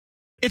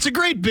It's a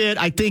great bit.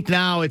 I think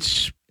now I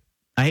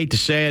hate to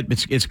say it,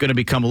 it's going to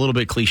become a little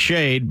bit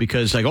cliched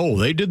because like, oh,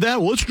 they did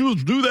that. Well, let's do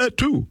that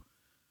too.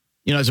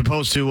 You know, as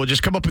opposed to, well,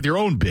 just come up with your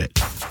own bit.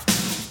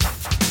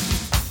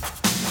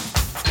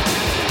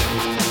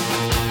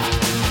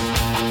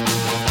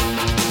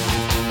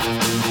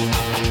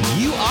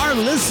 You are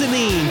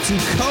listening to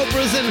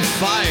Cobras and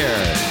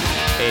Fire,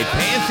 a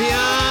Pantheon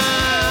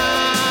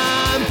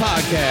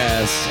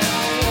podcast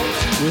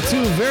with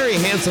two very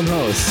handsome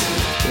hosts,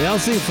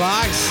 LC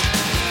Fox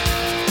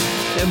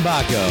and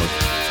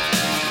Baco.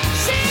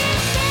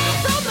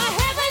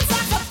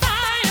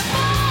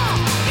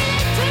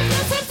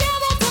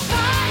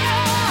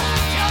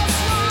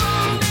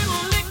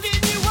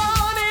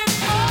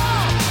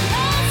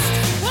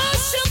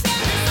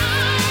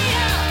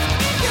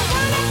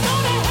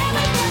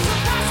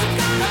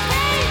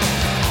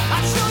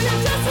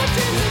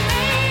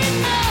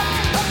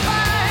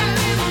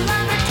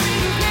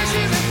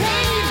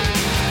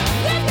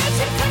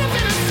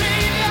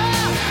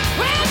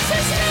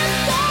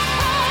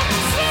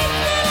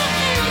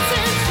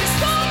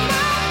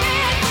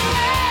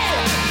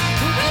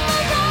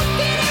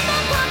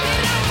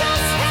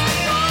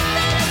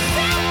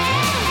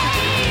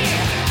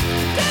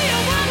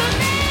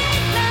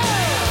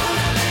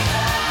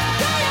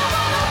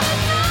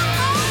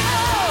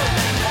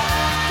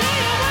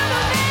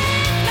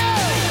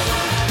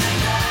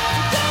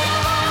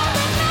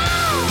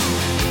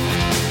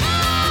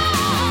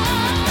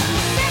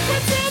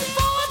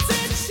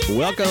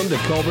 Welcome to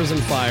Cobras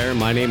and Fire.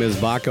 My name is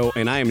Baco,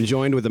 and I am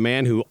joined with a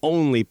man who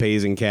only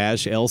pays in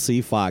cash,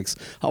 LC Fox.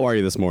 How are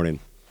you this morning?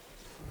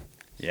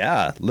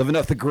 Yeah, living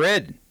off the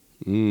grid.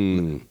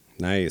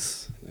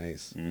 Nice.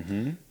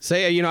 Mm-hmm.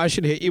 Say, I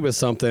should hit you with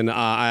something.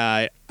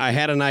 I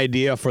had an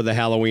idea for the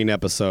Halloween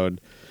episode.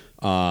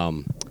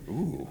 Since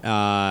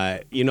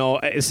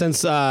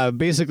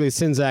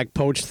Zach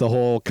poached the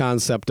whole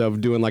concept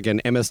of doing like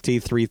an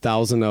MST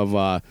 3000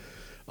 of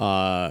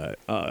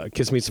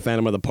Kiss Meets the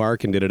Phantom of the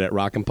Park and did it at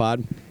Rockin'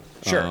 Pod.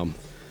 Sure.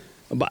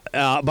 But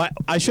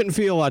I shouldn't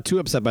feel too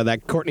upset by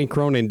that. Courtney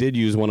Cronin did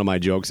use one of my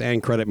jokes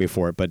and credit me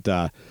for it, but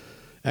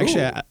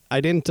actually I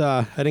didn't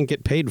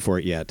get paid for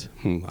it yet.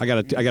 I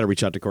gotta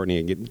reach out to Courtney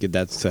and get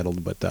that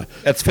settled. But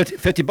that's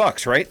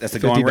 $50, right? That's the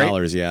going rate.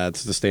 $50, yeah.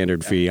 It's the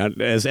standard fee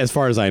as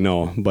far as I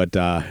know. But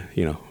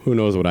who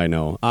knows what I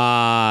know?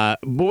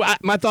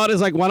 But my thought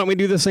is like, why don't we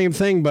do the same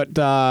thing?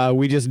 But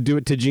we just do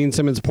it to Gene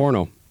Simmons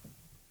porno.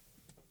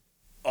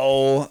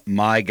 Oh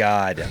my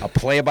God! A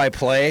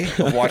play-by-play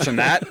of watching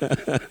that.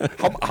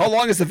 How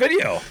long is the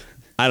video?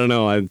 I don't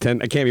know. It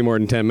can't be more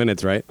than 10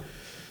 minutes, right?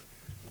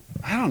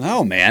 I don't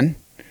know, man.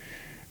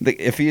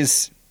 If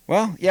he's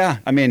yeah.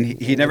 I mean,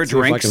 he never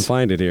drinks. If I can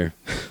find it here.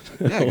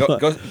 Yeah,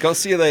 go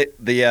see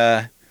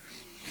the.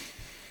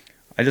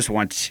 I just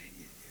want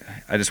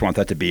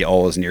that to be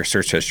always in your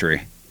search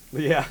history.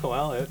 Yeah,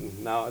 well, I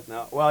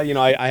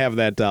have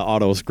that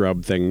auto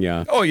scrub thing.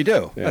 Yeah. Oh, you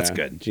do? Yeah, that's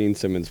good. Gene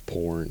Simmons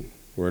porn,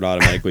 where it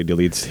automatically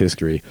deletes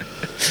history.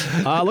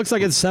 Looks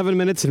like it's 7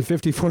 minutes and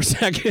 54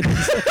 seconds.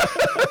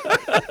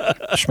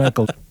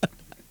 Schmeckle.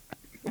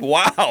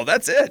 Wow,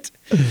 that's it.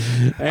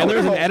 And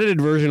there's an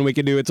edited version we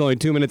could do. It's only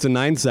 2 minutes and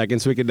 9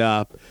 seconds. We could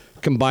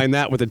combine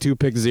that with a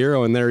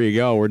 2-pick-0, and there you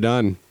go. We're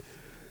done.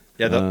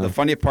 Yeah, the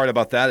funny part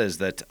about that is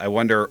that I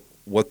wonder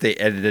what they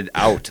edited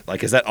out.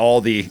 Like, is that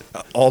all the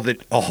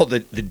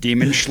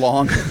demon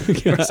schlong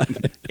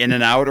in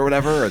and out or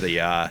whatever, or the?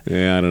 Yeah,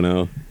 I don't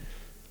know.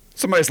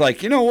 Somebody's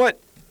like, you know what?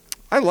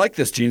 I like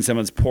this Gene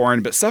Simmons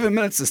porn, but 7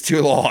 minutes is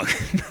too long.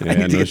 I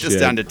need to get this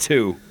down to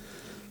 2.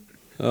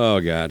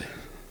 Oh God,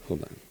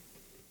 hold on.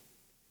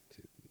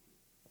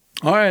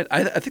 All right,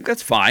 I think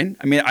that's fine.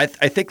 I mean, I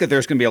think that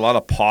there's going to be a lot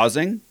of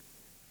pausing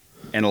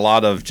and a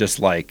lot of just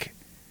like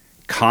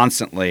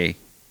constantly,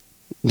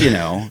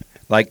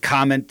 like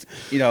comment,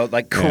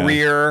 like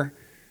career,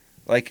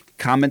 like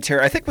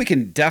commentary. I think we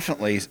can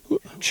definitely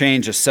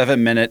change a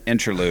 7-minute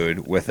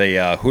interlude with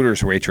a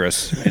Hooters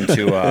waitress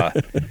into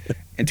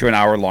an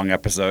hour-long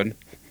episode.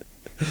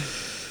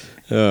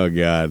 Oh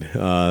God,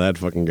 that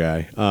fucking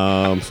guy.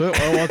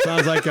 It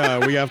sounds like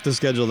we have to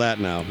schedule that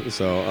now.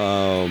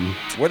 So,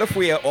 what if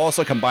we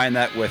also combine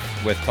that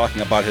with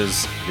talking about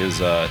his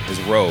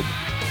robe?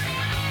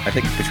 I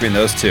think between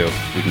those two,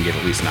 we can get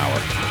at least an hour.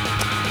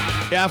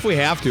 Yeah, if we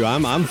have to,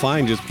 I'm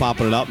fine just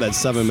popping it up. That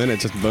 7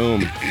 minutes, just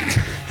boom.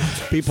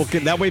 People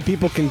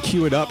can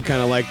cue it up,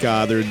 kind of like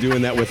they're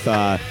doing that with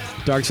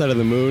Dark Side of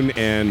the Moon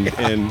and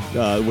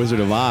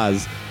Wizard of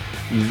Oz.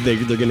 They're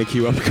going to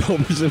queue up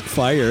Cobras and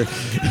Fire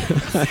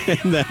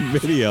in that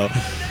video.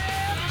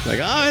 Like,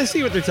 I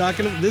see what they're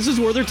talking about. This is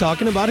where they're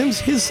talking about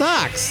his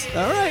socks.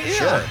 All right, yeah.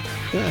 Sure.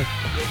 Yeah.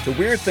 The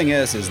weird thing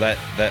is that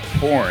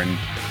porn,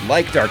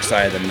 like Dark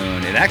Side of the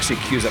Moon, it actually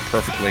cues up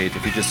perfectly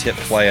if you just hit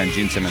play on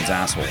Gene Simmons'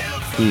 asshole.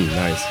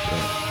 Nice.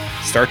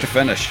 Yeah. Start to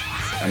finish.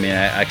 I mean,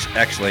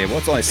 actually,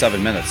 it's only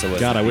 7 minutes. So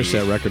God, I wish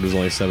that record was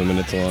only 7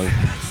 minutes long.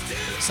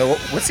 So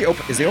what's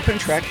is the opening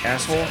track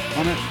Asshole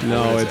on it?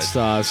 No, it's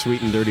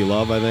Sweet and Dirty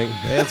Love, I think.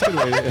 Yeah, it's good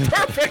way.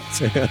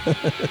 Perfect.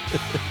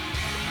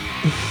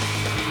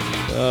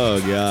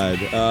 Oh God.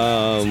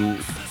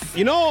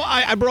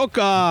 I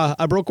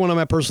broke one of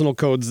my personal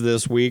codes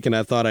this week, and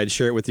I thought I'd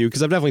share it with you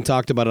because I've definitely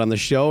talked about it on the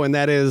show, and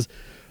that is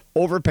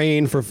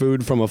overpaying for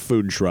food from a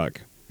food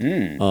truck.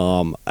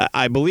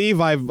 I believe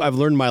I've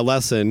learned my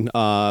lesson,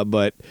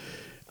 but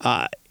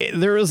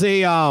there is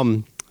a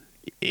I'm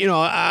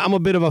a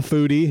bit of a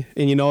foodie,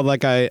 and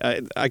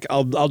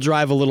I'll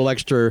drive a little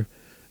extra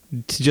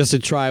just to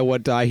try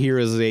what I hear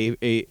is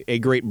a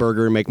great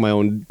burger and make my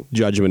own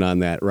judgment on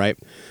that, right?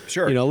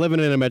 Sure. Living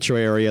in a metro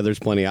area, there's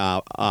plenty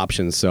of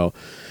options. So,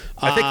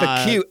 I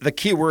think the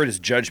key word is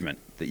judgment.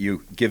 That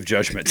you give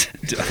judgment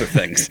to other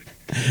things.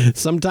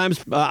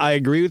 Sometimes I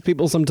agree with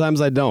people.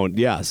 Sometimes I don't.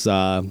 Yes,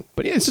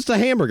 but yeah, it's just a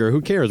hamburger. Who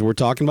cares? We're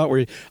talking about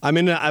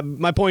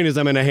my point is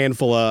I'm in a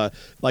handful of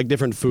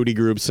different foodie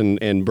groups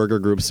and burger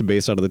groups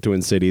based out of the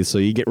Twin Cities. So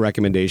you get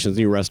recommendations,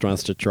 new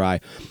restaurants to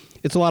try.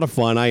 It's a lot of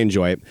fun. I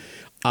enjoy it.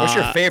 What's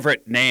your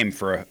favorite name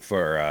for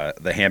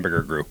the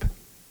hamburger group?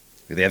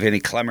 Do they have any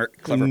clever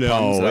puns that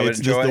I would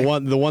enjoy?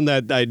 Just the one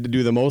that I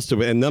do the most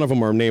of it, and none of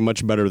them are named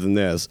much better than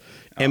this.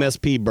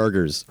 MSP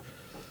Burgers.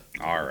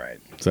 All right.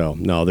 So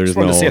no, there's just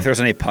wanted to see if there's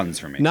any puns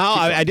for me. No,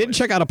 I did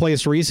check out a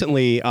place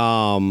recently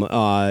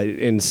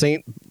in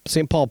St.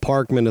 Paul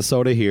Park,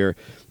 Minnesota here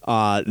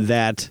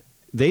that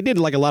they did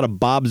a lot of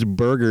Bob's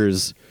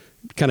Burgers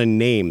kind of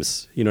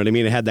names. You know what I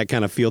mean? It had that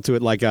kind of feel to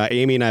it. Like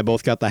Amy and I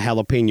both got the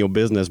jalapeno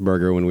business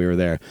burger when we were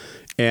there,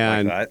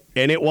 and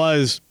it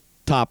was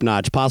top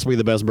notch, possibly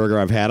the best burger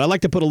I've had. I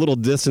like to put a little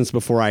distance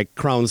before I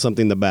crown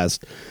something the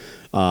best.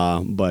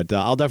 But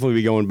I'll definitely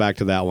be going back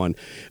to that one.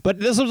 But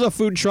this was a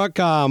food truck,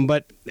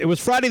 but it was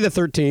Friday the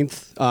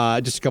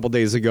 13th, just a couple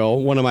days ago,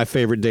 one of my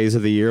favorite days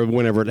of the year,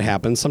 whenever it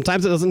happens.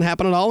 Sometimes it doesn't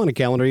happen at all in a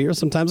calendar year,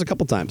 sometimes a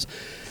couple times.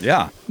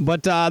 Yeah.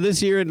 But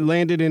this year it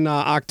landed in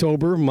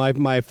October,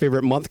 my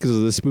favorite month because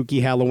of the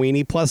spooky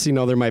Halloweeny. Plus,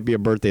 there might be a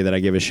birthday that I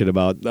give a shit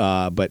about,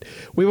 but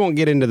we won't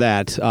get into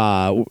that,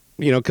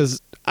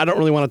 because I don't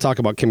really want to talk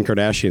about Kim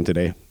Kardashian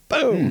today.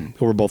 Boom.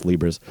 We're both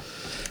Libras.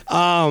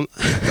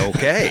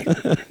 Okay.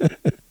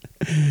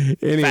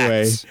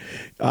 Anyway,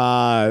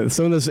 so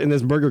in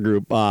this burger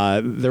group,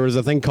 there was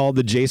a thing called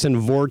the Jason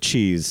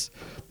Voorhees,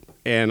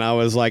 and I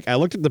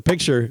looked at the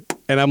picture,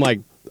 and I'm like,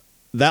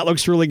 that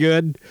looks really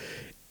good.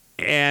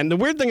 And the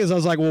weird thing is, I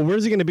was like, well,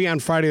 where's he going to be on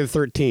Friday the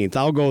 13th?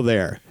 I'll go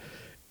there.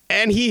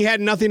 And he had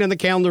nothing on the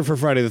calendar for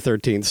Friday the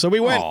 13th, so we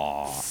went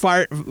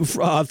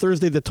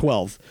Thursday the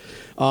 12th.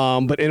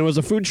 But it was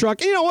a food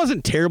truck. It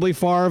wasn't terribly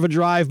far of a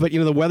drive, but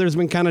the weather's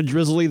been kind of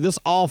drizzly. This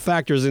all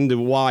factors into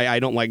why I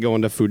don't like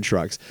going to food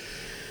trucks.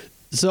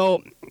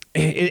 So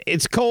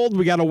it's cold.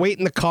 We got to wait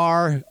in the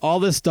car, all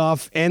this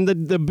stuff, and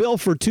the bill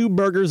for 2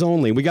 burgers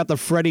only. We got the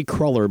Freddy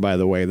Cruller, by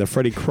the way. The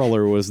Freddy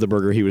Cruller was the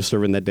burger he was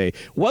serving that day.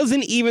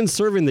 Wasn't even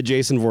serving the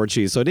Jason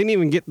Voorhees, so I didn't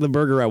even get the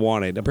burger I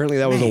wanted. Apparently,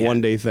 that was a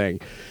one-day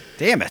thing.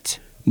 Damn it!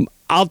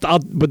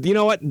 But you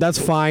know what? That's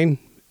fine.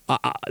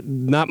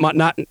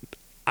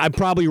 I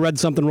probably read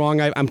something wrong.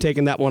 I'm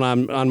taking that one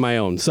on my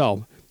own.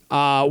 So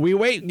we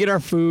wait, get our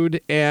food,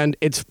 and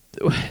it's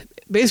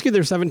basically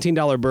they're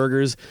 $17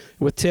 burgers.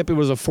 With tip, it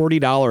was a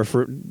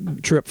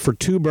 $40 trip for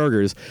 2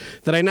 burgers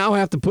that I now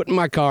have to put in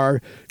my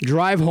car,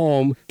 drive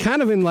home,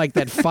 kind of in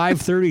that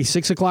 5:30,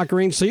 6 o'clock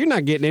range. So you're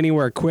not getting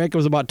anywhere quick. It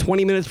was about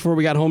 20 minutes before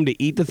we got home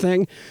to eat the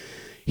thing.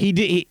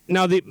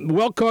 Now, the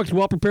well-cooked,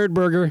 well-prepared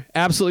burger,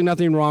 absolutely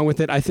nothing wrong with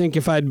it. I think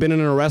if I had been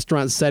in a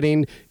restaurant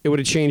setting, it would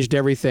have changed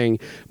everything.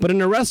 But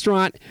in a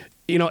restaurant,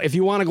 if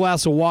you want a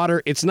glass of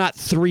water, it's not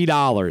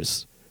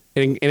 $3.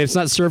 And it's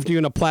not served to you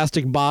in a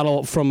plastic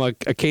bottle from a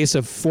case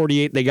of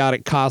 48 they got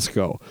at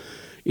Costco.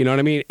 You know what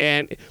I mean?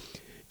 And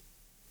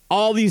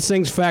all these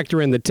things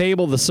factor in. The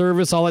table, the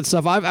service, all that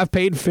stuff. I've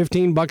paid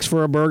 $15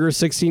 for a burger,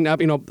 16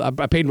 up.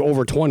 I paid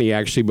over 20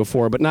 actually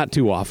before, but not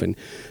too often.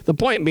 The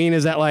point being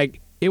is that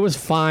it was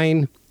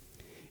fine,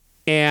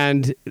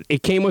 and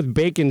it came with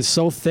bacon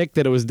so thick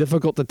that it was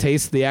difficult to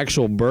taste the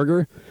actual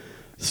burger.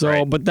 So,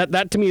 right. But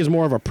that to me is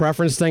more of a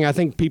preference thing. I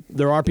think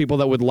there are people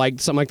that would like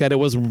something like that. It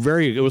was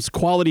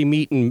quality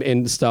meat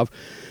and stuff.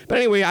 But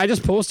anyway, I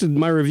just posted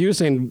my review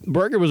saying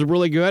burger was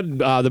really good.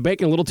 The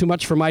bacon a little too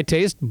much for my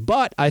taste,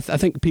 but I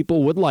think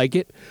people would like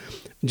it,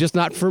 just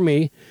not for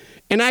me.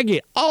 And I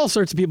get all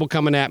sorts of people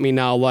coming at me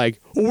now where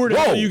the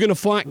hell are you going to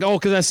find? Oh,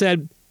 because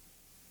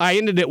I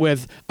ended it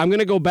with, I'm going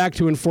to go back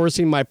to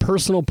enforcing my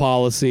personal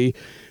policy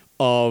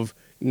of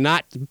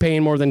not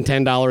paying more than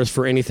 $10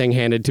 for anything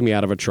handed to me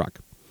out of a truck.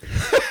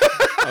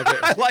 Okay.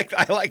 I like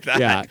that.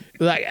 Yeah.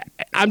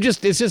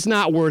 It's just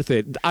not worth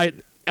it.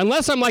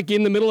 Unless I'm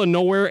in the middle of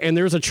nowhere and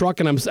there's a truck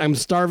and I'm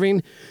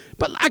starving,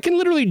 but I can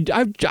literally,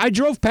 I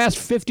drove past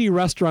 50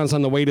 restaurants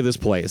on the way to this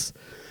place,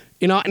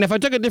 and if I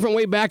took a different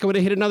way back, I would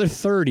have hit another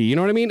 30. You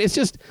know what I mean? It's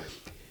just,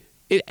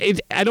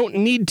 I don't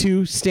need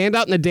to stand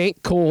out in the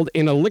dank cold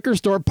in a liquor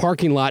store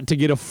parking lot to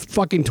get a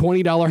fucking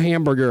 $20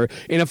 hamburger.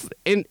 And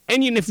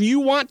if you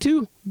want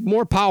to,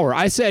 more power.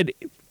 I said,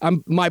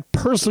 my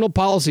personal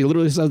policy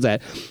literally says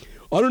that.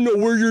 I don't know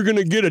where you're going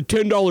to get a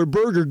 $10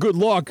 burger. Good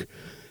luck.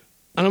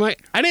 And I'm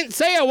like, I didn't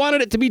say I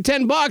wanted it to be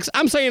 $10.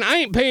 I'm saying I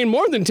ain't paying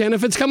more than 10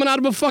 if it's coming out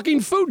of a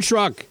fucking food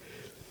truck.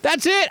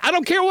 That's it. I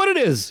don't care what it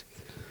is.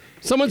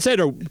 Someone said,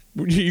 "Are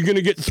you going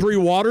to get 3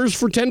 waters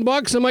for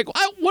 $10?" I'm like,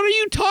 what are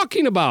you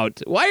talking about?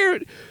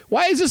 Why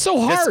is this so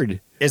hard?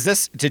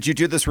 Did you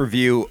do this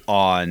review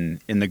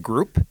in the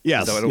group?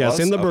 Yes, Is that what it was?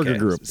 in the burger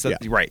group. So, yeah.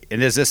 Right.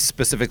 And is this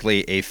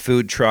specifically a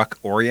food truck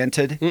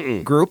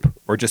oriented group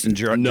or just in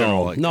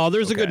general? No,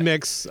 there's a good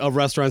mix of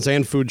restaurants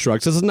and food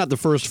trucks. This is not the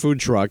first food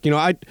truck.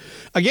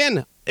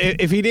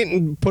 If he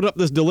didn't put up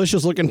this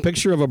delicious looking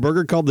picture of a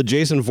burger called the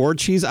Jason Ford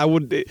cheese,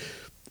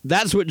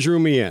 that's what drew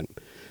me in.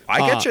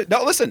 I get you.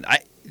 No, listen.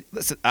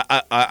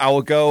 I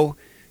will go.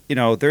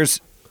 There's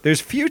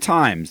few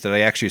times that I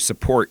actually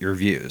support your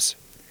views.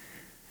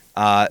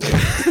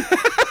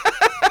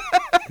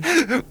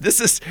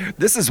 This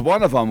is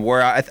one of them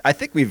where I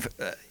think we've.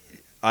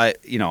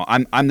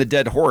 I'm the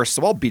dead horse,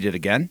 so I'll beat it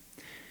again.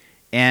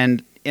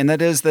 And that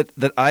is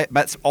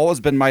that's always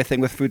been my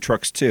thing with food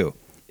trucks too.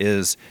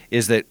 Is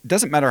that it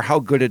doesn't matter how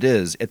good it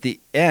is. At the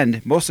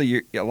end,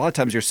 mostly a lot of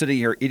times you're sitting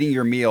here eating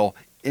your meal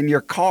in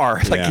your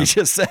car, like you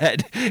just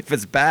said, if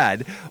it's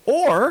bad,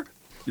 or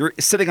you're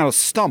sitting on a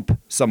stump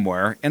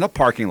somewhere in a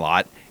parking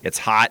lot. It's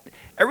hot.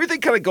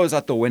 Everything kind of goes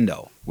out the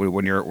window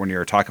when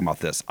you're talking about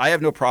this. I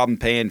have no problem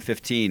paying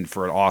 $15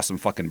 for an awesome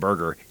fucking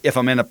burger if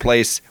I'm in a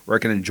place where I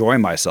can enjoy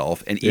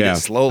myself and eat it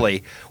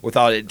slowly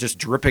without it just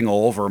dripping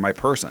all over my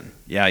person.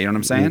 Yeah, you know what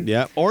I'm saying?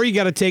 Yeah. Or you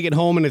got to take it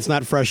home and it's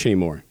not fresh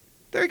anymore.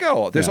 There you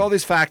go. There's all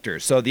these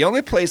factors. So the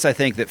only place I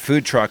think that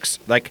food trucks,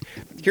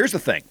 here's the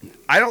thing.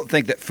 I don't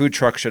think that food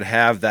trucks should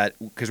have that,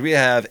 because we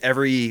have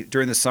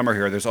during the summer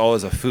here, there's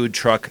always a food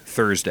truck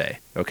Thursday,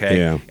 okay?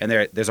 Yeah. And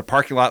there's a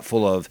parking lot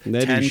full of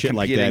they 10 do shit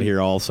like that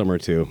here all summer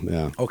too,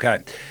 yeah. Okay.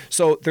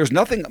 So there's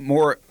nothing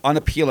more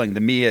unappealing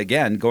than me,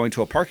 again, going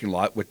to a parking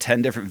lot with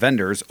 10 different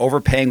vendors,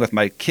 overpaying with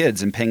my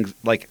kids and paying,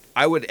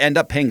 I would end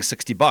up paying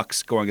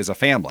 $60 going as a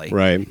family.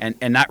 Right.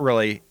 And not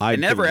really, and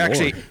never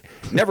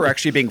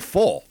actually being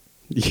full.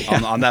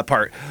 On that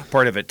part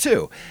of it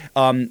too.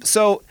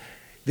 So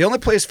the only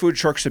place food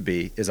trucks should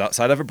be is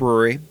outside of a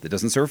brewery that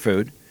doesn't serve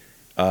food.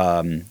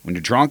 When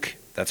you're drunk,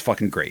 that's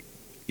fucking great.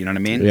 You know what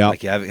I mean? Yeah.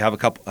 Like you have a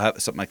couple,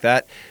 something like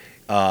that.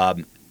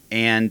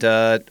 And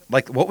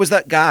what was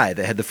that guy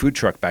that had the food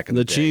truck back in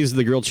the day?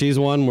 The grilled cheese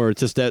one, where it's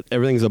just that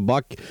everything's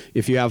 $1.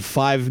 If you have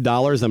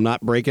 $5, I'm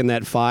not breaking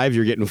that 5.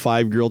 You're getting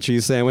 5 grilled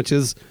cheese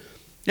sandwiches.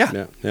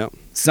 Yeah. Yeah.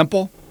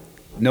 Simple.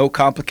 No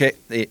complicate.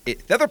 The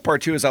other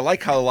part too is I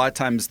like how a lot of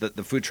times the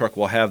food truck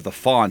will have the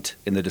font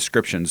in the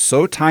description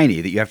so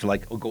tiny that you have to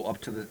go up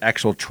to the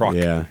actual truck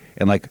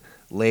and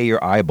lay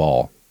your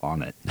eyeball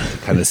on it to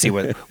kind of see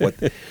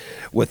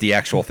what the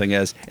actual thing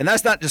is. And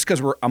that's not just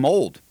because I'm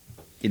old,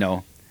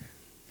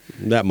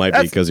 That might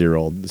be because you're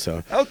old.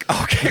 So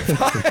okay,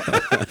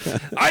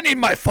 fine. I need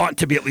my font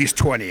to be at least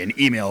 20 in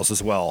emails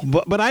as well.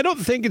 But I don't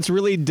think it's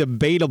really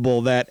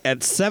debatable that at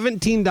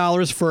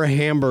 $17 for a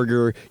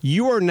hamburger,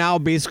 you are now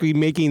basically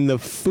making the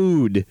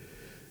food.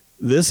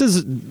 This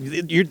is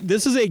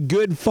a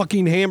good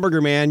fucking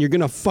hamburger, man. You're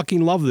gonna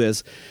fucking love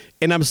this.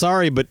 And I'm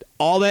sorry, but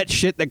all that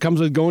shit that comes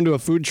with going to a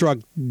food truck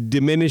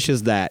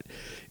diminishes that.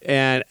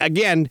 And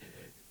again,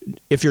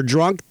 if you're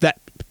drunk,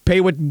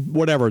 pay with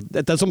whatever.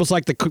 That's almost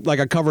like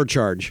a cover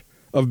charge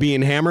of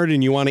being hammered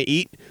and you want to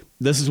eat.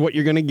 This is what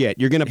you're going to get.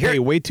 You're going to pay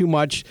way too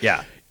much.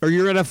 Yeah. Or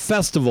you're at a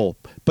festival,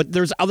 but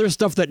there's other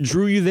stuff that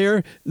drew you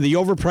there. The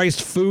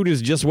overpriced food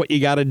is just what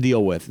you got to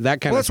deal with. That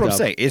kind of stuff. That's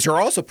what I'm saying. Is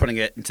you're also putting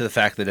it into the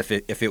fact that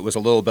if it was a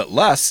little bit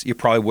less, you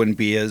probably wouldn't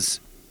be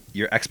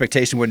your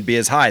expectation wouldn't be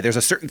as high. There's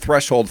a certain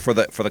threshold for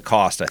the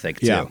cost, I think,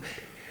 too. Yeah.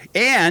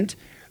 And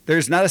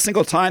there's not a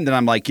single time that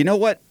I'm like, you know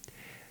what?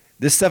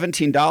 This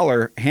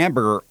 $17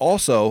 hamburger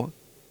also,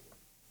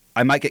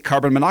 I might get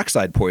carbon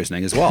monoxide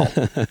poisoning as well.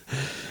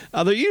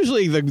 They're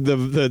usually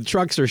the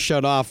trucks are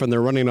shut off and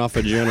they're running off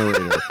a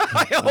generator.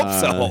 I hope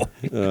so.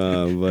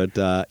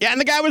 And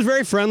the guy was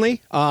very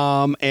friendly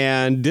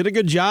and did a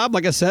good job.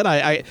 Like I said,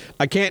 I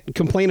can't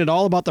complain at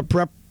all about the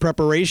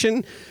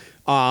preparation.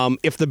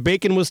 If the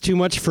bacon was too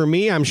much for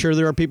me, I'm sure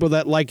there are people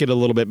that like it a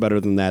little bit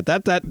better than that.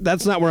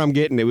 That's not where I'm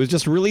getting. It was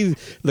just really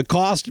the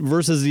cost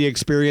versus the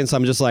experience.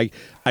 I'm just like,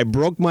 I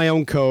broke my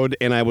own code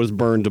and I was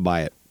burned to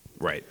buy it.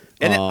 Right.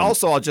 And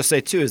also, I'll just say,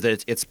 too, is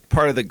that it's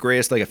part of the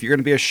greatest, if you're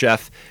going to be a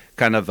chef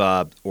kind of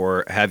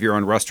or have your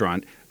own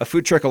restaurant, a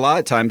food truck a lot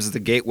of times is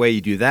the gateway.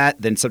 You do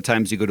that. Then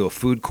sometimes you go to a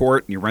food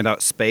court and you rent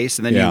out space.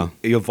 And then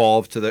you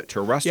evolve to a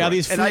restaurant. Yeah,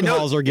 these food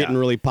halls are getting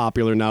really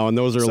popular now. And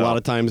those are a lot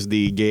of times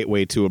the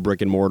gateway to a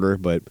brick and mortar.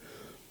 But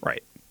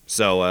right.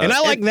 So, and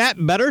I like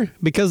that better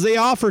because they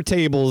offer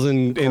tables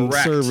and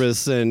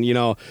service and,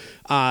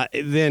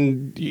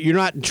 then you're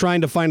not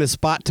trying to find a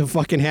spot to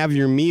fucking have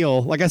your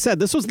meal. Like I said,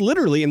 this was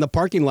literally in the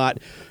parking lot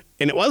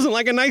and it wasn't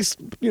like a nice,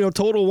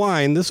 Total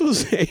Wine. This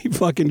was a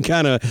fucking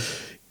kind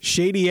of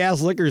shady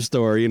ass liquor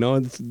store,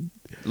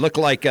 Looked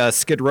like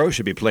Skid Row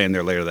should be playing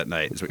there later that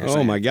night, is what you're saying.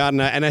 Oh, my God.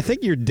 And I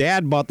think your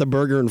dad bought the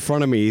burger in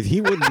front of me. He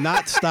would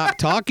not stop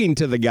talking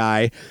to the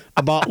guy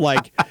about,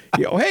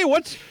 Hey,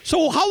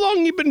 so how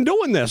long you been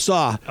doing this?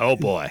 Oh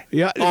boy.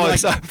 Yeah.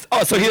 So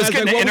he was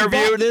getting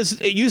interviewed.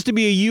 It used to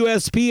be a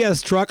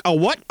USPS truck. A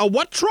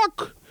what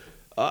truck?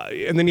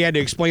 And then you had to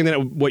explain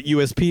what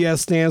USPS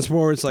stands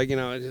for. It's like,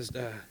 it just.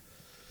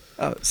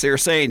 So you're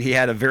saying he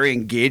had a very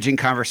engaging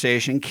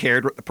conversation,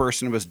 cared what the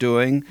person was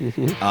doing,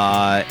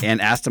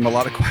 and asked him a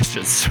lot of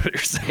questions. That's what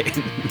you're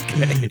saying.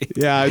 Okay.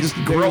 Yeah,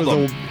 grilled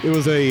him. It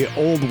was a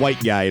old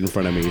white guy in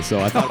front of me, so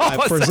I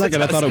thought for a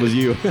second I thought it was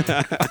you. Okay.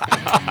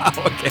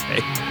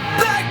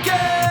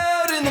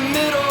 Blackout in the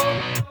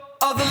middle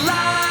of the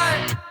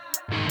line,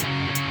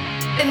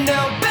 and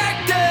now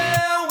back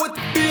down with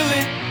the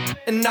feeling,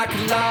 and I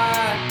can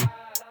lie.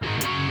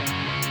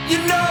 You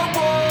know it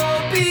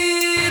won't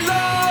be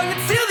long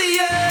until the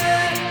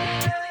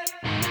end.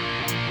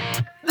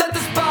 Let the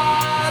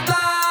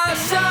spotlight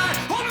shine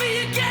on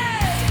me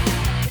again.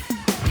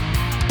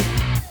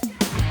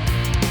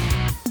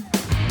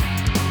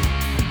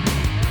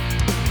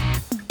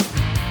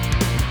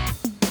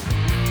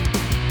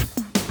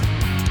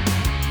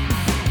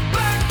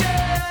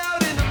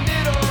 Blackout in the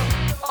middle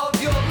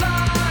of your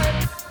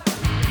life,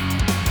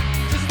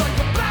 just like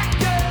a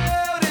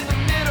blackout in the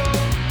middle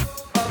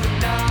of the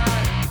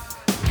night.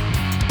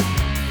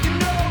 You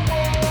know it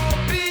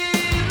won't be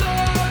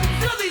long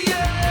until the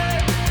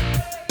end.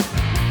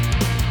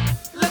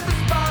 Let the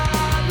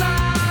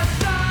spotlight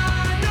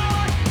shine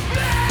on me.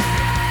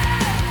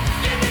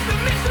 Give me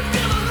permission to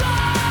feel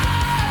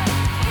alive.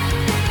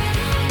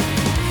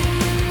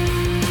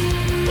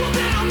 Well,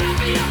 then I'll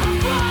never ever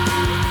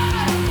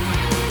fight.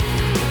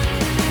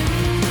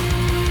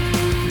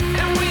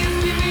 And when you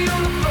see me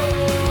on the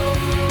floor,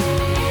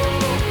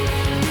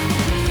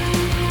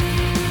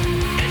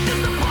 it's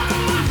just a part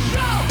of my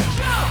show.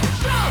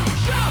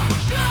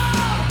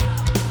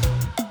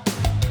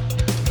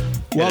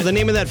 Well, the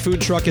name of that food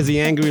truck is the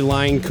Angry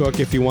Lion Cook.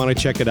 If you want to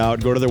check it out,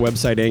 go to their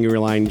website, Angry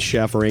Lion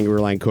Chef or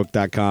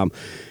angrylioncook.com.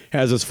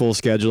 Has its full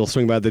schedule.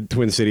 Swing by the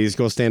Twin Cities.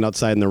 Go stand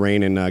outside in the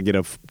rain and get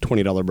a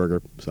 $20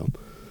 burger. So,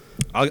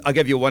 I'll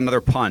give you one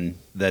other pun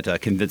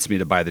that convinced me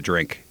to buy the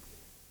drink.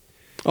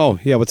 oh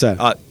yeah, what's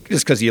that?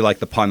 Just because you like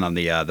the pun on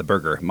the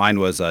burger. Mine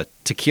was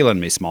tequila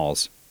and me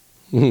smalls.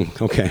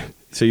 Okay,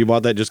 so you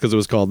bought that just because it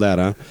was called that,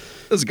 huh?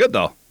 It was good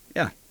though.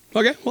 Yeah.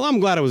 Okay, well, I'm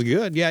glad it was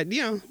good. Yeah,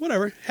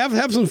 whatever.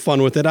 Have some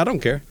fun with it. I don't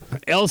care.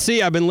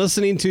 LC, I've been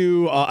listening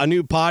to a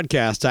new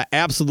podcast. I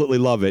absolutely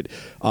love it.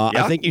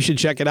 I think you should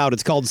check it out.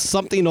 It's called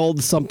Something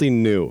Old,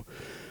 Something New,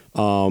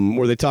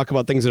 where they talk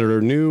about things that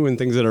are new and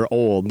things that are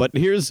old. But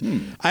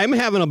I'm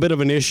having a bit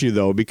of an issue,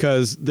 though,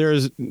 because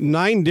there's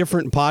 9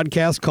 different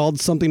podcasts called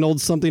Something Old,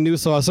 Something New,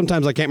 so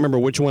sometimes I can't remember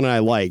which one I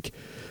like.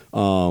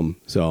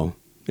 So,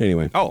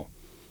 anyway. Oh,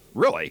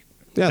 really?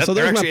 Yeah, so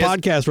there's my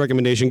podcast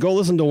recommendation. Go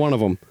listen to one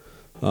of them.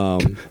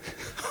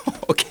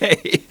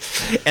 Okay.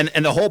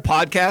 And the whole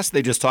podcast,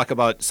 they just talk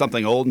about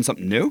something old and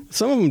something new?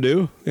 Some of them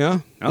do, yeah.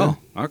 Oh,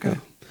 okay.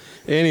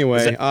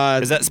 Anyway.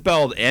 Is that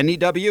spelled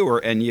N-E-W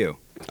or N-U?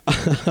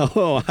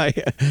 I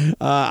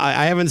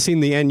haven't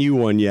seen the NU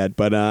one yet,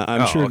 but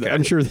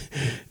I'm sure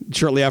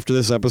shortly after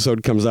this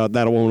episode comes out,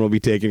 that one will be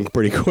taken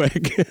pretty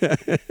quick.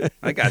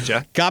 I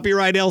gotcha.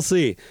 Copyright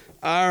LC.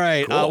 All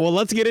right. Cool. Well,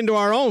 let's get into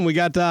our own. We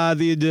got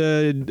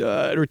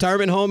the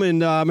retirement home and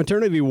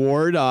maternity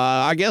ward.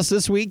 I guess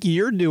this week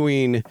you're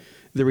doing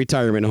the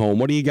retirement home.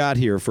 What do you got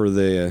here for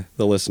the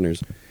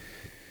listeners?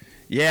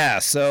 Yeah.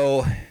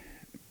 So,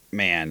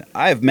 man,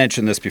 I've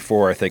mentioned this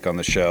before, I think, on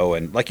the show.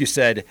 And like you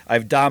said,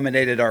 I've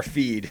dominated our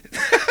feed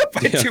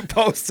by 2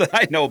 posts that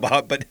I know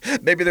about. But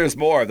maybe there's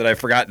more that I've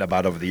forgotten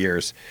about over the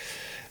years.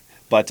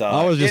 But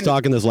I was just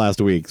talking this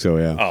last week, so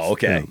yeah. Oh,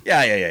 okay.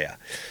 Yeah.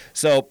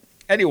 So,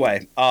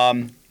 anyway,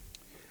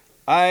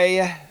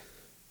 I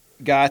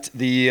got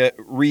the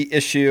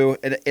reissue.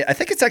 And I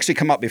think it's actually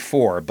come out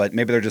before, but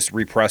maybe they're just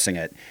repressing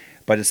it.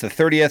 But it's the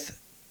 30th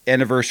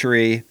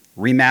anniversary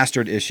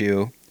remastered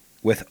issue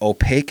with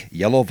opaque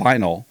yellow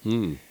vinyl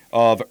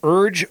of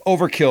Urge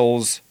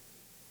Overkill's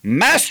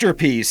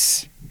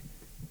masterpiece,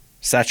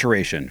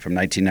 Saturation, from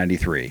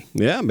 1993.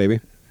 Yeah,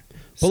 baby.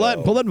 Pull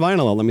that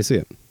vinyl out. Let me see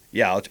it.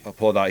 Yeah, I'll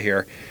pull it out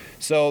here.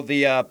 So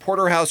the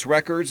Porterhouse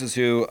Records is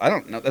who, I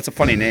don't know, that's a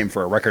funny name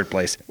for a record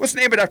place. Let's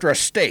name it after a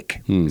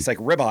steak. It's like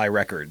Ribeye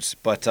Records.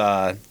 But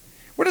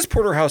what is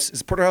Porterhouse?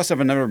 Does Porterhouse have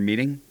another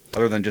meaning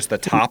other than just the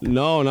top?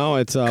 No,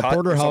 it's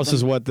Porterhouse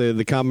is what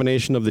the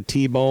combination of the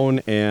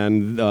T-bone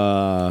and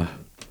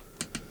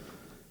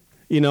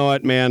you know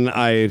what, man,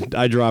 I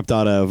dropped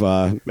out of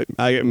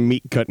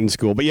meat cutting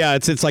school. But yeah,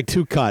 it's like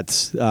 2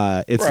 cuts.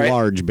 It's right.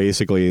 Large,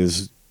 basically.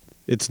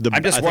 It's the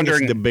I'm just I think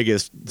wondering, it's the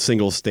biggest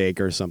single steak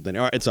or something.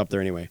 Or it's up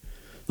there anyway.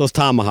 Those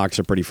tomahawks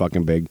are pretty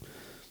fucking big.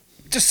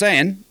 just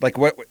saying, like,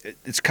 what?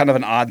 It's kind of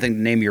an odd thing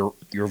to name your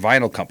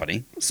vinyl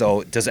company.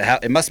 So does it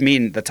have? It must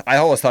mean that. I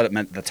always thought it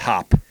meant the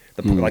top,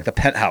 like the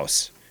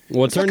penthouse.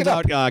 Well, it turns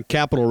out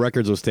Capitol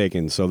Records was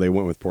taken, so they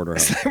went with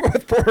Porterhouse.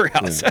 With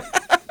Porterhouse.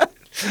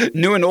 Yeah.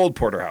 New and old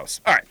Porterhouse.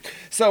 All right.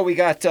 So we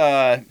got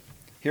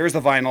here's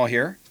the vinyl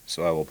here.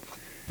 So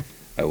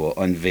I will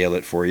unveil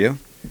it for you.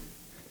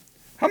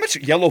 How much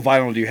yellow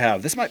vinyl do you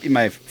have? This might be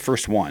my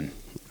first one.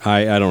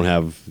 I don't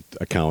have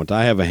a count.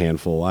 I have a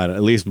handful. I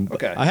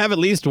have at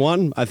least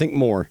one. I think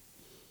more.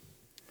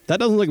 That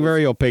doesn't look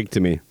very opaque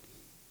to me.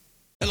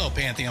 Hello,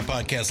 Pantheon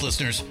podcast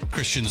listeners.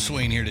 Christian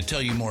Swain here to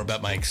tell you more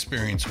about my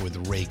experience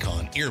with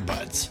Raycon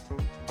earbuds.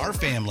 Our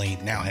family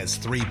now has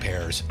 3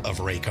 pairs of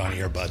Raycon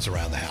earbuds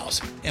around the house,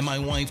 and my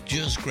wife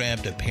just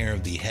grabbed a pair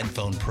of the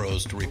Headphone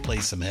Pros to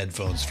replace some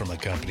headphones from a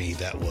company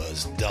that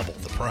was double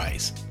the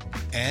price.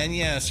 And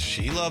yes,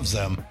 she loves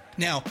them.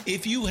 Now,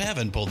 if you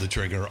haven't pulled the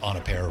trigger on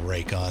a pair of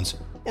Raycons,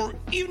 or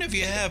even if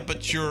you have,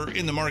 but you're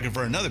in the market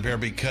for another pair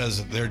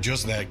because they're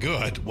just that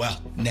good,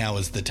 well, now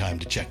is the time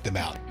to check them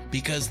out,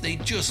 because they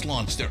just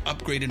launched their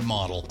upgraded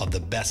model of the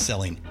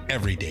best-selling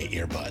everyday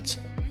earbuds.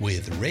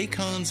 With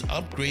Raycon's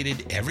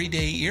upgraded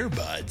everyday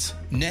earbuds,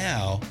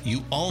 now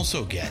you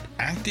also get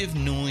active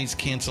noise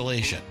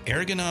cancellation,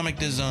 ergonomic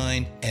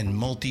design, and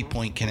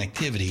multi-point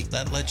connectivity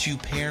that lets you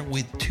pair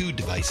with 2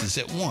 devices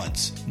at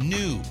once.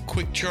 New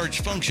quick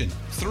charge function,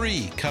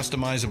 3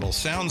 customizable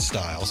sound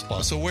styles,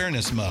 plus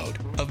awareness mode.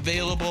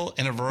 Available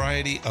in a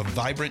variety of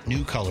vibrant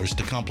new colors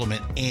to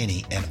complement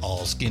any and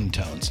all skin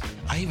tones.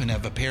 I even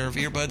have a pair of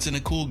earbuds in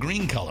a cool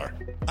green color.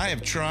 I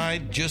have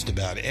tried just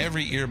about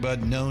every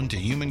earbud known to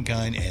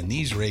humankind, and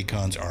these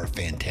Raycons are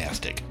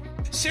fantastic.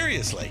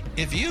 Seriously,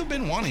 if you've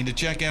been wanting to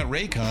check out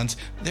Raycons,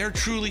 there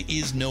truly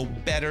is no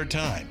better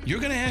time. You're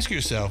going to ask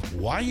yourself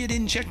why you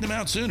didn't check them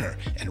out sooner,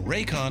 and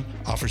Raycon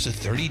offers a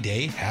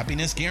 30-day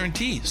happiness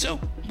guarantee. So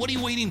what are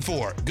you waiting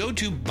for? Go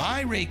to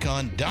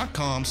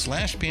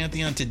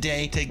buyraycon.com/Pantheon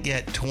today to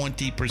get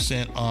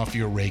 20% off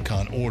your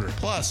Raycon order,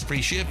 plus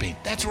free shipping.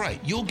 That's right,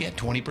 you'll get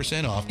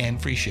 20% off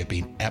and free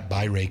shipping at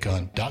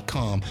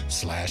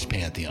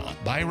buyraycon.com/Pantheon.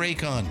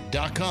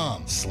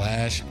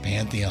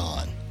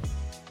 buyraycon.com/Pantheon.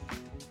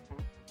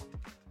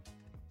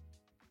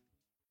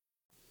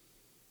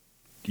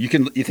 You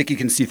think you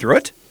can see through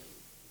it?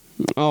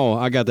 Oh,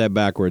 I got that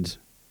backwards.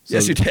 So,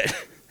 yes, you did.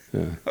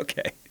 Yeah.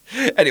 Okay.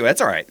 Anyway,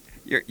 that's all right.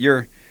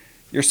 You're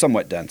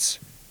somewhat dense,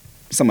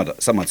 somewhat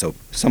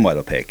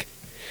opaque.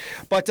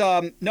 But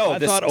no, I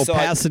thought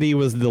opacity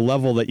was the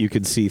level that you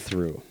could see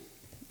through.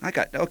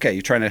 Okay.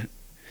 You're trying to.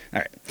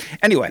 All right.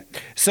 Anyway,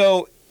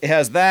 so it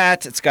has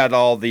that. It's got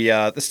all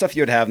the stuff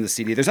you would have in the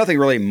CD. There's nothing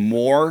really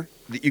more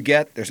that you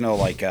get. There's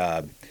no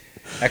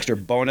extra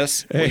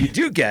bonus. Hey. What you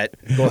do get.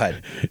 Go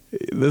ahead.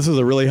 This is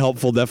a really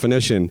helpful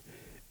definition.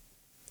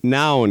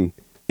 Noun,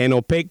 an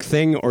opaque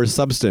thing or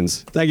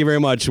substance. Thank you very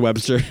much,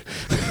 Webster.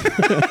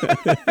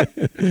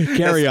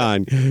 Carry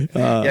on.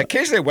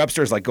 Occasionally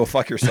Webster's like, go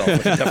fuck yourself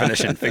with the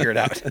definition. Figure it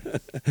out.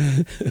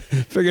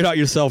 Figure it out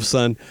yourself,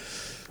 son.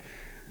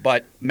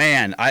 But,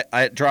 man,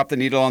 I dropped the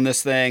needle on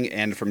this thing,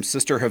 and from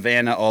Sister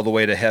Havana all the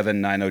way to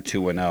Heaven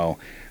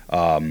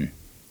 90210,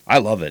 I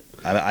love it.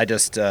 I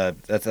just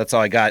that's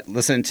all I got.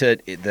 Listening to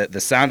it,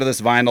 the sound of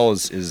this vinyl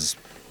is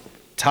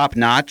top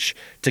notch.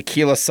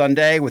 Tequila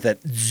Sunday with that,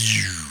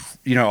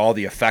 all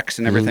the effects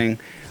and everything.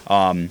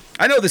 I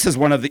know this is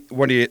one of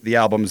the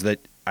albums that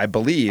I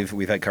believe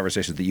we've had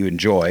conversations that you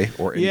enjoy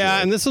or enjoy.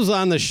 Yeah, and this was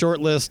on the short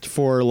list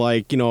for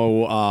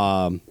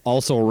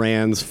also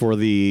rans for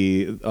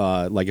the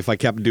if I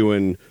kept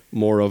doing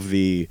more of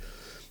the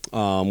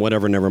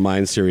whatever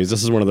Nevermind series.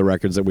 This is one of the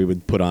records that we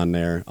would put on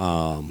there.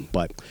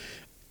 But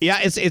yeah,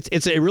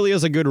 it really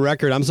is a good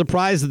record. I'm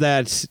surprised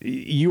that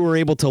you were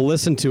able to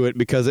listen to it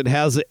because it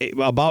has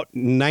about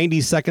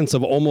 90 seconds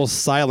of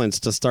almost silence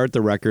to start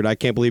the record. I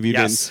can't believe you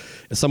didn't.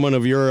 Someone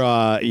of your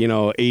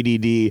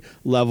ADD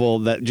level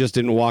that just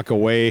didn't walk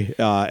away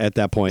at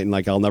that point and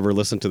I'll never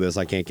listen to this.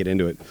 I can't get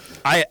into it.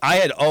 I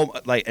had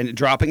and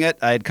dropping it,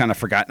 I had kind of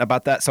forgotten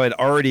about that, so I'd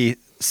already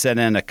sent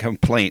in a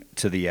complaint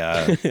to the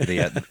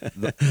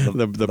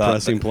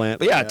pressing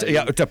plant.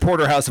 To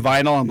Porterhouse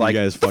Vinyl. I'm like,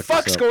 what the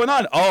fuck's going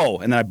on? Oh,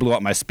 and then I blew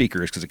out my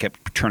speakers because it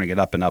kept turning it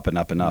up and up and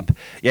up and up.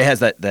 Yeah, it has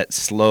that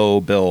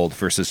slow build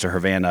for Sister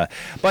Havana.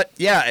 But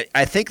yeah,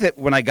 I think that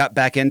when I got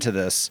back into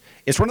this,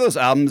 it's one of those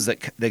albums that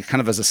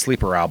kind of is a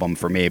sleeper album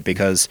for me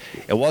because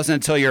it wasn't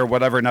until your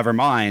Whatever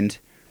Nevermind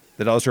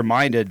that I was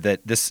reminded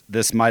that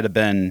this might have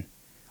been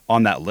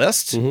on that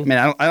list. I mean,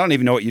 I don't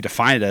even know what you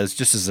define it as,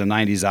 just as a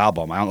 90s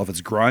album. I don't know if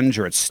it's grunge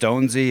or it's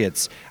Stonesy.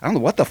 I don't know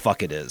what the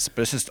fuck it is,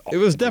 but it's just it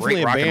was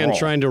definitely a band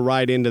trying to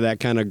ride into that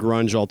kind of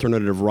grunge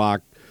alternative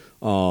rock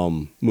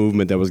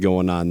movement that was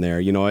going on there.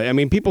 I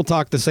mean, people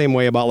talk the same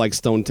way about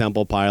Stone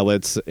Temple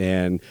Pilots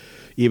and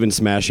even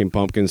Smashing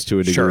Pumpkins to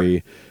a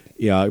degree. Sure.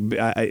 Yeah,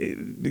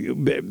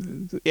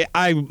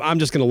 I'm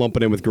just going to lump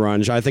it in with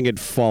grunge. I think it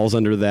falls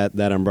under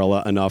that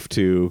umbrella enough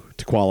to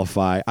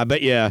qualify. I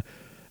bet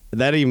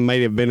that even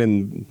might have been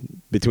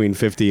in between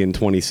 50 and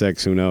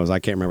 26. Who knows? I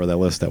can't remember that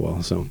list that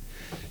well. So,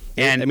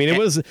 and I mean,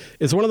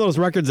 it's one of those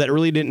records that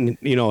really didn't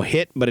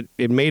hit, but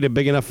it made a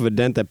big enough of a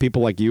dent that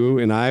people like you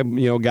and I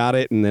got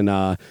it, and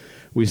then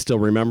we still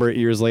remember it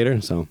years later.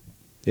 So,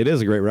 it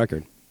is a great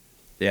record.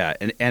 Yeah,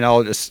 and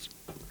I'll just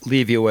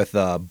leave you with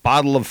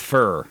 "Bottle of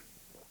Fur,"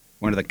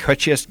 one of the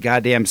catchiest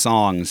goddamn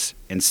songs,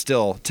 and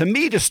still to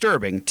me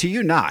disturbing, to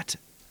you not.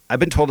 I've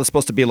been told it's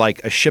supposed to be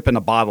like a ship in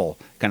a bottle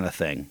kind of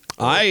thing.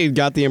 I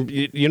got the,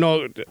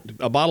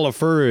 a bottle of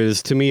fur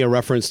is to me a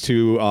reference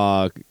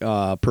to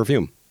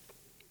perfume.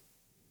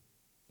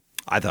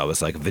 I thought it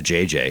was like a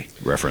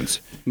JJ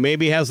reference.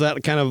 Maybe has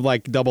that kind of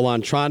like double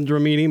entendre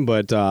meaning,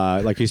 but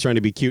like he's trying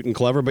to be cute and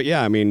clever. But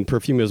yeah, I mean,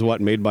 perfume is what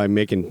made by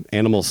making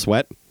animals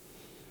sweat.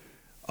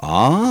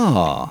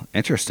 Ah,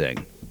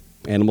 interesting.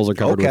 Animals are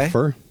covered with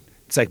fur.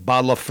 It's like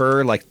bottle of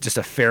fur, like just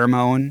a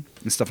pheromone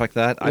and stuff like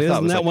that. I thought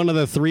it was that one of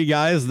the three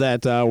guys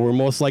that were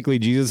most likely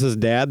Jesus'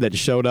 dad that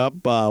showed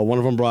up? One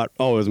of them brought,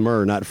 it was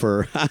myrrh, not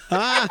fur.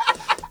 I'm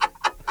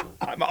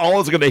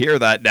always going to hear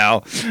that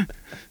now.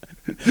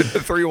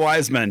 The three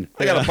wise men.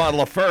 They got a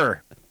bottle of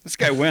fur. This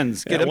guy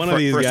wins. Get him one of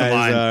these first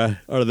guys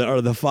are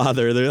the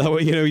father.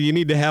 You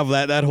need to have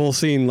that whole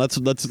scene. Let's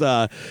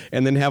and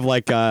then have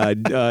like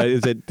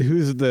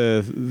who's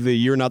the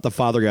you're not the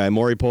father guy?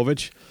 Maury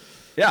Povich.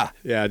 Yeah.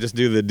 Just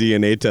do the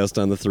DNA test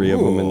on the three of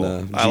them,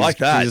 and I like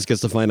that. Jesus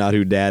gets to find out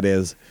who dad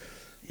is.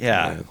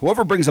 Yeah.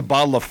 Whoever brings a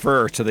bottle of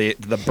fur to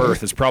the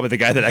birth is probably the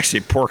guy that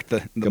actually porked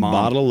the mom.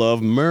 Bottle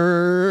of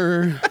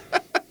myrrh.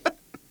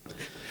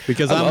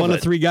 Because I'm one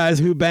of three guys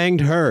who banged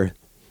her.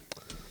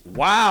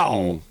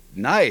 Wow.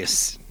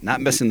 Nice.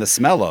 Not missing the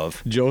smell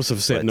of.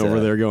 Joseph sitting over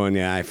there going,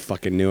 yeah, I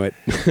fucking knew it.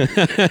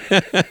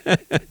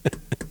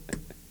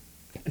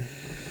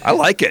 I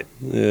like it.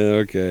 Yeah,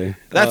 okay.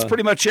 That's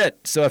pretty much it.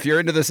 So if you're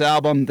into this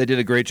album, they did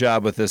a great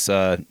job with this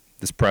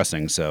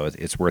pressing, so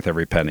it's worth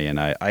every penny. And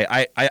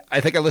I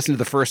think I listened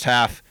to the first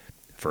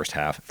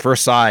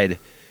side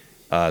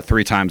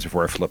 3 times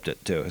before I flipped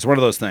it too. It's one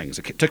of those things.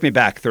 It took me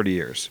back 30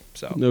 years.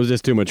 So it was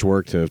just too much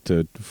work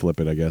to flip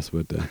it, I guess.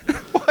 But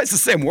well, it's the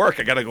same work.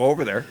 I got to go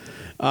over there.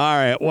 All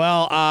right.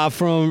 Well,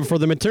 for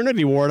the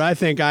maternity ward, I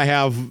think I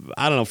have.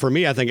 I don't know. For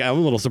me, I think I'm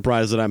a little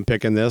surprised that I'm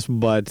picking this.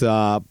 But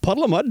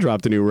Puddle of Mudd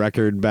dropped a new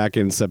record back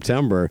in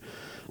September.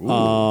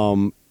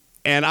 And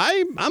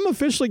I'm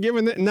officially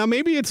giving it. Now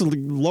maybe it's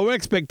low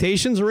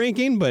expectations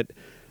ranking, but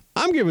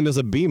I'm giving this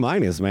a B-,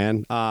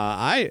 man.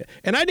 I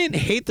didn't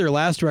hate their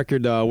last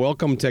record,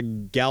 Welcome to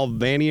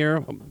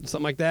Galvanier,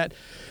 something like that.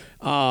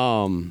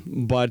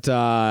 But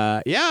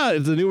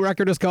the new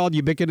record is called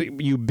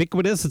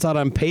Ubiquitous. It's out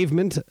on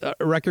Pavement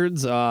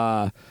Records.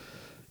 And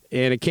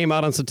it came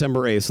out on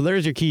September 8th. So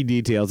there's your key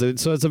details.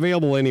 So it's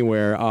available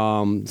anywhere.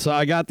 So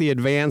I got the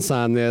advance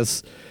on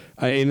this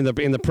in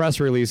the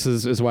press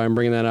releases is why I'm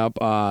bringing that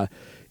up.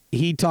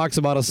 He talks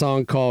about a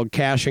song called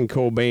Cash and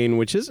Cobain,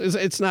 which is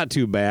it's not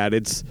too bad.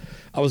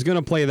 I was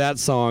gonna play that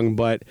song,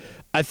 but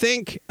I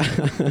think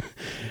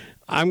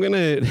I'm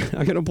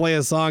gonna play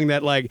a song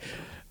that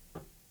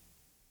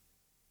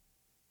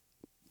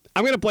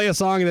I'm going to play a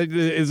song that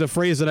is a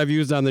phrase that I've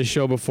used on this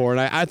show before,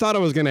 and I thought I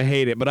was going to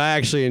hate it, but I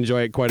actually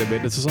enjoy it quite a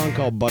bit. It's a song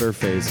called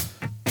Butterface.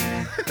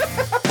 Went to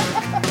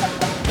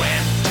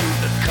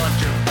the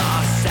country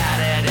bar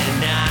Saturday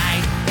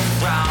night,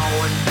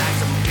 throwing back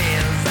some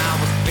pins. I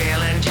was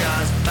feeling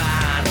just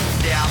fine.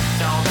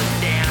 Stepped on the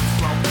dance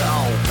floor,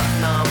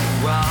 cutting up the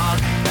rug.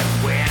 That's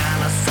when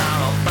I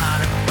saw a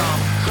body from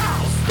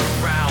across the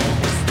room.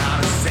 We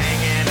started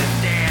singing and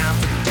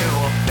dancing to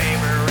a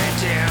favorite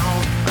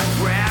tune. I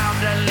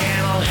grabbed a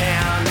little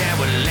hand and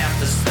we left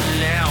the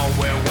salon.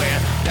 We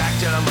went back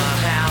to my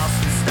house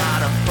and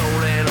started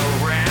fooling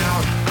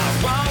around. I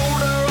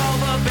rolled her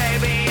over,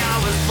 baby. I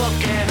was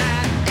looking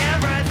at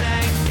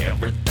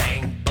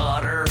everything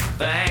but her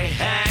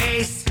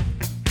face.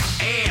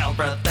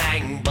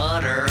 Everything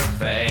but her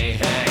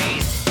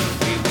face.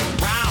 We were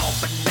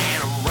romping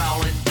and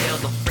rolling till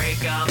the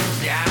break of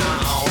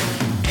dawn.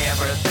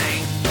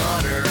 Everything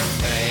but her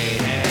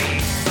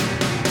face.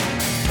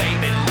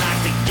 Baby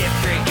liked to get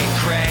freaking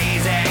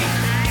crazy.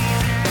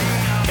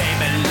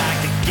 Baby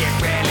liked to get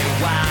really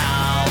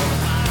wild.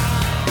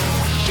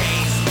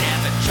 She's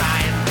never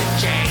trying to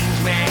change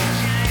me,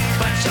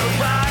 but she'll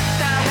rock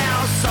the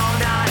house all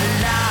night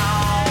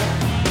long.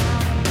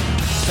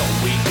 So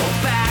we go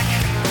back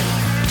to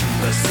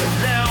the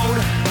saloon.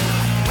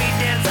 We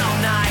dance all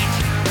night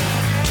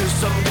to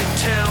some good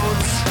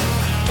tunes.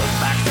 Put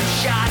back some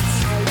shots,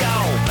 go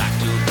back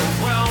to the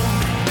room.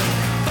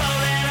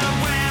 Falling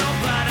around,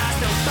 but I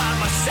still find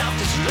myself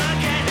just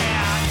looking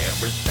at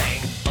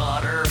everything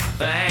but her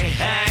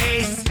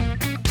face.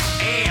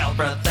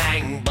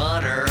 Everything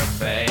but her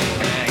face.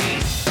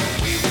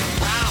 We were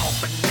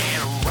romping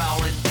and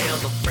rolling till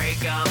the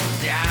break of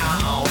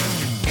dawn.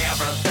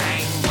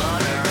 Everything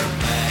but her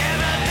face.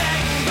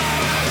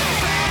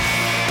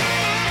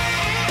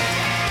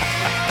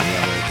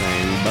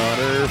 Everything but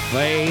her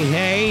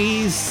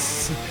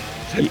face.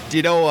 Do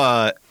you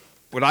know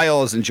what I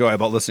always enjoy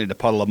about listening to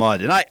Puddle of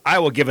Mudd? And I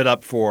will give it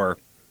up for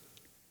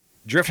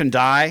Drift and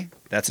Die.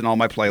 That's in all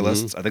my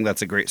playlists. I think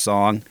that's a great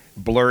song.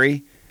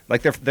 Blurry.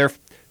 Like their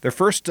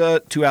first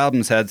 2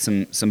 albums had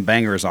some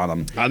bangers on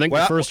them. I think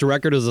the first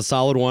record is a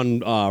solid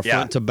one,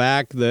 front to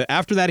back.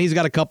 After that, he's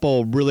got a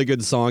couple really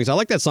good songs. I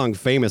like that song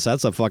 "Famous."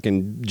 That's a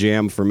fucking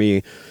jam for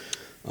me.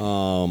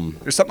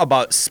 There's something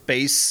about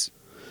space.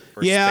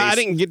 I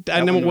didn't get.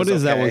 I know what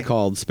is that one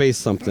called? Space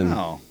something.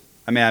 Oh,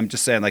 I mean, I'm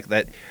just saying like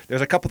that.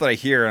 There's a couple that I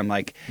hear. I'm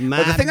like,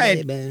 but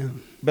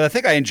the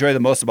thing I enjoy the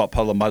most about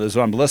Puddle of Mud is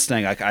when I'm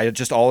listening. Like, I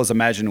just always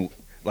imagine,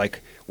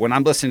 like, when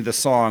I'm listening to the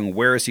song,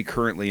 where is he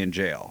currently in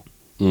jail,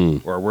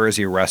 or where is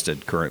he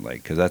arrested currently?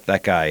 Because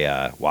that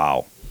guy,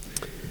 wow.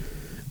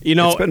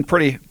 It's been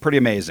pretty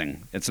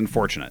amazing. It's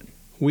unfortunate.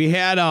 We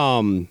had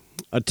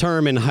a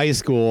term in high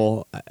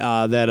school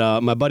that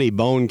my buddy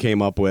Bone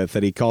came up with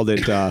that he called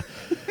it.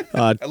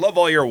 I love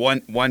all your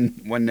one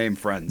name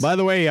friends. By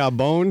the way,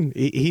 Bone,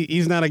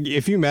 he's not a.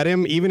 If you met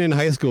him, even in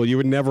high school, you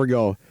would never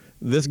go,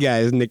 this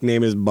guy's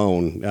nickname is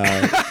Bone.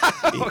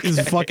 Okay. He's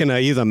a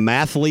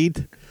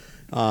mathlete.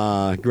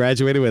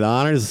 Graduated with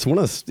honors. It's one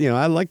of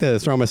I like to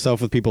surround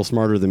myself with people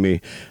smarter than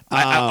me.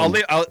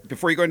 I'll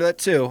before you go into that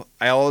too,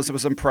 I always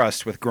was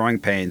impressed with Growing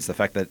Pains, the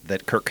fact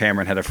that Kirk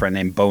Cameron had a friend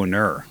named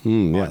Boner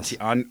yes.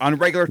 on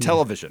regular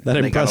television. That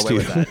impressed you.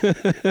 With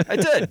that. I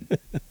did.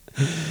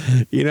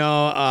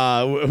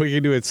 We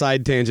could do a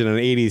side tangent on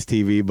 80s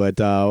TV, but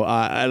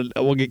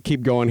we'll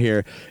keep going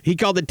here. He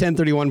called it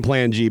 1031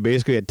 Plan G.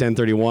 Basically, at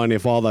 1031,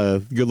 if all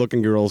the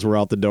good-looking girls were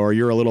out the door,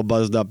 you're a little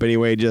buzzed up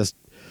anyway, just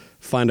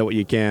find out what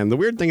you can. The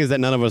weird thing is that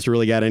none of us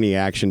really got any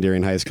action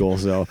during high school,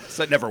 so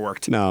it never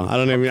worked. No,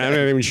 I'm not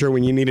even sure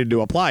when you needed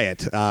to apply it.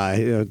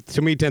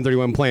 To me,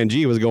 1031 Plan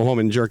G was go home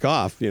and jerk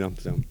off.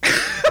 So.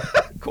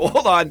 Cool.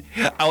 Hold on.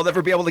 I'll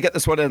never be able to get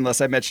this one in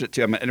unless I mention it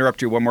too. I'm going to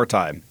interrupt you one more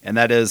time, and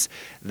that is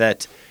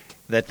that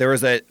there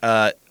was a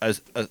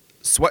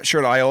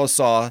sweatshirt I always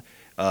saw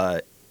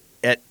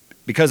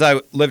because I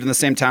lived in the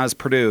same town as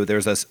Purdue.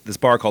 There's this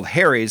bar called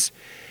Harry's,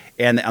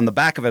 and on the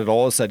back of it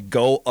always said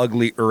 "Go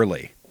ugly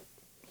early,"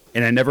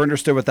 and I never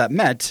understood what that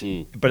meant.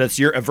 But it's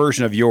a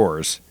version of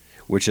yours,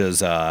 which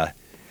is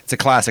it's a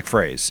classic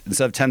phrase.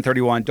 Instead of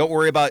 1031, don't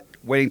worry about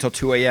waiting till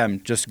 2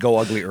 a.m. Just go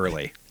ugly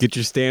early. Get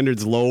your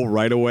standards low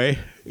right away.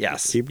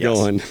 Yes. Keep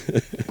going.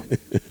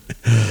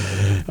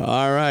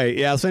 All right.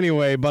 Yeah. So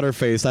anyway,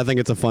 Butterface, I think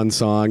it's a fun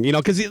song.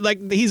 Because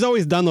he's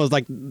always done those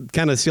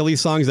kind of silly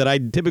songs that I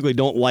typically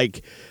don't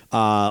like.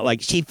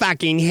 Like She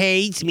Fucking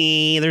Hates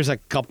Me. There's a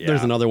couple. Yeah.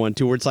 There's another one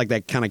too where it's like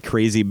that kind of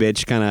crazy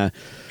bitch kind of.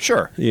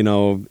 Sure.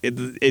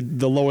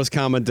 The lowest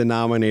common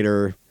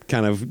denominator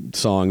kind of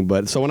song.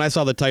 But so when I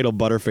saw the title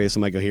Butterface,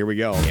 I'm like, oh, here we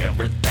go.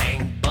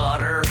 Everything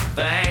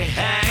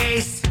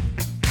Butterface.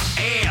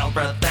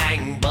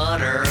 Everything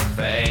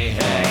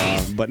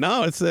Butterface. But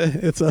no, it's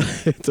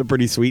a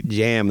pretty sweet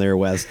jam there,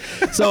 Wes.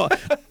 So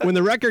when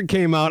the record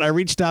came out, I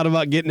reached out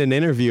about getting an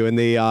interview, and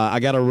I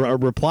got a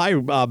reply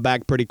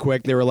back pretty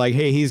quick. They were like,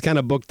 "Hey, he's kind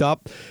of booked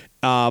up,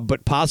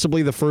 but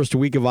possibly the first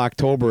week of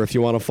October, if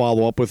you want to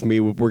follow up with me,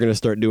 we're going to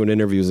start doing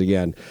interviews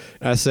again."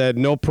 I said,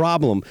 "No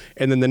problem."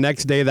 And then the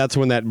next day, that's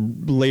when that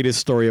latest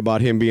story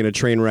about him being a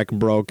train wreck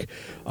broke.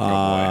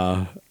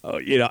 And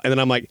then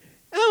I'm like,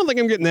 I don't think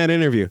I'm getting that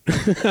interview.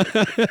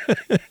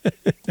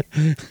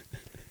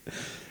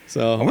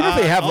 So I wonder if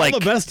they have all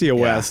the best to you,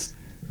 Wes.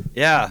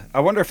 Yeah,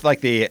 I wonder if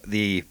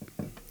the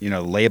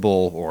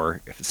label,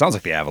 or if it sounds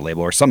like they have a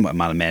label or some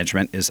amount of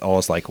management is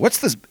always like, what's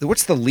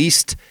the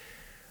least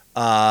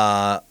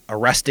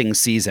arresting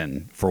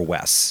season for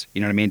Wes? You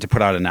know what I mean? To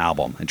put out an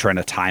album and trying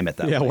to time it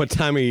that way. Yeah, what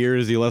time of year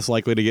is he less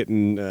likely to get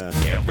in?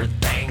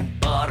 Everything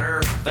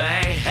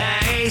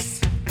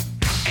Butterface.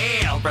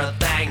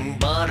 Everything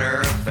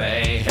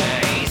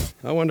Butterface.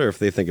 I wonder if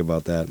they think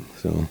about that.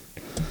 So.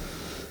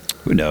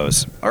 Who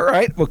knows? All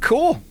right. Well,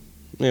 cool.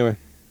 Anyway.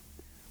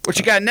 What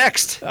you got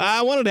next?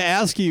 I wanted to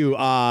ask you,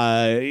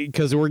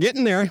 because we're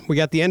getting there. We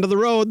got the end of the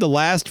road, the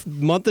last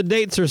month of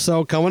dates or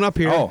so coming up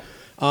here. Oh.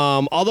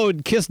 Although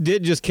Kiss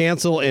did just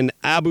cancel in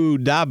Abu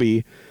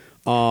Dhabi,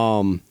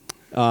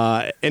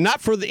 and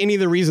not for any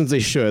of the reasons they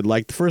should.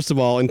 Like, first of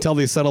all, until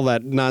they settle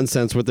that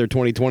nonsense with their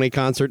 2020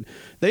 concert,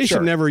 they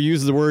should never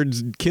use the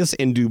words Kiss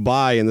and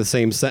Dubai in the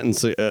same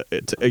sentence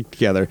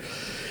together.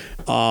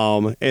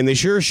 And they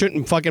sure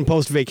shouldn't fucking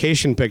post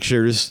vacation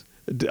pictures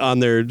on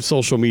their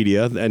social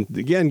media. And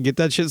again, get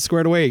that shit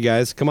squared away,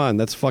 guys. Come on,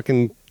 that's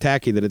fucking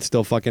tacky that it's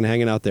still fucking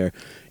hanging out there.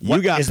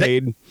 You got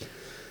paid.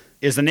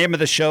 Is the name of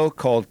the show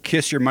called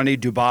Kiss Your Money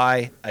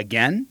Dubai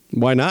Again?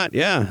 Why not?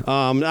 Yeah.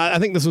 I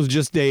think this was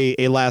just a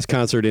last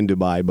concert in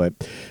Dubai, but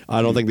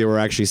I don't think they were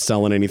actually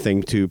selling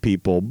anything to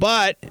people.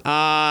 But,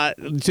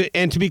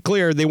 to be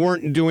clear, they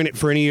weren't doing it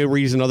for any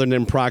reason other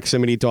than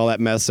proximity to all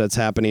that mess that's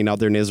happening out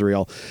there in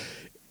Israel.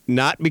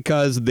 Not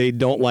because they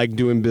don't like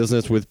doing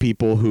business with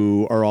people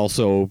who are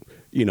also,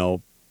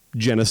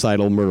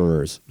 genocidal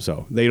murderers.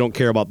 So they don't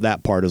care about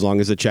that part as long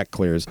as the check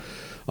clears.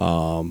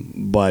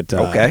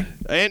 Okay.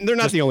 And they're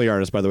not the only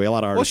artists, by the way. A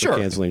lot of artists are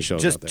canceling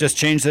shows out there. Just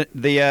change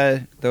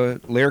the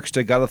lyrics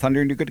to God of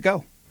Thunder and you're good to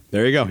go.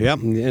 There you go. Yeah.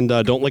 And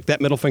don't lick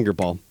that middle finger,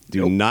 Paul.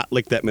 Do not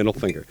lick that middle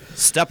finger.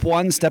 Step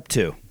one, step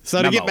two.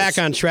 So to get back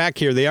on track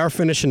here, they are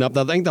finishing up.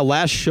 I think the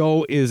last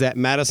show is at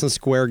Madison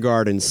Square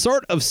Garden.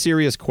 Sort of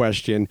serious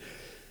question.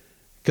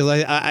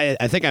 Because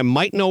I think I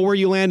might know where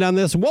you land on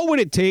this. What would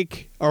it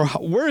take, or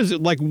where is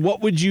it,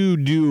 what would you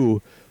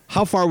do,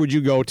 how far would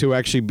you go to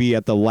actually be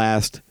at the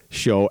last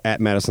show at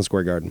Madison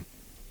Square Garden?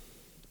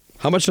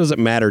 How much does it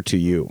matter to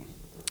you?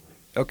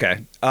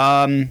 Okay.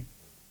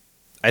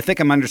 I think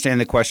I'm understanding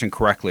the question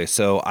correctly.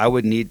 So I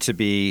would need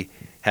to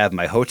have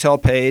my hotel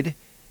paid,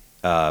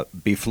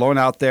 be flown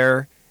out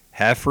there,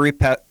 have free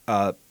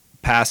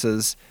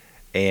passes,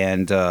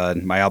 and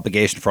my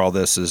obligation for all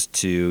this is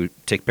to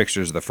take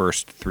pictures of the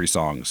first 3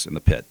 songs in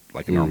the pit,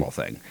 like a normal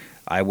thing.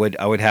 I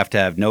would have to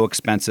have no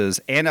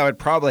expenses, and I would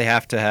probably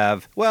have to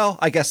have, well,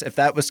 I guess if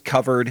that was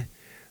covered,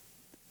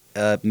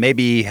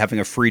 maybe having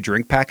a free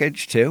drink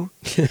package too.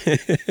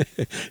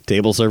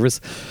 Table service.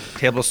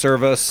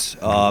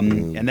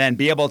 And then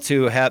be able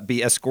to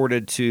be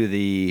escorted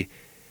to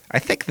I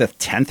think the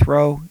 10th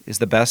row is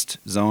the best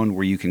zone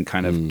where you can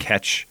kind of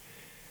catch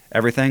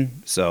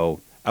everything.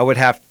 So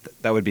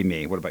that would be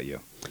me. What about you?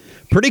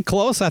 Pretty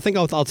close. I think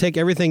I'll take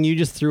everything you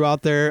just threw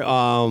out there.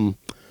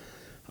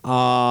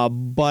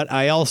 But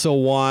I also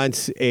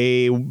want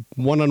a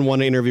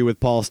one-on-one interview with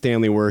Paul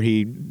Stanley where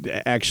he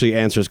actually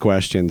answers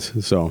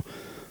questions. So,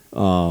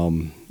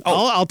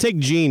 I'll take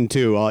Gene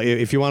too.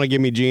 If you want to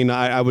give me Gene,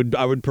 I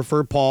would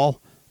prefer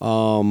Paul.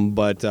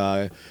 But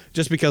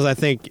just because I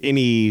think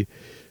any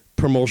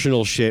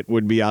promotional shit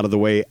would be out of the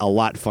way a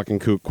lot fucking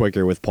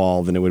quicker with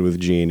Paul than it would with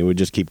Gene. It would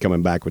just keep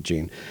coming back with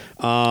Gene.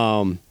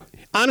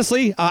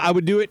 Honestly, I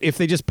would do it if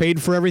they just paid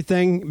for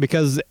everything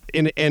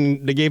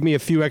and they gave me a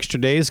few extra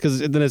days because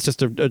then it's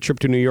just a trip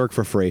to New York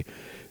for free.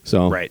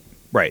 So right,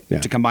 yeah.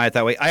 To combine it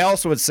that way. I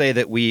also would say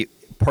that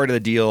part of the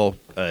deal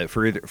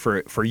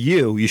for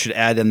you should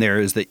add in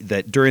there is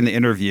that during the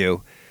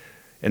interview,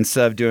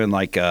 instead of doing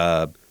like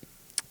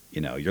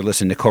you're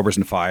listening to Cobras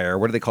and Fire.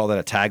 What do they call that?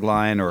 A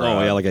tagline or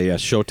like a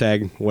show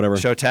tag, whatever.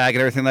 Show tag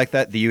and everything like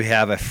that. Do you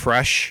have a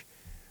fresh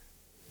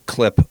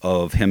clip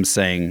of him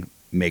saying,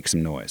 "Make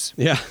some noise"?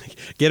 Yeah,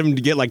 get him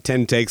to get like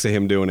 10 takes of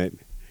him doing it.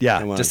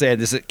 Yeah, just say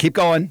this. Keep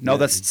going. No,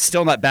 that's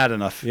still not bad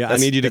enough. Yeah, I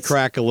need you to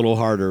crack a little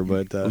harder,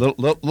 but a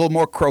little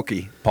more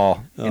croaky,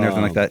 Paul, and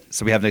everything like that.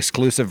 So we have an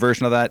exclusive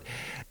version of that,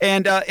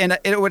 and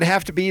it would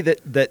have to be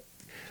that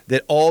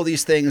all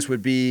these things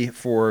would be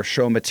for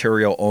show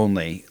material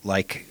only,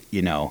 like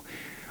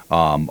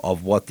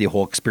of what the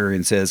whole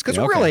experience is. Because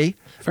really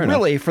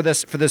for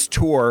this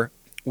tour,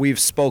 we've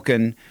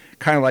spoken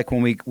kind of like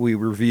when we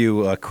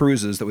review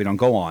cruises that we don't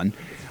go on.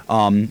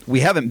 We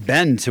haven't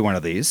been to one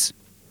of these,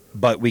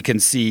 but we can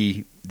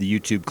see the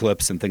YouTube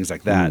clips and things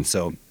like that.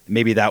 So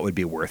maybe that would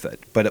be worth it.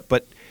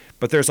 But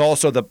there's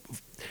also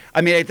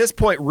at this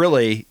point,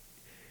 really,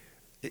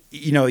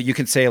 you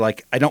can say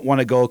like, I don't want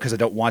to go because I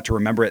don't want to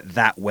remember it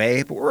that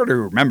way, but we're already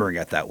remembering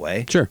it that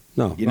way. Sure.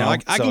 No,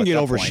 I can get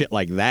over shit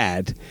like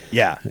that.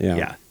 Yeah.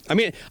 I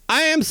mean,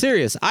 I am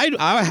serious.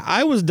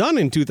 I was done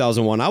in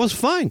 2001. I was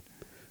fine.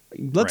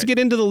 Let's get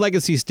into the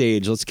legacy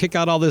stage. Let's kick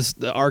out all this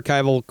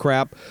archival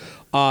crap.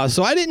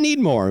 So I didn't need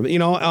more,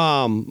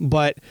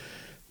 but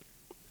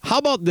how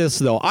about this,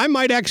 though? I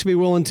might actually be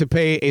willing to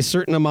pay a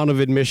certain amount of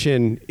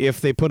admission if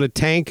they put a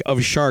tank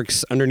of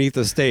sharks underneath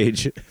the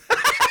stage.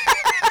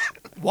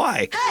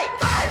 Why? Hey,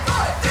 5,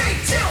 4, 3,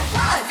 2, 1.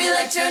 I feel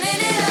like turning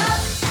it up,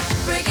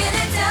 breaking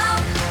it down.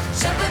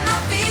 Jumping my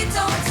feet,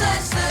 don't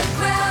touch the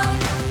ground.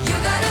 You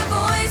got a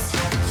voice,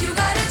 you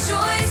got a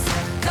choice.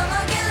 Come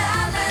on, get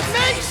loud, let's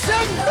make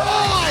some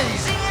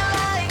noise. Sing it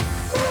like,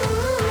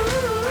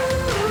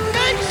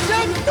 make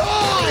some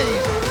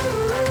noise.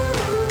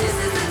 This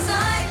is the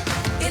time,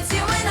 it's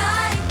you and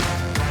I.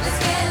 Let's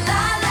get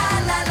loud,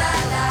 loud, loud,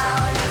 loud,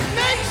 loud.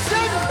 Make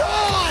some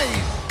noise.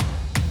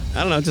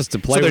 I don't know, just to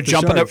play So they're with the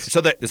jumping sharks.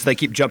 so they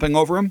keep jumping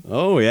over him?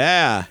 Oh,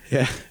 yeah.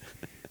 Yeah.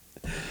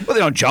 Well, they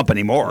don't jump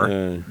anymore.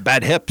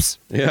 Bad hips.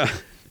 Yeah.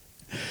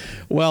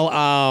 Well,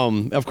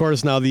 of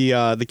course, now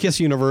the Kiss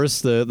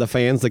universe, the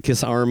fans, the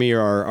Kiss army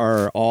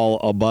are all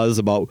abuzz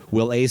about,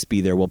 will Ace be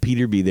there? Will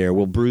Peter be there?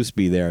 Will Bruce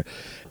be there?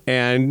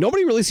 And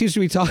nobody really seems to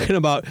be talking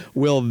about,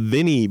 will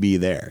Vinny be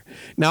there?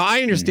 Now,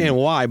 I understand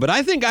why, but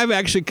I think I've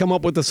actually come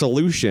up with a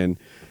solution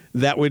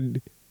that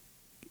would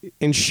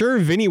ensure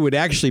Vinny would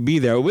actually be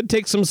there. It would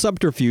take some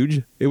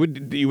subterfuge.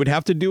 You would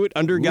have to do it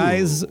under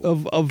guise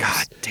of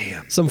God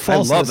damn. some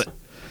falseness. I love it.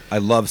 I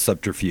love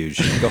subterfuge.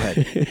 Go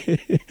ahead.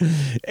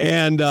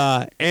 And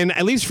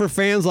at least for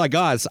fans like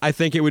us, I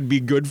think it would be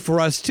good for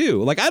us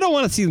too. Like, I don't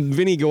want to see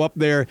Vinny go up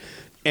there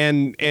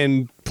and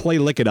play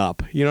Lick It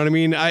Up. You know what I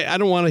mean? I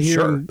don't want to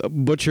hear him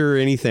butcher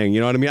anything. You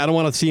know what I mean? I don't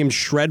want to see him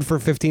shred for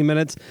 15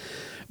 minutes.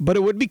 But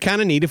it would be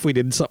kind of neat if we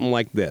did something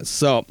like this.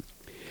 So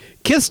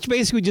Kiss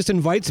basically just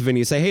invites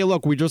Vinny, say, hey,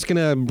 look, we're just going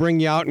to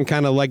bring you out and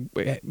kind of like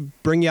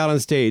bring you out on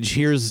stage.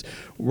 This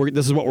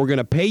is what we're going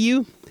to pay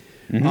you.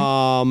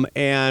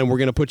 And we're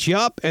going to put you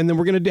up, and then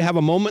we're going to have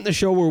a moment in the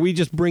show where we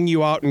just bring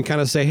you out and kind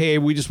of say, hey,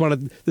 we just want to,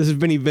 this is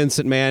Vinny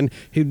Vincent, man.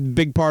 He's a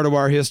big part of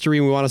our history,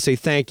 and we want to say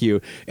thank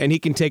you. And he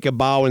can take a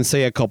bow and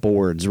say a couple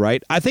words,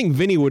 right? I think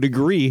Vinny would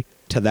agree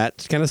to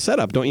that kind of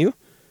setup, don't you?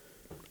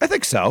 I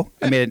think so.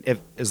 I mean,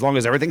 as long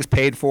as everything's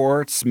paid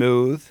for, it's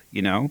smooth,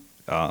 Now,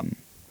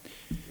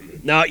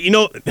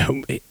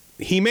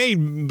 he may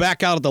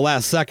back out at the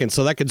last second,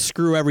 so that could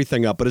screw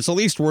everything up, but it's at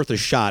least worth a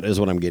shot is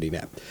what I'm getting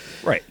at.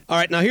 Right. All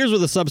right, now here's where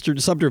the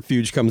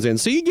subterfuge comes in.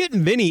 So you get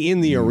Vinny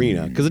in the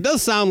arena, because it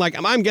does sound like,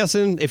 I'm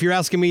guessing, if you're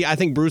asking me, I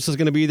think Bruce is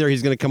going to be there.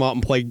 He's going to come out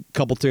and play a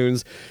couple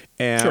tunes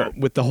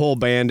with the whole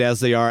band as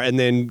they are, and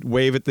then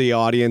wave at the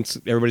audience.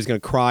 Everybody's going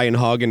to cry and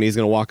hug, and he's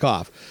going to walk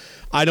off.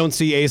 I don't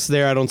see Ace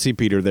there. I don't see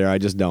Peter there. I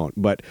just don't,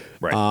 but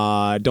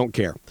don't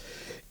care.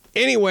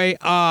 Anyway,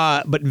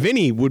 but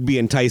Vinny would be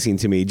enticing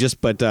to me,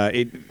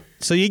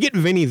 so you get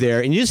Vinny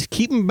there, and you just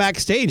keep him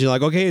backstage. You're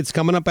like, okay, it's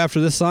coming up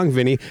after this song,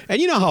 Vinny.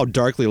 And you know how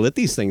darkly lit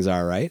these things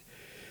are, right?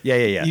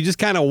 Yeah. You just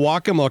kind of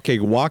walk him. Okay,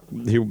 walk.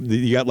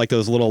 You got like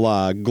those little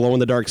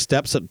glow-in-the-dark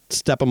steps that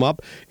step him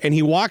up. And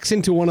he walks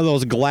into one of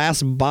those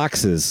glass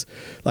boxes.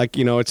 Like,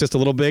 it's just a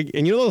little big.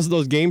 And you know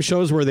those game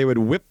shows where they would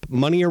whip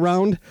money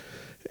around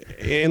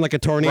in like a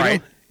tornado?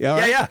 Right.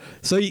 Yeah.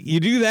 So you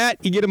do that,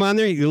 you get him on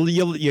there,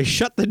 you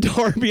shut the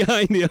door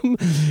behind him,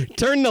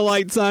 turn the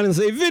lights on and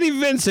say, Vinny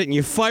Vincent, and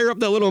you fire up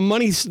that little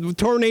money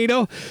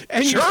tornado,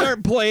 and you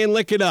start playing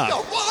Lick It Up. You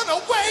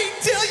wanna wait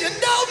till you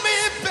know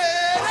me better.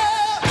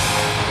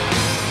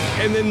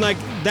 And then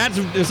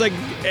it's like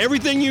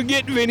everything you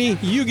get, Vinny,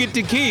 you get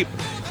to keep.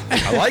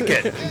 I like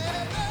it.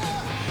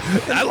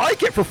 I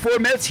like it. For 4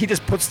 minutes, he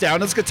just puts down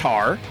his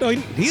guitar. No,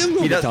 he has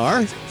no guitar.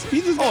 Okay.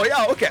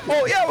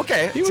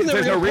 He was never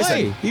There's no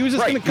reason. He was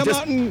just going to come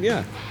out and,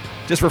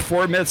 Just for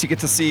 4 minutes, you get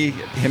to see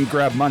him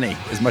grab money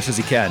as much as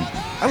he can.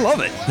 I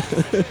love it.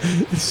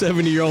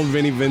 70-year-old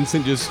Vinny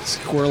Vincent just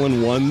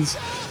squirreling ones.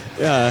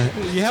 Yeah,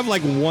 you have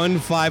like one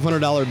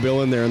 $500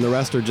 bill in there, and the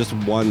rest are just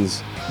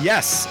ones.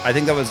 Yes, I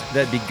think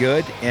that'd be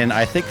good, and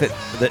I think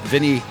that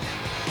Vinny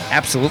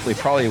absolutely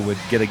probably would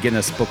get a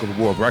Guinness Book of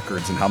World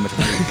Records and how much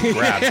money he can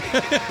grab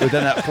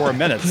within that 4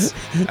 minutes.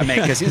 I mean,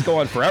 because he's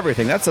going for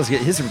everything. That's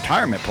his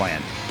retirement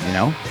plan,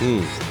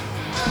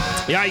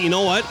 Yeah, you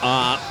know what?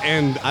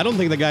 And I don't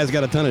think the guy's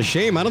got a ton of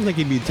shame. I don't think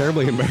he'd be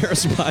terribly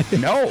embarrassed by it.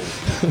 No.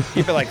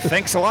 He'd be like,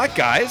 thanks a lot,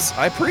 guys.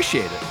 I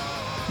appreciate it.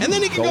 And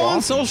then he could go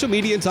on social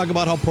media and talk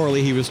about how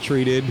poorly he was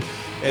treated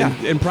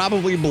and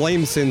probably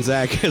blame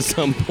Sinzak at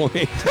some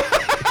point.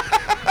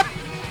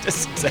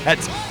 Just that.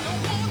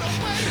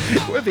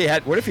 What if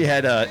he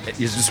had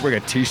he's just wearing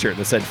a T-shirt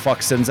that said "fuck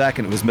Sinzak"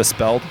 and it was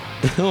misspelled?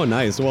 Oh,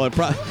 nice. Well, it's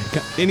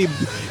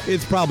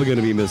probably going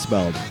to be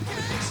misspelled.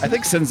 I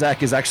think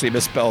Sinzak is actually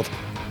misspelled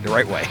the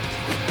right way.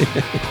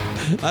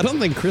 I don't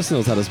think Chris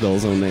knows how to spell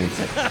his own name.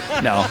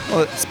 No,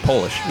 well, it's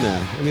Polish.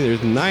 No, I mean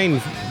there's 9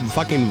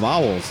 fucking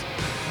vowels.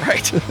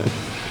 Right.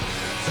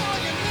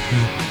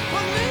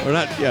 Or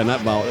not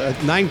vowel.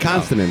 9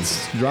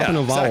 consonants. Dropping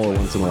a vowel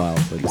once in a while.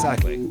 But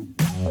exactly.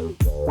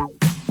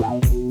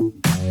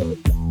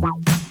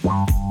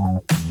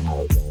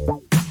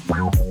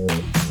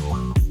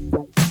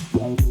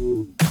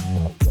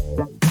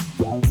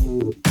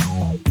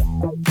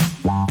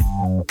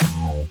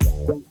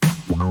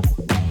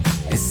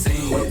 It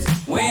seems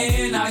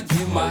when I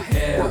get my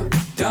hair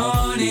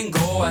done and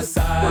go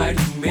outside,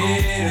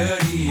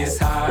 humidity is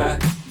high.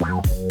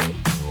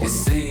 It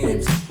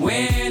seems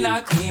when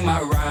I clean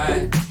my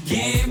ride,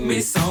 give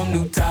me some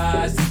new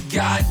ties,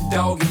 got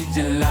dog in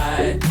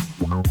July.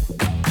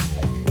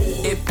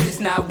 If it's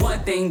not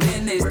one thing,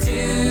 then it's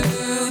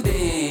 2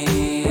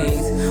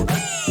 things.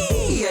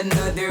 Wee,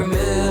 another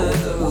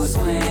mood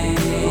swing.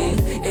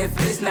 If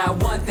it's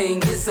not one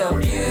thing, it's a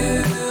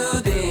few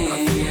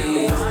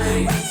things.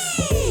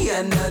 Wee,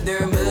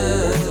 another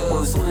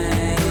mood swing.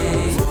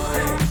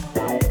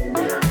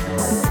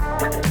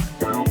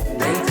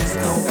 They just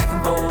go back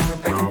and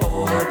forth, back and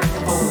forth, back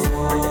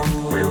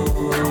and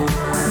forth.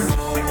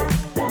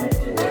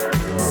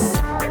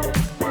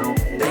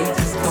 They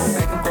just go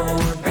back and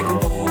forth, back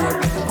and forth,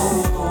 back and forth.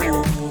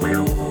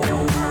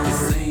 It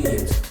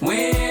seems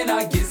when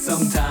I get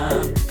some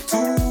time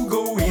to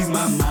go ease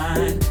my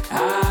mind,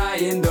 I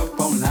end up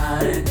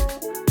online.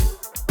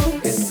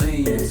 It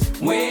seems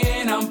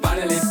when I'm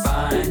finally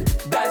fine,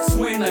 that's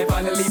when I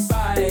finally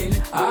find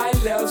I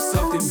left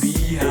something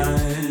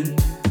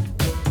behind.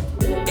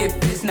 If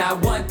it's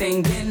not one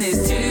thing, then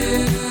it's 2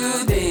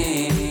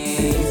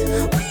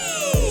 things.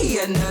 Wee,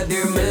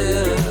 another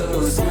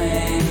mood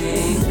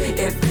swing.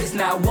 If it's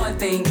not one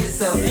thing, it's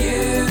a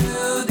few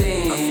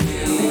things.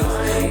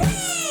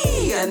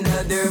 Wee,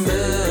 another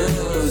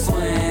mood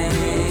swing.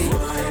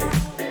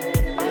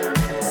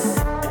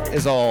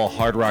 As all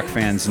hard rock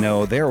fans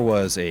know, there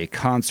was a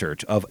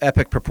concert of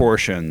epic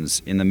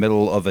proportions in the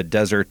middle of a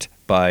desert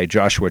by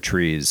Joshua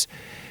Trees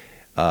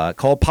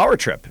called Power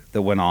Trip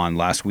that went on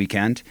last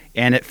weekend.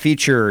 And it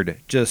featured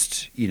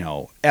just,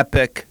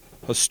 epic,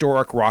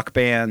 historic rock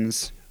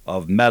bands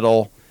of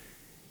metal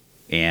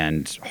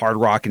and hard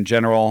rock in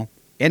general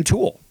and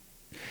Tool.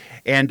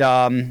 And,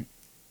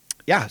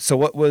 so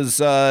what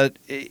was...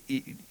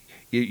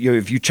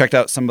 Have you checked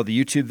out some of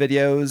the YouTube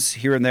videos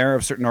here and there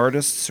of certain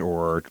artists,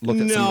 or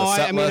looked at some of the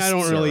set lists? I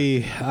don't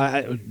really.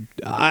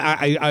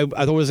 I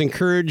was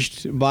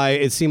encouraged by.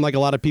 It seemed like a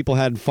lot of people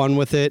had fun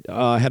with it,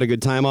 had a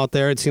good time out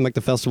there. It seemed like the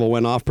festival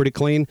went off pretty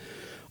clean.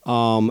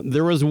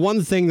 There was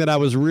one thing that I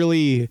was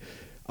really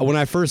when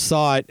I first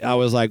saw it, I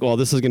was like, well,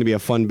 this is going to be a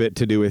fun bit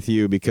to do with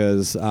you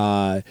because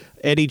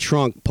Eddie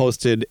Trunk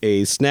posted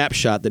a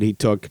snapshot that he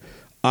took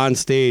on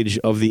stage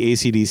of the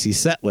AC/DC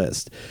set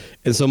list.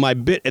 And so my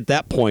bit at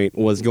that point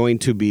was going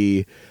to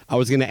be, I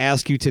was going to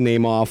ask you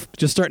to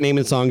just start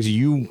naming songs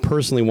you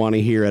personally want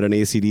to hear at an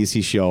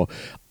AC/DC show.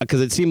 Because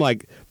it seemed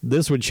like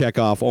this would check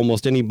off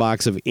almost any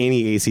box of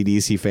any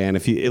AC/DC fan.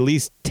 If you at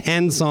least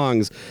 10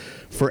 songs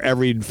for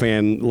every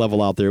fan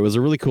level out there. It was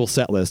a really cool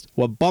set list.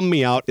 What bummed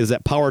me out is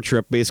that Power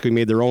Trip basically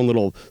made their own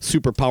little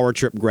Super Power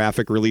Trip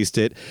graphic, released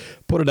it,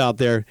 put it out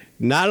there.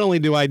 Not only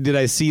did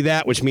I see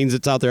that, which means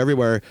it's out there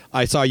everywhere,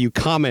 I saw you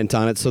comment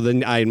on it, so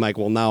then I'm like,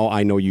 well, now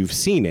I know you've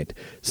seen it.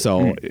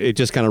 So it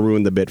just kind of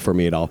ruined the bit for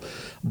me at all.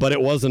 But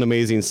it was an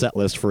amazing set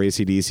list for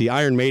AC/DC.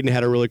 Iron Maiden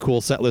had a really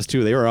cool set list,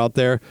 too. They were out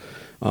there.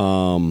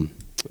 I'm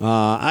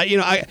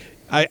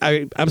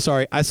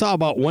sorry. I saw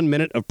about 1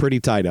 minute of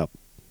Pretty Tied Up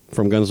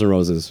from Guns N'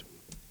 Roses.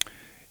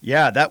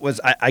 Yeah, that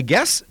was, I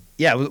guess,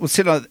 yeah, let's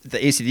hit on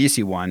the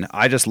AC/DC one.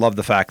 I just love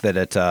the fact that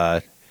it,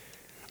 I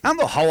don't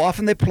know how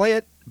often they play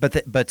it, but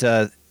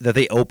that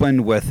they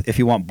open with If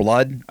You Want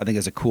Blood, I think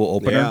is a cool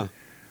opener, yeah.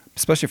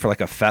 Especially for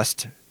like a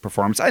fest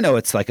performance. I know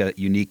it's like a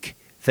unique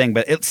thing,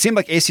 but it seemed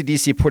like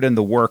AC/DC put in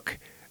the work.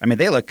 I mean,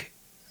 I think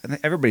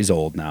everybody's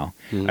old now.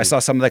 Mm-hmm. I saw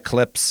some of the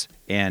clips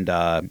and,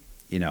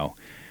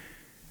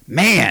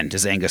 man,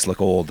 does Angus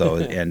look old though?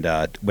 And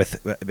I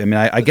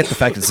get the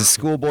fact it's a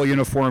schoolboy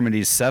uniform and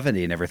he's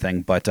 70 and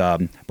everything, but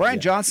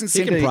Brian Johnson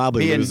seemed to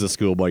probably be lose the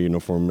schoolboy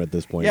uniform at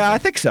this point. Yeah, I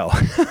think so.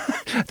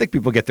 I think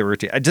people get the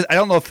routine. I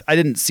don't know if I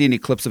didn't see any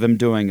clips of him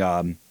doing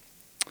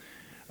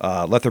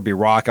Let There Be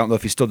Rock. I don't know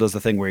if he still does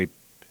the thing where he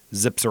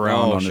zips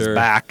around on his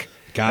back.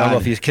 God. I don't know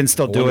if he can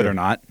still do it or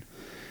not.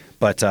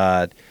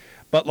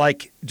 But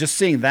like just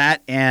seeing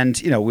that,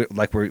 and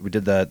we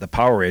did the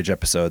Power Rage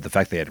episode, the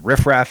fact they had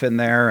Riff Raff in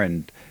there,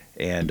 and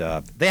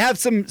they have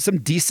some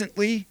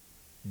decently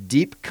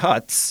deep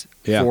cuts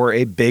for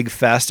a big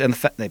fest, and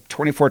they have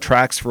 24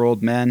 tracks for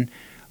old men.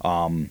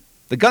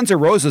 The Guns N'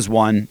 Roses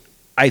one,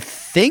 I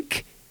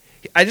think.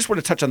 I just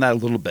want to touch on that a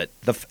little bit.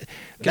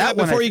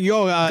 Before you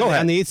go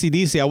on the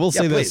AC/DC, I will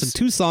say there's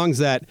two songs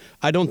that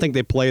I don't think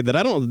they played, that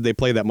I don't think they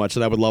play that much,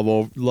 that I would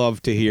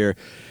love to hear.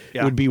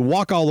 Yeah. Would be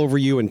Walk All Over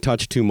You and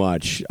Touch Too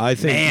Much. I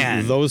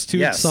think those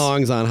two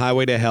songs on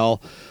Highway to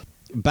Hell,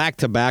 back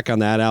to back on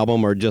that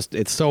album, are just,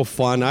 it's so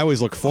fun. I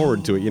always look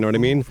forward to it, you know what I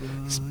mean?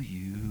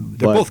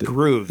 They're both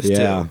grooves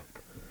too.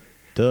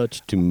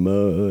 Touch Too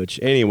Much.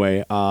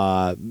 Anyway,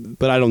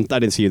 but I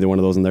didn't see either one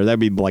of those in there. That'd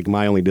be like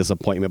my only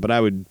disappointment, but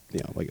I would,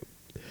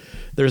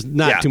 there's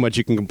not too much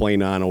you can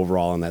complain on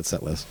overall on that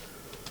set list.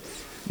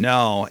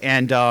 No,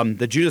 and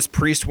the Judas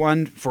Priest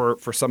one for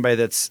somebody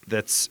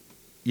that's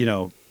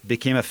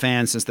became a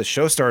fan since the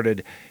show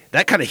started,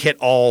 that kind of hit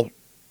all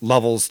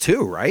levels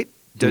too, right?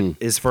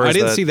 As far as I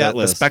didn't see that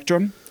list. The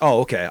spectrum. Oh,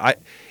 okay.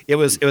 It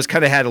was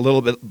kind of had a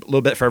little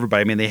bit for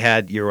everybody. I mean, they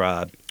had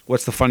your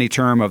what's the funny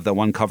term of the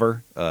one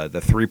cover?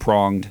 The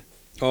three-pronged.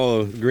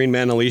 Oh, Green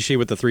Manalishi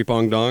with the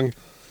three-pronged dong.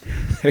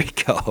 There you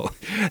go.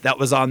 That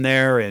was on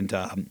there, and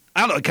I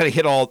don't know. It kind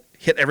of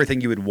hit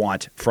everything you would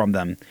want from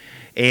them,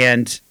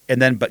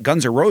 but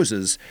Guns N'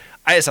 Roses.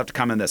 I just have to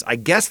comment on this. I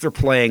guess they're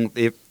playing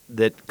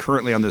that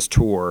currently on this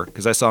tour,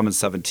 because I saw them in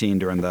 2017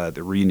 during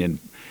the reunion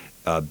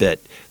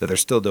bit that they're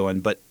still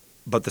doing, but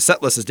the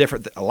set list is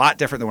different, a lot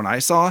different than what I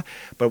saw.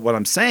 But what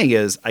I'm saying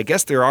is, I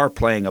guess they are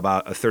playing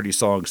about a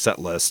 30-song set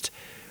list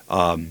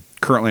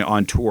currently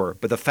on tour.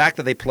 But the fact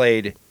that they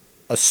played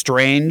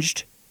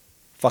Estranged,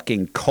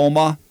 fucking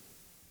Coma,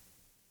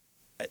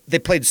 they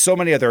played so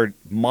many other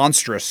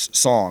monstrous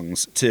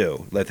songs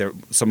too. Like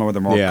some of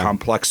the more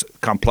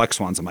complex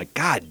ones. I'm like,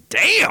 God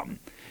damn.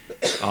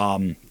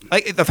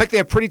 Like the fact they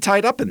have Pretty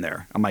Tied Up in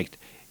there. I'm like,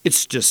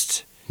 it's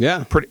just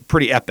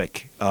pretty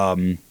epic.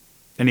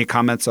 Any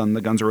comments on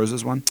the Guns N'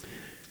 Roses one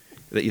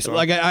that you saw?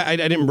 Like I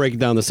didn't break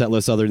down the set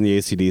list other than the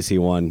AC/DC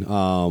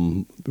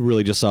one.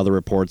 Really just saw the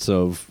reports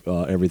of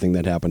everything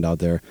that happened out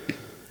there.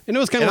 And it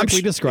was kind of like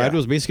we described. It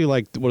was basically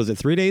like, what is it,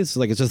 3 days?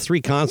 Like it's just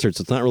 3 concerts.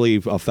 It's not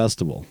really a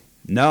festival.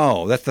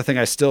 No, that's the thing.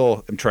 I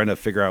still am trying to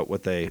figure out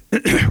what they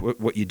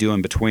what you do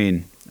in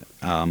between.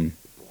 I mean,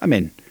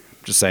 I'm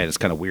just saying it's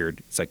kind of weird.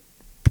 It's like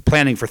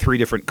planning for 3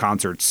 different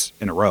concerts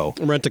in a row.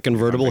 Rent a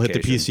convertible, hit the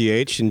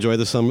PCH, enjoy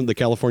the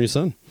California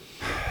sun.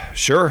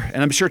 Sure,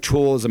 and I'm sure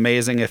Tool is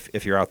amazing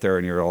if you're out there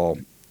and you're all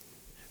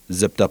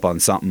zipped up on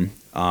something.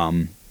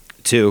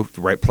 Too,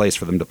 the right place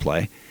for them to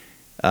play.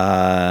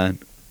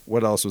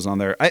 What else was on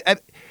there?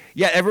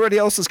 Everybody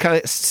else is kind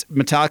of,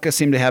 Metallica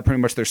seemed to have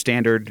pretty much their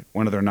standard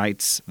one of their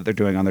nights that they're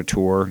doing on their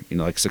tour.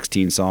 Like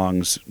 16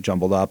 songs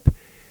jumbled up.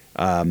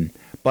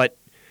 But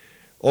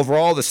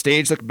overall, the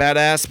stage looked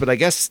badass. But I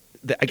guess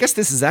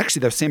this is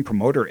actually the same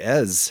promoter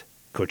as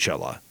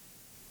Coachella,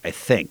 I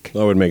think.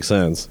 That would make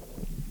sense.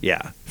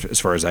 Yeah, as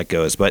far as that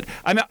goes. But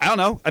I don't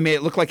know. I mean,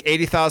 it looked like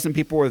 80,000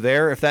 people were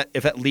there. If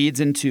that leads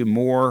into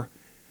more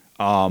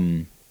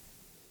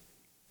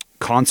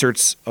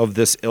concerts of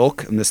this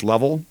ilk and this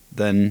level,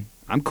 then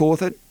I'm cool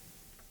with it.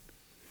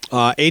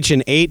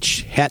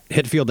 H&H,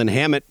 Hetfield and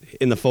Hammett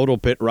in the photo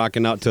pit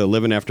rocking out to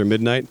Living After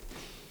Midnight.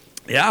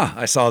 Yeah,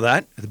 I saw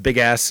that. The big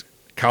ass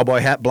cowboy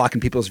hat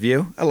blocking people's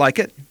view. I like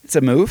it. It's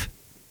a move.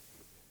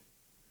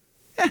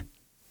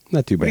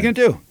 Not too bad. What are you going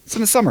to do? It's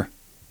in the summer.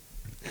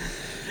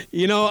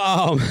 You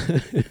know,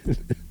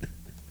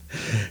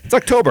 It's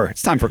October.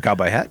 It's time for a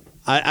cowboy hat.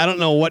 I don't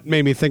know what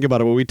made me think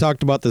about it, but we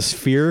talked about the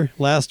Sphere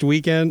last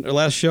weekend or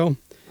last show.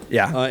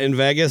 Yeah. In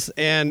Vegas.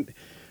 And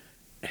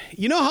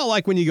you know how,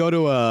 like, when you go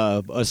to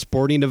a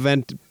sporting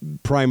event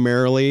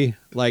primarily,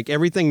 like,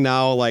 everything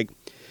now, like,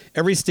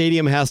 every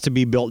stadium has to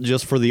be built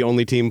just for the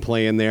only team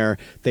playing there.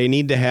 They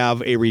need to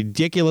have a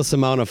ridiculous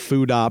amount of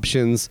food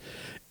options.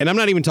 And I'm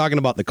not even talking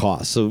about the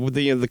cost. So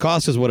the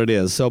cost is what it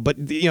is. So, but,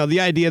 the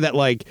idea that,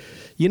 like,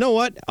 you know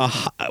what?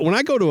 When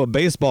I go to a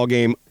baseball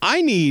game,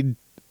 I need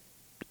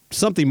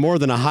something more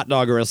than a hot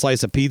dog or a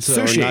slice of pizza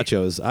Sushi. or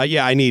nachos.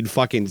 I need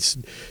fucking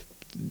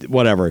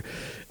whatever.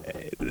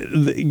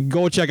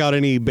 Go check out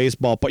any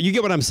baseball. But you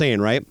get what I'm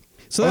saying, right?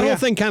 So that whole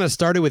thing kind of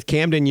started with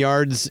Camden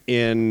Yards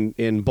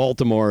in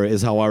Baltimore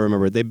is how I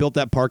remember it. They built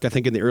that park, I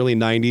think, in the early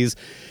 90s.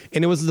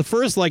 And it was the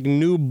first, like,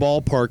 new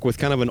ballpark with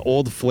kind of an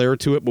old flair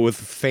to it, but with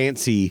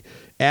fancy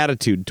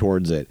attitude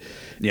towards it.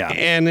 Yeah.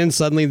 And then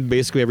suddenly,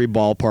 basically every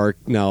ballpark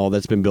now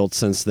that's been built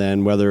since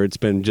then, whether it's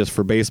been just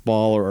for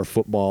baseball or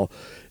football,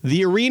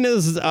 the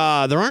arenas,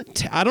 I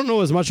don't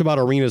know as much about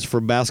arenas for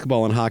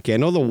basketball and hockey. I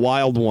know the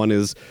Wild one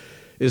is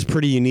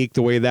pretty unique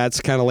the way that's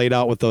kind of laid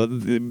out with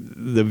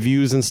the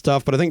views and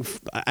stuff. But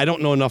I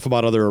don't know enough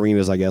about other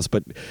arenas, I guess.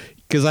 But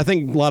because I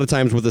think a lot of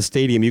times with a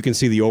stadium, you can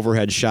see the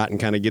overhead shot and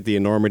kind of get the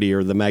enormity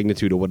or the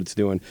magnitude of what it's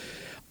doing.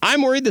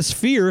 I'm worried the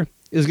Sphere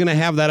is going to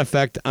have that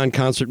effect on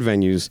concert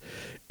venues.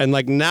 And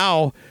like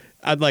now,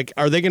 are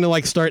they going to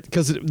like start?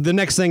 Because the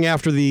next thing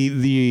after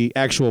the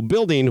actual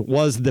building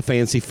was the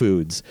fancy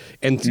foods.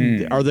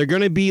 And are there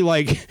going to be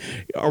like,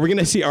 are we going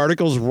to see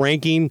articles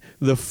ranking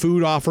the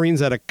food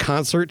offerings at a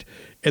concert?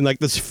 And like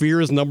the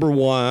Sphere is number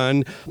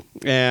one,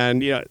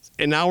 and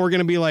and now we're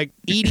gonna be like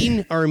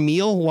eating our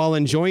meal while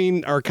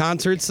enjoying our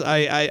concerts.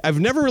 I've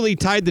never really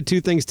tied the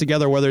two things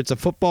together, whether it's a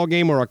football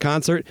game or a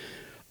concert.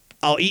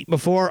 I'll eat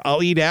before,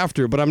 I'll eat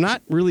after, but I'm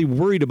not really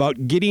worried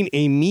about getting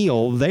a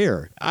meal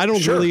there. I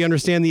don't really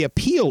understand the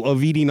appeal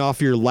of eating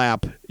off your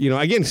lap.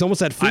 Again, it's almost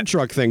that food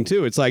truck thing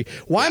too. It's like,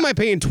 why am I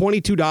paying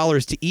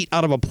 $22 to eat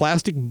out of a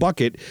plastic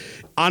bucket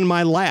on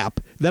my lap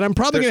that I'm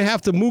probably going to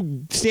have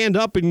to stand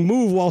up and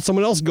move while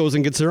someone else goes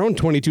and gets their own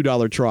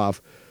 $22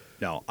 trough?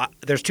 No,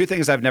 there's two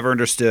things I've never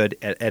understood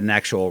at an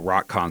actual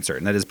rock concert,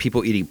 and that is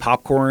people eating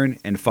popcorn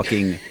and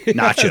fucking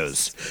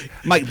nachos.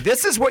 Mike,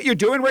 this is what you're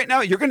doing right now?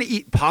 You're going to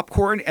eat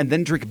popcorn and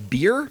then drink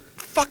beer?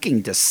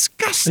 Fucking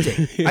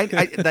disgusting.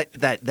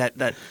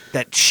 That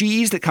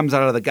cheese that comes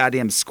out of the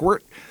goddamn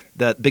squirt,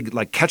 that big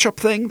like ketchup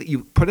thing that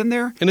you put in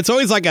there. And it's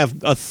always like a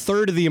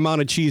third of the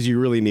amount of cheese you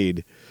really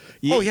need.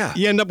 You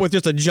end up with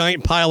just a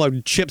giant pile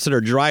of chips that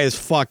are dry as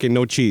fuck and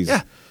no cheese.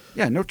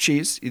 Yeah, no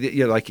cheese.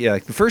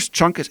 The first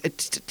chunk is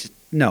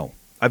no.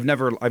 I've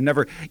never.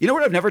 You know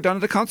what I've never done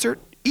at a concert?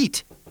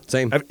 Eat.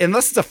 Same.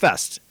 Unless it's a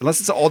fest.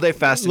 Unless it's an all-day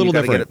fest. A little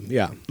different.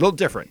 A little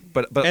different.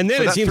 But and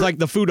then it seems like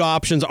the food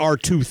options are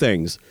two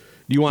things.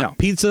 Do you want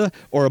pizza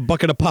or a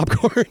bucket of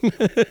popcorn?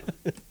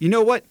 You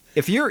know what?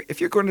 If you're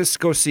going to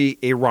go see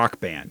a rock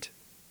band,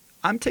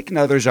 I'm taking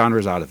other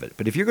genres out of it.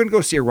 But if you're going to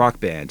go see a rock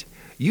band,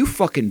 you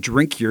fucking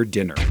drink your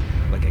dinner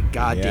like a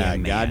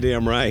goddamn man.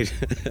 Goddamn right.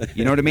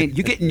 You know what I mean?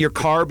 You getting your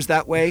carbs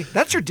that way.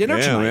 That's your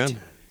dinner tonight. Man.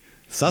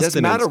 Sustenance.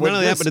 Doesn't matter what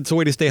None of that, but it's a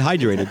way to stay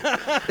hydrated.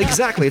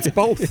 Exactly. It's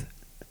both.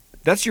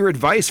 That's your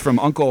advice from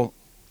Uncle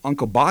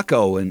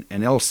Baco and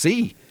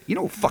LC. You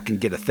don't fucking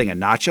get a thing of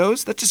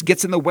nachos. That just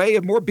gets in the way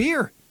of more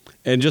beer.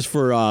 And just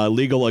for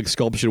legal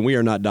expulsion, we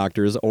are not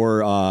doctors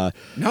or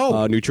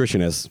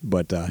nutritionists,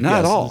 but not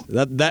at all.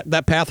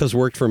 That path has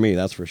worked for me.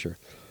 That's for sure.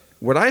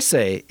 What I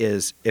say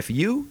is, if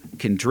you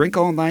can drink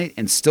all night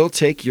and still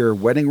take your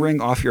wedding ring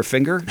off your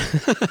finger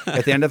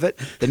at the end of it,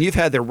 then you've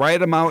had the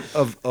right amount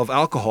of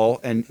alcohol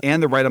and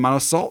the right amount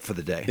of salt for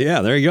the day.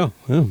 Yeah, there you go.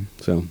 Yeah,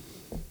 so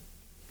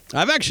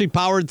I've actually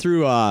powered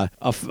through on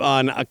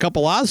a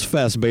couple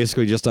Ozfests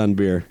basically just on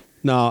beer.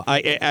 No,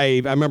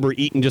 I remember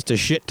eating just a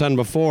shit ton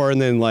before, and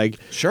then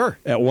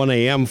at 1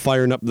 a.m.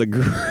 firing up the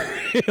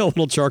a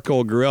little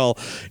charcoal grill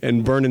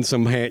and burning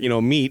some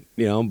meat,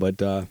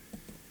 but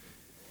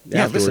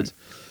afterwards. Listen,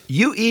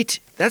 you eat.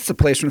 That's the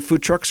place when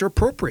food trucks are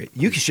appropriate.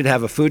 You should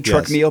have a food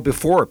truck meal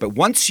before, but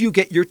once you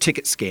get your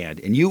ticket scanned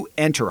and you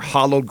enter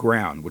Hollowed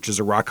Ground, which is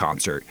a rock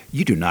concert,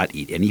 you do not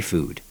eat any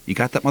food. You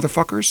got that,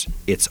 motherfuckers?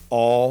 It's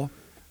all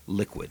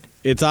liquid.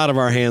 It's out of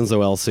our hands, though,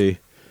 LC.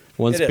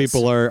 Once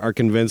people are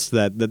convinced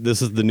that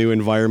this is the new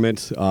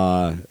environment,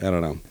 I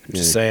don't know.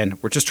 Just saying,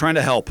 we're just trying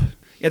to help.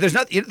 Yeah, there's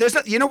not.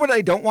 You know what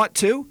I don't want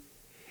to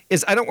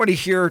is I don't want to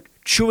hear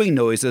chewing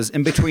noises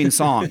in between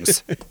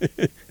songs.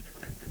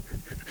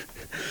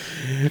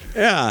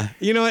 Yeah,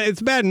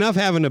 it's bad enough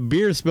having a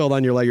beer spilled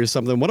on your leg or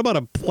something. What about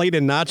a plate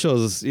of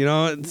nachos?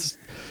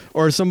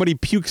 or somebody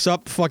pukes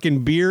up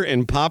fucking beer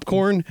and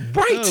popcorn.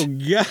 Right. Oh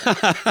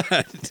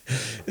God.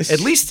 At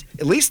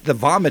least the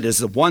vomit is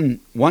the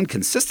one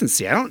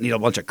consistency. I don't need a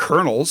bunch of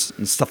kernels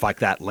and stuff like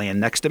that laying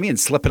next to me and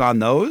slipping on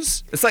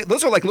those. It's like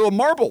those are like little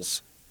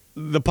marbles.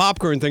 The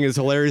popcorn thing is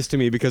hilarious to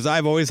me because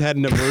I've always had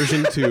an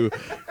aversion to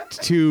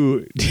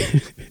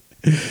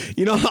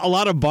you know, a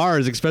lot of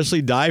bars,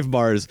 especially dive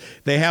bars,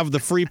 they have the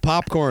free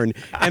popcorn,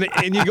 and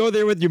you go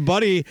there with your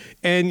buddy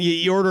and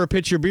you order a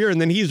pitcher of beer,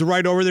 and then he's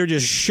right over there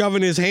just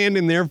shoving his hand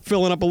in there,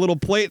 filling up a little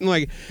plate, and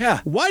like, Yeah.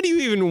 why do you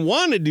even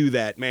want to do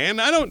that, man?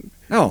 I don't.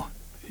 Oh,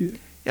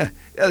 yeah.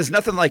 There's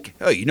nothing like,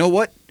 oh, you know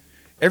what?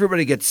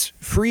 Everybody gets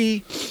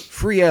free,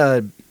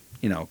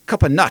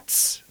 cup of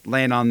nuts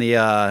laying on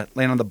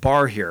the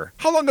bar here.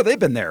 How long have they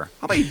been there?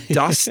 How many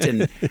dust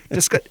and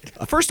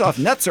first off,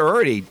 nuts are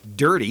already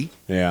dirty.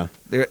 Yeah.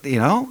 They're,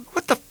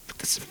 what the?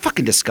 It's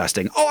fucking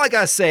disgusting. All I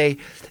gotta say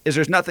is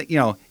there's nothing,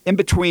 in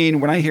between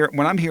when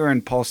I'm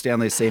hearing Paul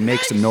Stanley say make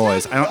some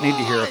noise. I don't need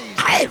to hear.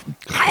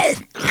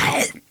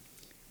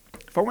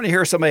 If I want to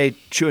hear somebody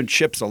chewing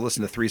chips, I'll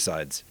listen to Three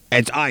Sides.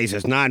 It's ice.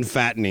 It's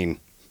non-fattening.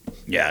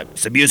 Yeah,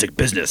 it's a music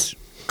business.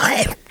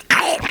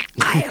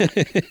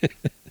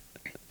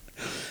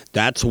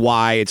 That's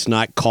why it's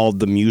not called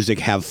the music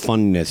have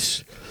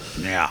funness.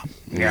 Yeah.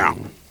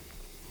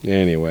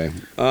 Anyway,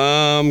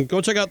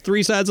 go check out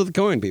Three Sides of the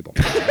Coin, people.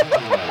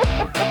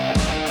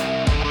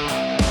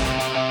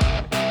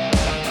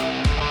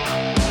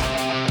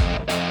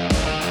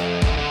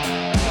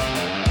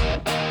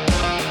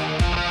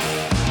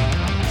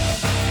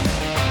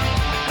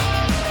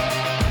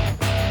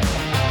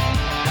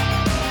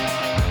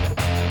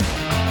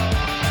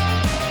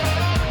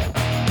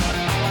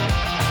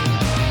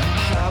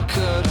 How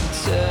could I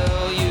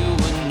tell you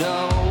when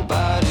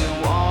nobody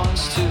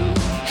wants to?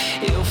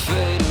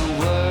 Ill-fated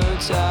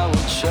words I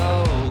will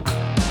choke.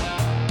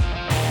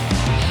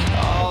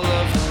 All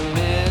of the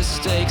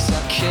mistakes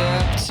I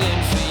kept in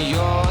for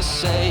your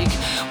sake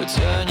would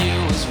turn you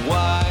as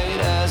white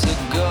as a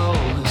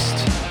ghost.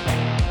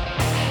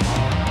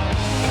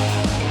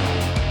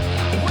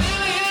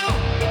 Will you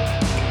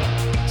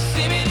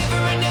see me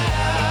different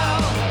now?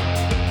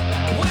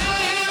 Will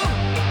you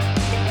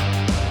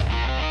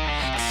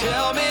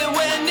tell me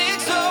when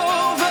it's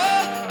over?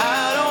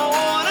 I don't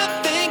wanna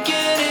think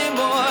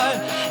anymore.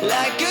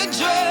 Like a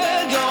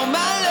drug, all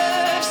my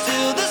love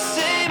still the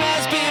same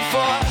as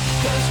before.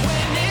 'Cause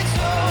when it's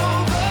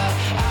over,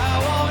 I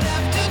won't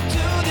have to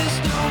do this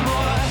no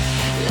more.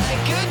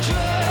 Like a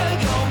drug,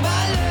 all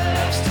my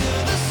love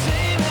still the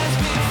same as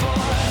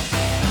before.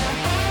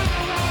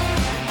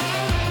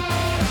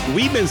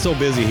 We've been so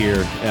busy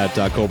here at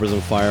Cobras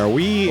and Fire.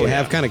 We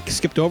have kind of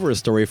skipped over a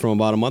story from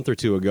about a month or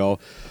two ago.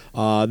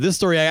 This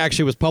story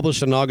actually was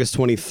published on August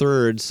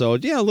 23rd, so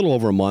yeah, a little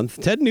over a month.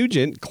 Ted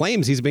Nugent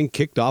claims he's been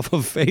kicked off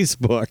of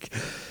Facebook.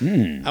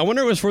 I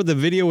wonder if it was for the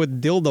video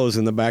with dildos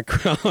in the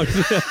background.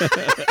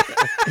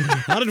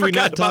 How did we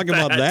not talk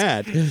about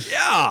that?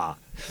 Yeah.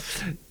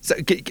 So,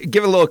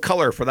 give a little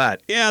color for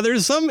that. Yeah,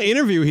 there's some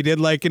interview he did,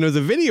 like, it was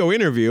a video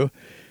interview,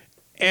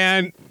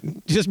 and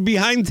just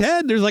behind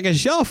Ted, there's like a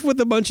shelf with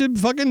a bunch of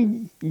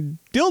fucking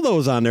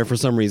dildos on there for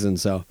some reason,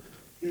 so.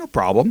 No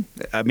problem.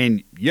 I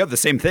mean, you have the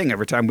same thing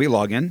every time we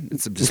log in.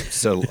 It's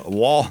just a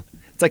wall.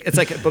 It's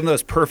like one of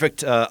those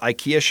perfect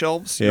IKEA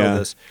shelves. You know,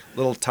 this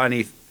little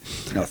tiny,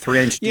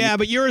 3-inch deep. Yeah,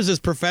 but yours is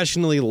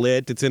professionally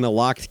lit. It's in a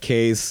locked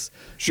case,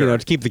 Sure.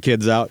 to keep the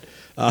kids out.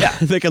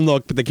 They can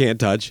look, but they can't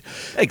touch.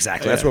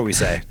 Exactly. That's what we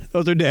say.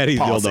 Those are daddy's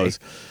Policy. dildos.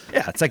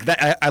 Yeah, it's like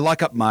that. I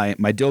lock up my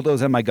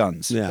dildos and my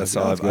guns. Yeah, that's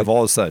all that's I've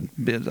always said.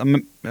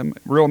 I'm a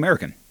real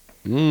American.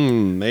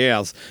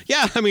 Yes.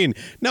 Yeah, I mean,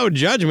 no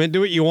judgment.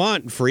 Do what you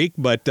want, freak.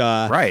 But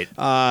Right.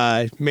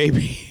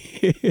 Maybe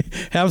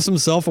have some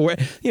self-aware.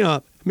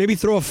 Maybe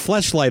throw a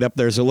fleshlight up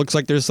there so it looks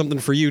like there's something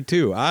for you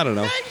too. I don't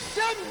know.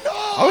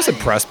 I was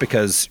impressed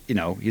because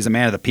he's a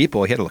man of the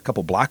people. He had a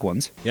couple black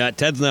ones. Yeah,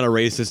 Ted's not a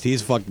racist.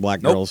 He's fucked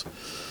black Nope. girls.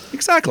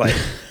 Exactly.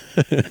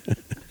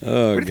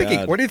 Oh,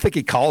 What do you think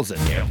he calls it?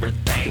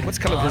 What's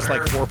kind of his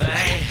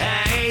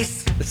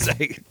foreplay?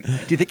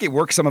 Do you think he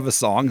works some of his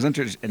songs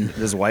into, and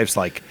his wife's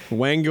like,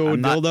 Wango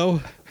I'm not-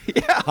 dildo?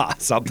 yeah,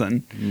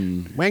 something.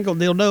 Wango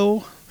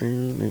dildo?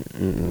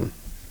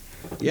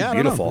 Yeah,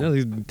 Beautiful. I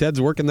don't know. Ted's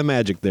working the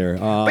magic there.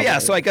 But yeah,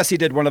 so I guess he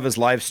did one of his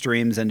live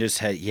streams and just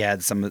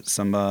had some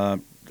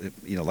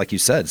like you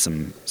said,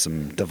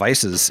 some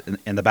devices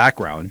in the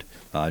background,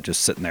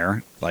 just sitting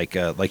there like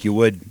you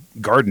would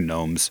garden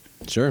gnomes.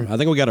 Sure. I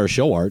think we got our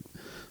show art.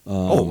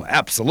 Oh,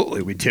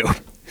 absolutely, we do.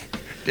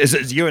 Is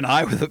it you and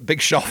I with a big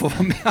shelf of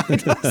them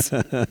behind us?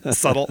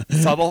 Subtle.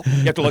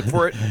 You have to look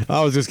for it.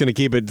 I was just going to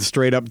keep it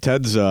straight up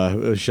Ted's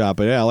shop,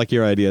 but yeah, I like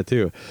your idea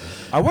too.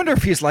 I wonder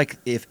if he's like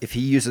if he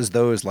uses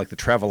those like the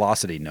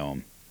Travelocity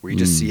gnome, where you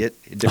just see it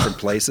in different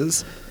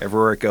places,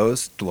 everywhere it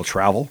goes, it will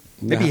travel.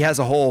 Maybe he has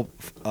a whole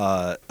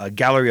a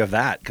gallery of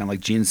that, kind of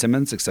like Gene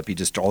Simmons, except he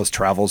just always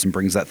travels and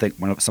brings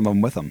some of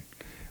them with him.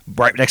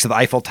 Right next to the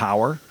Eiffel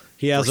Tower.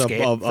 He has a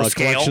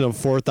collection of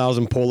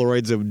 4,000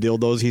 Polaroids of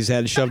dildos he's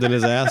had shoved in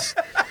his ass.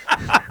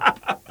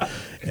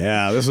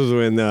 Yeah, this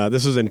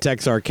was in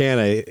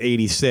Texarkana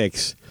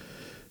 '86.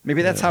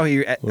 Maybe that's how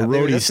he.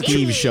 Roadie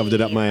Steve shoved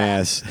it up my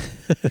ass.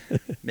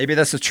 Maybe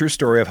that's the true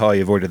story of how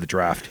he avoided the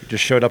draft. He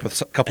just showed up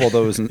with a couple of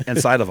those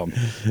inside of him.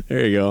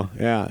 There you go.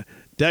 Yeah.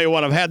 Tell you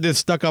what, I've had this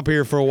stuck up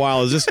here for a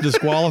while. Does this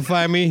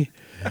disqualify me?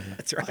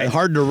 That's right.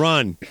 Hard to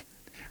run.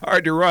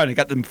 Hard to run. He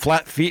got them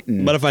flat feet.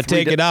 But if I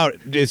take it out,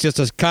 it's just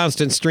a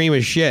constant stream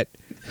of shit.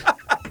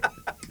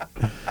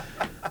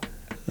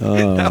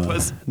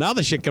 Now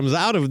the shit comes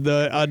out of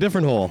the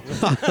different hole.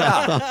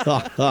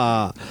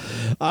 All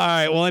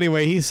right. Well,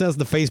 anyway, he says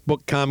the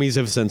Facebook commies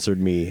have censored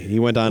me. He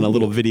went on a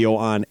little video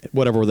on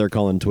whatever they're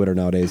calling Twitter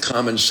nowadays.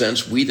 Common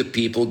sense, we the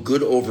people,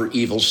 good over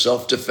evil,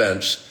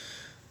 self-defense,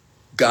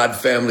 God,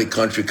 family,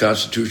 country,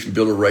 Constitution,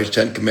 Bill of Rights,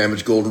 Ten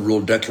Commandments, Golden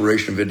Rule,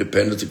 Declaration of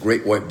Independence, the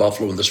Great White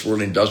Buffalo, and the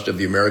swirling dust of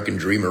the American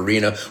Dream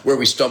Arena, where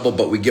we stumble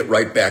but we get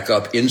right back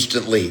up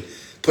instantly.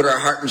 Put our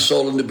heart and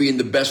soul into being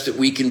the best that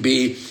we can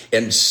be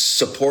and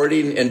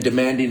supporting and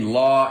demanding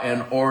law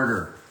and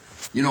order.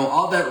 You know,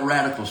 all that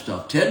radical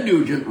stuff. Ted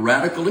Nugent,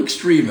 radical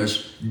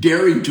extremist,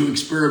 daring to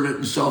experiment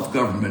in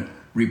self-government,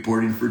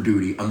 reporting for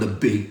duty on the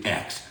big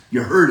X.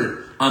 You heard it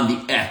on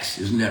the X.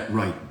 Isn't that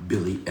right,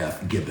 Billy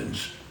F.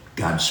 Gibbons?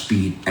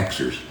 Godspeed,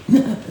 Xers.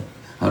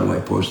 How do I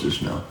post this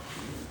now?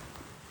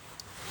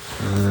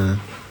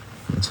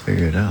 Let's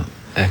figure it out.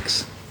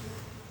 X.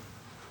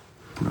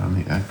 Put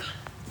on the X.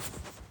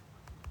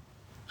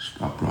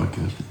 Stop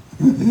broadcasting.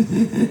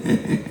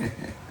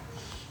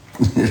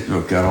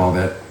 Look at all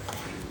that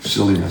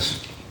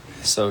silliness.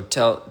 So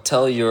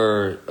tell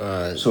your...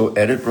 So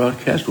edit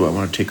broadcast? Do I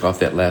want to take off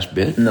that last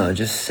bit? No,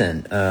 just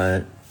send.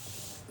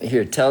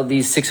 Here, tell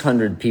these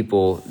 600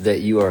 people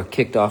that you are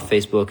kicked off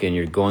Facebook and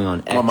you're going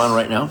on X. Oh, I'm on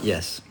right now?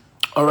 Yes.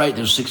 All right,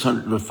 there's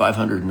 600 or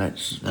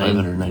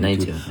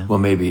 592. Yeah. Well,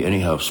 maybe.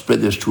 Anyhow,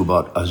 spread this to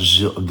about a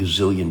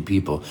gazillion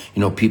people.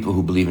 You know, people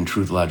who believe in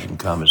truth, logic, and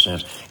common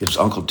sense. It's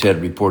Uncle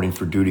Ted reporting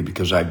for duty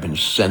because I've been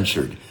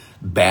censored,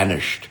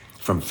 banished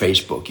from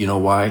Facebook. You know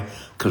why?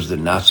 Because the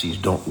Nazis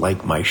don't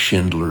like my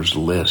Schindler's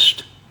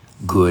List.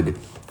 Good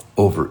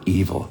over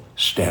evil.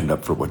 Stand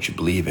up for what you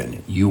believe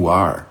in. You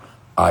are.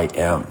 I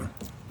am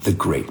the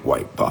Great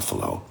White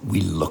Buffalo.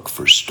 We look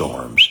for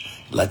storms.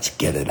 Let's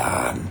get it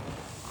on.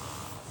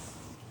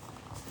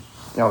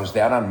 Now, is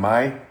that on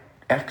my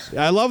X?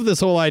 I love this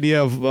whole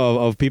idea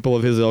of people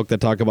of his ilk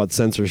that talk about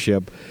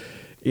censorship.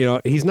 You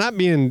know, he's not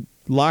being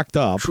locked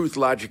up. Truth,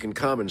 logic, and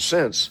common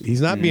sense.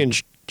 He's not being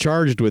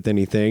charged with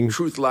anything.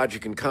 Truth,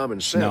 logic, and common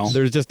sense. No.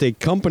 There's just a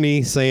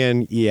company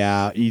saying,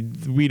 yeah,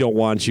 we don't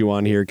want you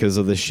on here because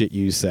of the shit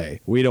you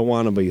say. We don't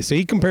want to be. So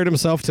he compared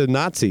himself to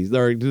Nazis,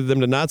 or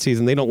them to Nazis,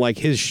 and they don't like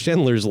his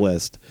Schindler's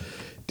List.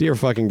 Dear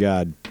fucking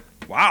God.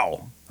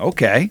 Wow.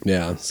 Okay.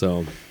 Yeah,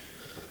 so...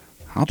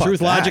 How about Truth,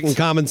 that? logic, and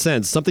common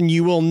sense. Something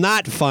you will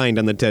not find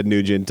on the Ted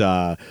Nugent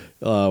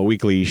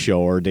weekly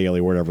show or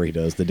daily, whatever he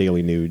does, the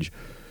Daily Nuge.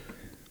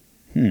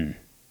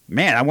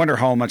 Man, I wonder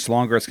how much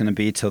longer it's going to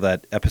be till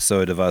that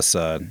episode of us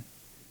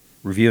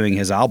reviewing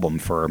his album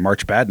for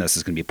March Madness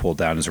is going to be pulled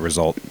down as a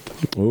result.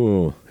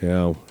 Ooh,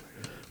 yeah.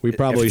 We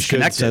probably it's should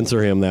connected.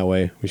 censor him that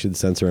way. We should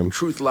censor him.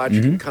 Truth,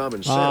 logic, and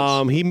common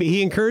sense.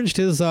 He encouraged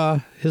his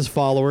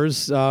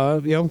followers.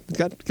 Got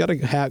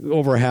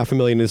over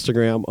 500,000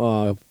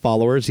 Instagram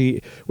followers.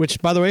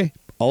 Which, by the way,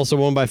 also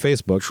owned by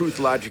Facebook. Truth,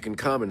 logic, and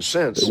common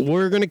sense.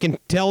 We're gonna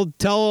tell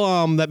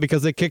that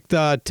because they kicked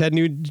tell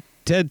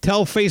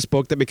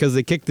Facebook that because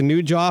they kicked the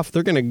Nuge off,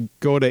 they're gonna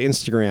go to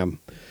Instagram.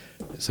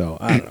 So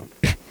I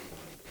don't know.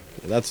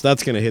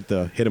 That's gonna hit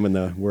him in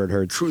the where it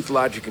hurts. Truth,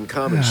 logic, and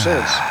common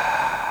sense.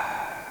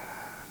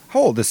 How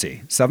old is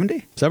he?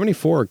 70?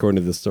 74, according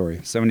to this story.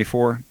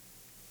 74?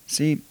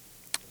 See,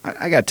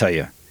 I got to tell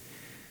you,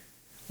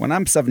 when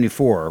I'm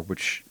 74,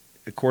 which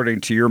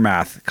according to your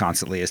math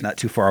constantly is not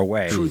too far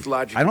away, Truth,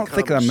 logic, I don't and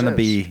think I'm common going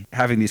to sense. be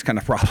having these kind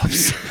of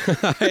problems.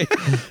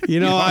 Who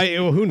knows?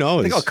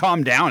 I think I'll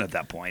calm down at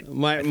that point.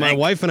 My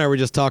wife and I were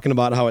just talking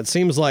about how it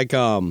seems like,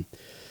 there's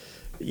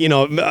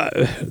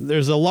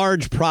a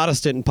large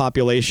Protestant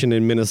population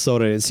in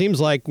Minnesota. It seems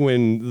like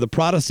when the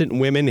Protestant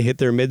women hit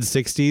their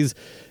mid-60s,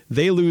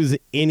 they lose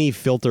any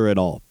filter at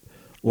all.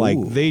 Like,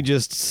 they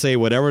just say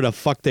whatever the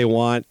fuck they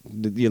want.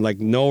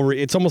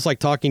 It's almost like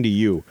talking to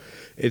you.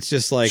 It's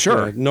just like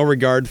no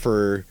regard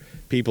for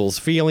people's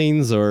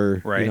feelings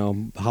or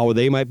how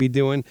they might be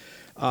doing.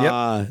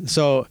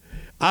 So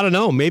I don't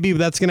know. Maybe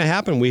that's going to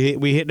happen.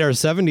 We hit our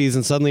 70s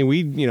and suddenly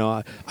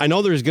I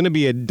know there's going to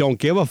be a don't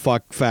give a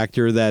fuck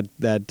factor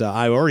that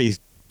I already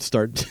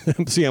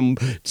see I'm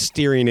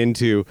steering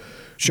into.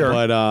 Sure.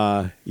 But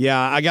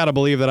I got to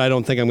believe that I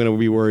don't think I'm going to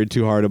be worried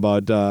too hard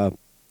about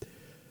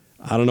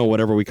I don't know,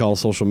 whatever we call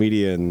social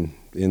media in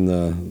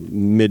the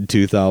mid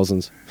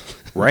 2000s.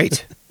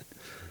 Right.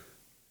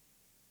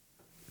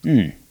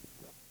 The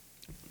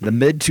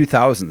mid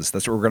 2000s.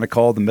 That's what we're going to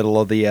call the middle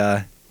of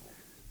the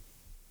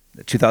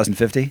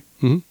 2050.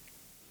 Mm-hmm.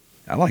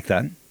 I like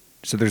that.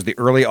 So there's the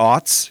early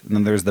aughts, and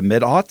then there's the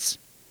mid aughts.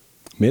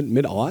 Mid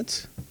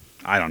aughts?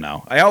 I don't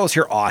know. I always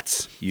hear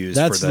aughts used.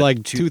 That's for the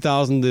like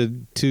 2000 to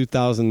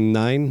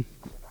 2009.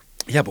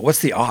 Yeah, but what's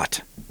the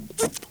ought?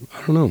 I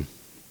don't know.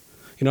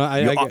 You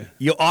know,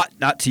 You ought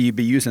not to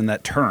be using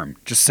that term.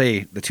 Just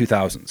say the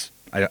 2000s.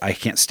 I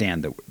can't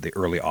stand the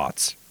early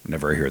aughts.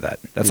 Whenever I hear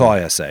that. That's all I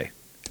gotta say.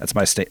 That's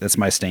my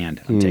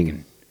stand. I'm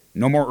taking.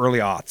 No more early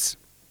aughts.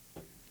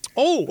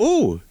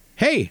 Oh,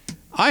 hey,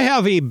 I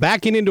have a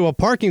backing into a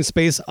parking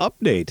space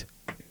update.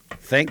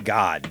 Thank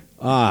God.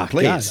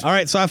 Please. God. All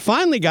right, so I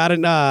finally got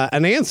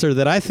an answer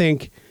that I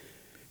think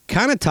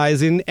kind of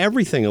ties in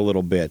everything a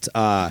little bit.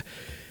 The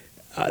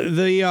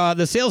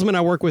salesman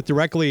I work with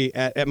directly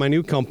at my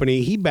new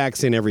company, he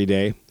backs in every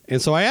day.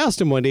 And so I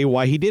asked him one day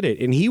why he did it.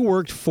 And he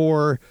worked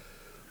for,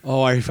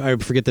 I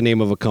forget the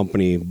name of a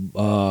company.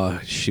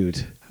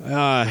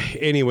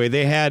 Anyway,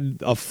 they had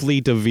a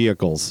fleet of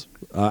vehicles.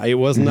 It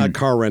wasn't a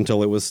car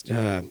rental. It was,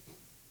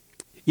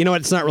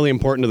 it's not really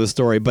important to the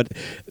story, but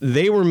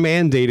they were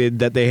mandated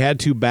that they had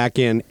to back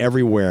in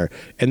everywhere.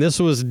 And this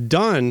was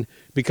done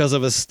because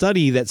of a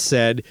study that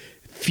said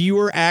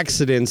fewer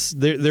accidents.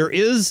 There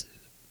is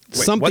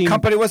something. What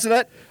company was it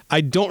at?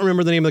 I don't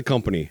remember the name of the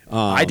company.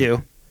 I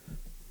do.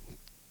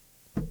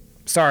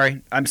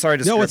 Sorry. I'm sorry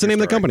to No, what's the name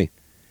of the company?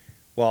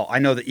 Well, I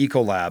know the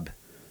Ecolab.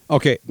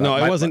 Okay, no,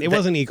 it wasn't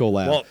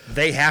Ecolab. Well,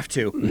 they have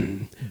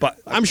to, but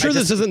I'm sure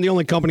this isn't the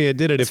only company that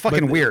did it. It's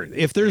fucking weird.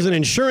 If there's an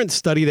insurance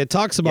study that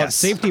talks about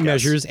safety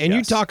measures, and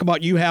you talk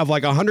about you have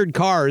like 100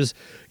 cars,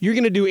 you're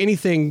going to do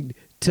anything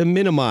to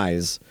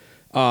minimize,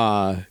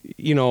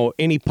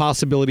 any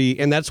possibility,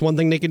 and that's one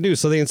thing they can do.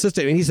 So they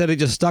insisted, and he said it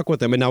just stuck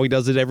with him, and now he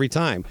does it every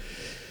time.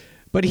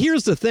 But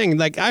here's the thing.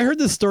 Like, I heard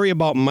this story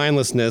about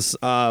mindlessness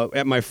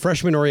at my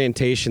freshman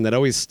orientation that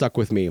always stuck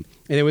with me. And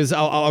it was,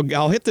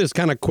 I'll hit this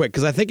kind of quick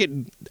because I think it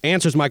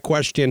answers my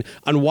question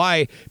on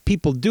why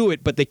people do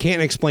it, but they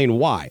can't explain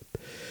why.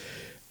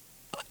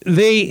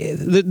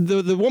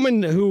 The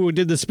woman who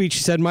did the speech,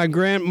 she said,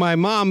 my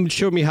mom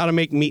showed me how to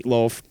make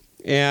meatloaf.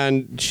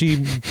 And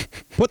she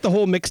put the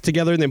whole mix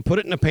together and then put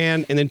it in a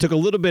pan and then took a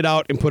little bit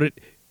out and put it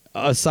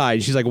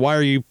aside. She's like, why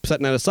are you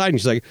setting that aside? And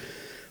she's like,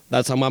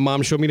 that's how my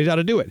mom showed me how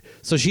to do it.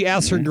 So she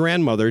asked her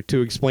grandmother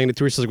to explain it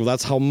to her. She's like, well,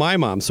 that's how my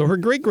mom. So her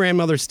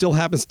great-grandmother still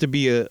happens to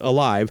be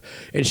alive.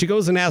 And she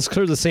goes and asks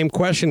her the same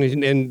question.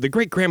 And the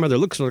great-grandmother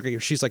looks at her.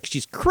 She's like,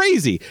 she's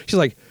crazy. She's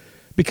like,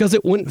 because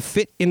it wouldn't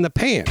fit in the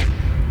pan.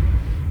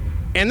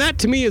 And that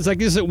to me is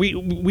like,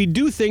 we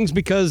do things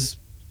because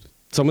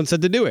someone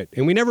said to do it.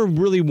 And we never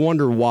really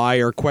wonder why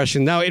or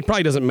question. Now, it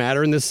probably doesn't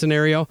matter in this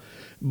scenario.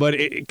 But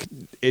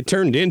it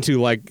turned into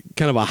like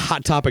kind of a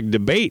hot topic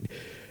debate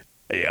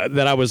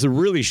that I was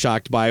really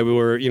shocked by.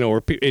 Where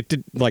it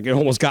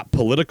almost got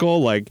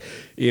political. Like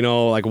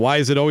why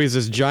is it always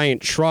this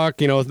giant truck?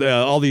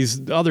 All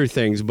these other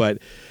things. But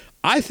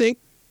I think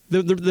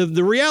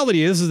the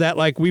reality is that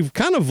like we've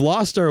kind of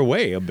lost our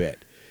way a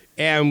bit,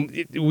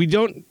 and we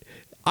don't.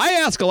 I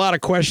ask a lot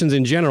of questions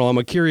in general. I'm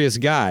a curious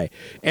guy,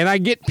 and I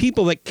get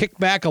people that kick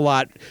back a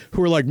lot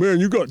who are like, "Man,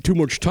 you got too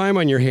much time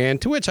on your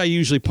hand." To which I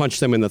usually punch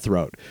them in the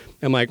throat.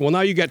 I'm like, "Well,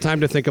 now you got time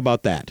to think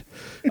about that."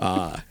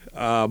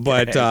 I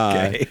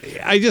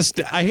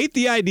hate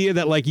the idea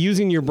that like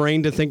using your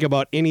brain to think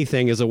about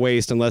anything is a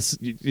waste unless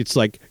it's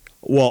like,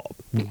 well,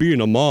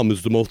 being a mom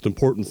is the most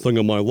important thing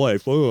in my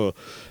life. Yeah,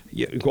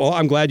 well,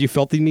 I'm glad you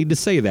felt the need to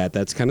say that.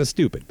 That's kind of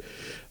stupid.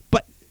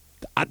 But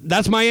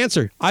that's my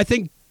answer. I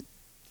think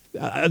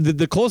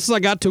the closest I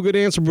got to a good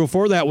answer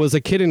before that was a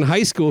kid in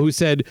high school who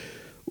said,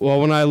 well,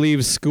 when I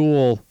leave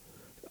school,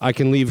 I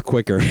can leave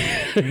quicker.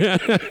 You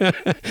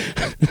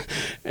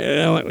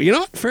know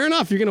what? Fair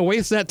enough. You're going to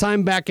waste that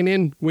time backing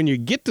in when you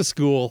get to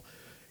school,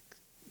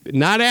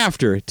 not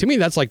after. To me,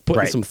 that's like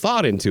putting some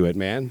thought into it,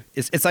 man.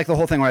 It's like the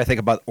whole thing where I think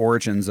about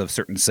origins of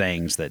certain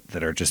sayings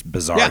that are just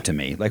bizarre to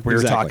me. Like we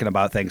were talking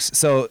about things.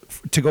 So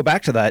to go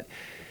back to that,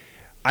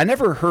 I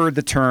never heard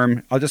the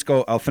term.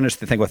 I'll finish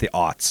the thing with the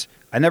aughts.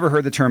 I never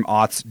heard the term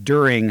aughts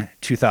during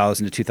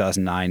 2000 to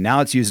 2009.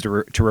 Now it's used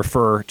to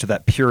refer to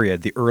that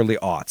period, the early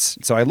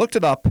aughts. So I looked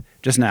it up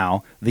just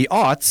now. The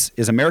aughts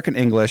is American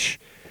English,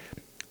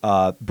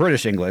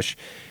 British English,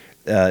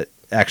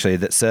 actually,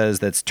 that says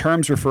that's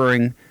terms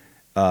referring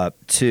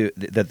to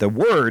that the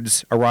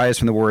words arise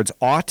from the words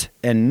ought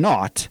and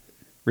not,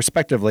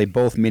 respectively,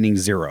 both meaning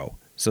zero.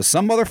 So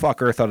some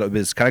motherfucker thought it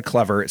was kind of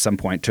clever at some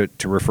point to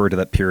refer to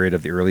that period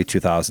of the early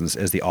 2000s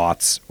as the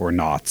aughts or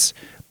nots.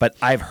 But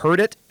I've heard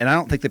it, and I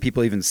don't think the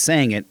people even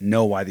saying it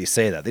know why they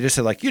say that. They just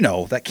say, like,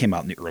 that came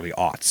out in the early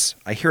aughts.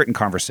 I hear it in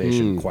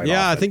conversation quite often.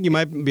 Yeah, I think you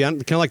might be on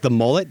kind of like the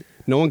mullet.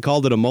 No one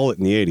called it a mullet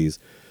in the 80s.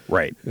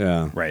 Right.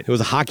 Yeah. Right. It was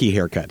a hockey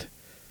haircut.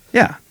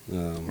 Yeah.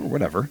 Or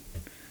whatever.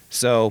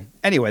 So,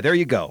 anyway, there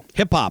you go.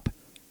 Hip-hop.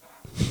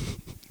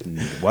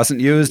 Wasn't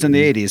used in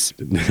the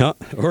 80s. No,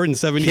 or in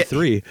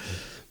 73.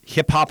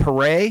 Hip-hop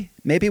hooray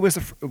maybe was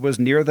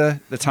near the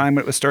time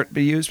it was starting to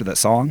be used with that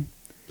song.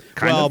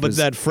 But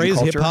that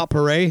phrase hip-hop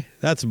hooray,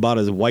 that's about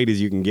as white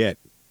as you can get.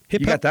 You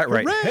got that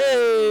right.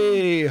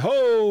 Hey,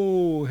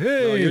 ho,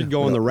 hey. No, you're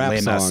going the rap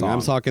song.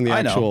 I'm talking the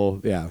actual,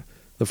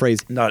 the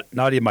phrase. Not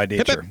in my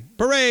nature. Hip,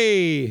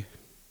 hooray.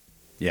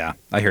 Yeah,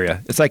 I hear you.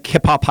 It's like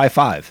hip-hop high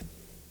five.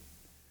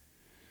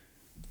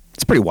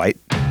 It's pretty white.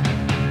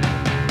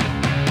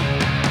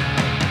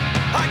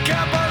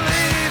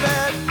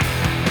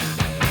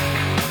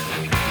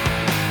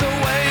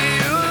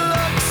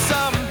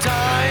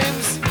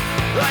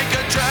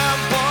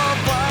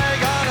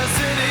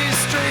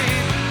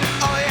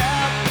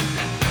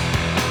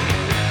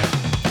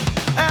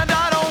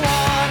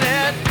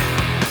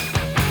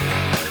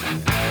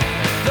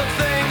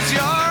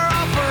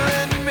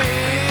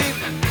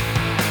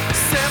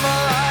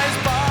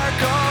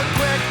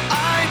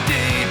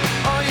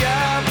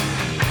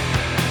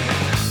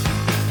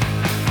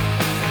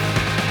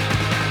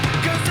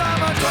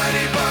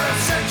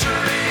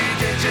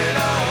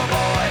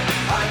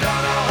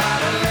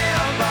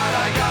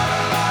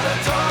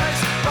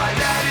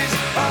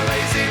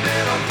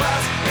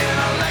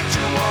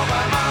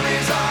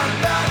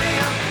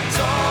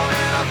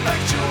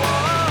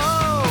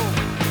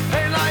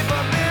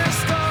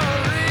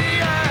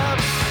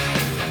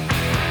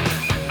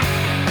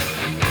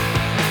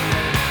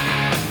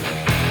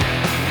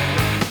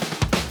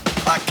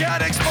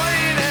 can't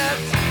explain it.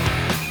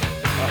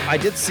 I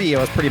did see. I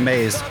was pretty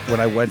amazed when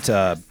I went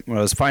when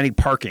I was finding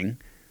parking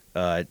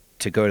to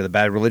go to the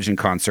Bad Religion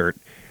concert.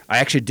 I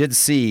actually did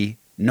see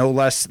no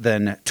less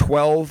than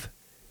 12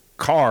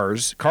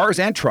 cars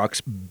and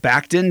trucks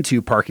backed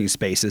into parking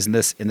spaces in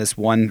this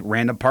one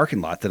random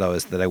parking lot that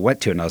I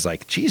went to, and I was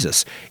like,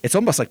 Jesus, it's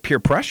almost like peer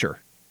pressure.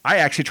 I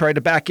actually tried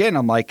to back in.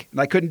 I'm like, and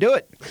I couldn't do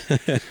it.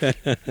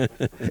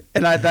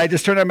 And I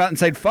just turned them out and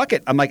said, fuck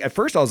it. I'm like, at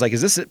first I was like,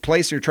 is this a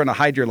place you're trying to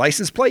hide your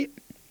license plate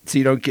so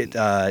you don't get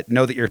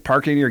know that you're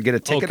parking or get a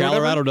ticket?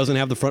 Colorado doesn't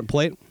have the front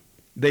plate?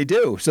 They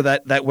do. So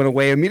that went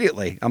away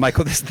immediately. I'm like,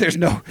 well, there's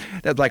no,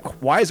 that's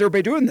like, why is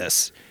everybody doing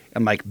this?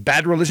 I'm like,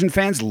 Bad Religion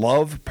fans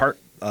love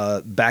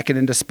backing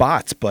into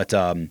spots. But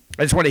I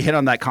just want to hit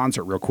on that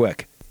concert real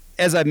quick.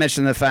 As I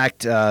mentioned, the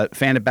fact,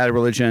 fan of Bad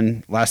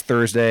Religion last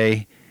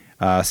Thursday,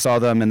 saw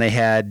them, and they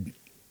had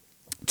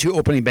two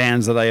opening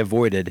bands that I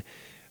avoided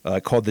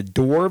called the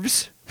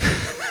Dwarves.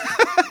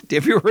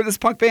 Have you ever heard of this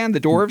punk band,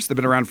 the Dwarves? They've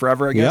been around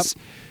forever, I guess.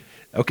 Yep.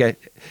 Okay.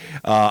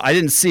 I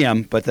didn't see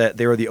them, but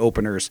they were the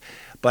openers.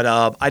 But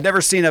I'd never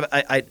seen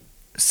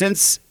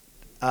since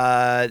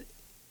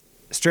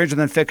Stranger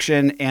Than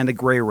Fiction and The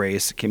Gray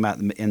Race came out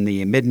in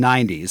the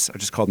mid-'90s. I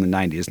just called them the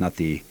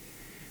 '90s,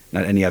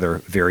 not any other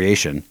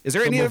variation. Is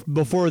there any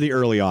before the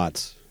early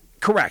aughts?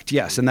 Correct.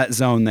 Yes, in that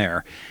zone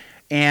there.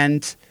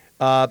 And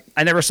I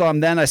never saw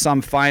him then. I saw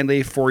him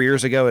finally 4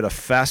 years ago at a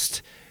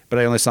fest, but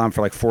I only saw him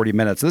for like 40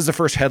 minutes. This is the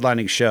first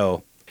headlining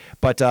show.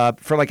 But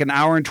for like an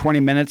hour and 20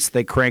 minutes,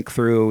 they crank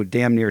through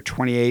damn near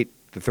 28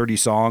 to 30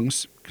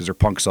 songs, because they're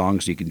punk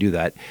songs, so you can do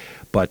that.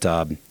 But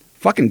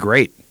fucking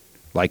great.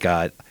 Like,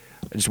 I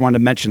just wanted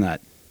to mention that.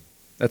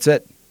 That's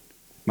it.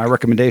 My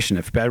recommendation.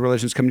 If Bad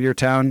Religion's coming to your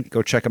town,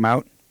 go check them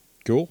out.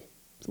 Cool.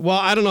 Well,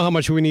 I don't know how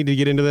much we need to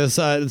get into this.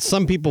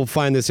 Some people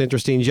find this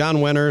interesting. John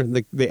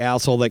Wenner, the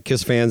asshole that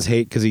Kiss fans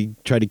hate because he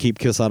tried to keep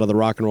Kiss out of the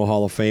Rock and Roll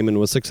Hall of Fame and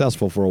was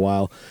successful for a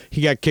while. He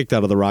got kicked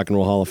out of the Rock and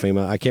Roll Hall of Fame.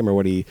 I don't even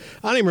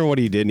remember what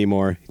he did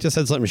anymore. He just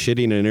said something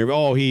shitty in an interview.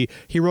 Oh, he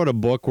wrote a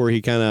book where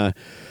he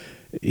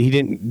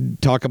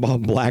didn't talk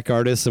about black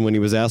artists, and when he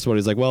was asked about it,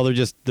 he's like, well,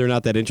 they're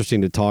not that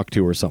interesting to talk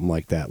to or something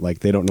like that. Like,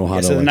 they don't know how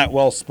to. So they're not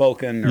well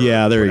spoken.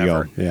 Yeah, there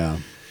whatever. You go. Yeah.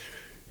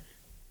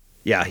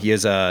 Yeah, he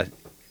is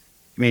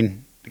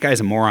the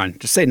guy's a moron.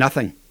 Just say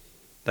nothing.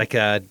 Like,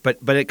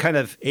 but it kind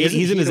of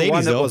he's in his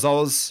 80s though. Was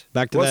always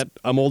back to that.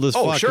 I'm old as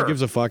fuck. Sure. Who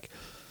gives a fuck?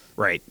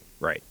 Right.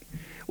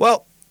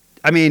 Well,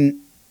 I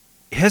mean,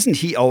 hasn't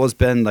he always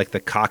been like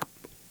the cock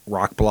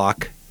rock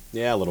block?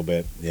 Yeah, a little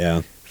bit.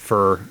 Yeah.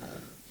 For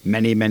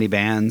many, many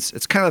bands,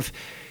 it's kind of,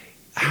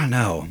 I don't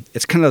know.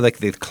 It's kind of like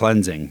the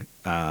cleansing.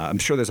 I'm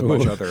sure there's a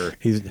bunch of other.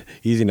 He's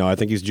easy now. I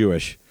think he's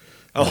Jewish.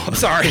 Oh, I'm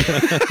sorry.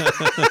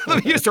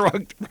 I used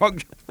the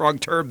wrong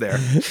term there.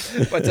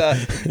 But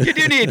you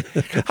do need.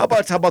 How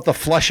about the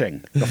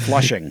flushing? The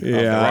flushing.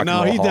 Yeah.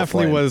 No, he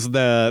definitely was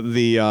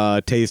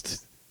the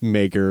taste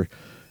maker.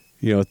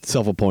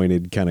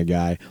 Self-appointed kind of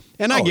guy.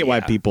 And I get why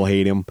people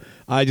hate him.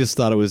 I just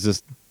thought it was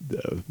just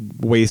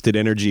wasted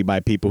energy by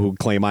people who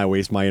claim I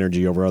waste my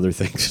energy over other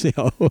things.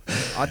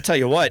 I'll tell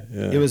you what.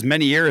 Yeah. It was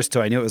many years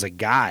till I knew it was a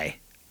guy.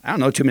 I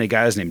don't know too many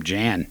guys named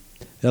Jan.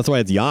 That's why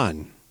it's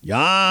Jan.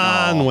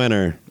 Jan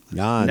Wenner.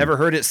 Jan. Never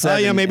heard it said. Oh,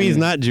 yeah, maybe he's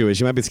not Jewish.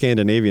 He might be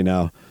Scandinavian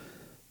now.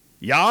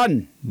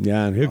 Jan.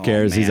 Who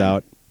cares? He's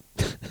out.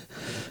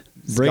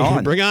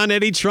 Bring on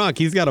Eddie Trunk.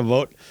 He's got a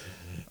vote.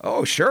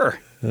 Oh, sure.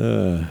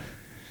 UFO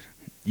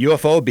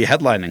would be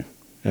headlining.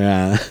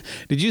 Yeah.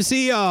 Did you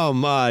see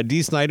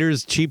Dee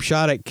Snider's cheap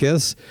shot at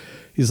Kiss?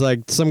 He's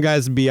like, some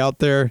guys would be out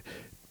there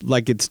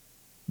like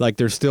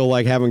they're still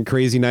like having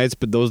crazy nights,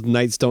 but those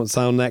nights don't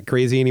sound that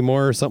crazy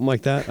anymore or something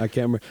like that. I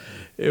can't remember.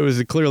 It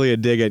was clearly a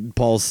dig at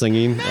Paul's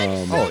singing.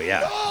 Oh,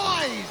 yeah.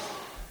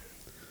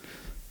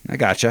 I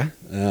gotcha.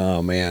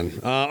 Oh, man.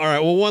 All right.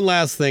 Well, one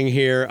last thing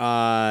here.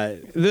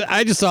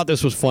 I just thought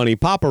this was funny.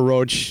 Papa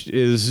Roach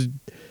is,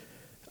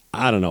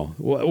 I don't know.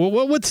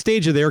 What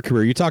stage of their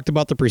career? You talked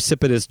about the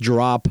precipitous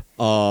drop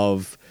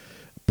of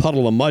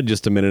Puddle of Mud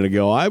just a minute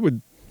ago.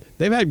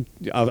 They've had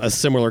a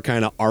similar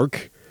kind of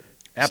arc.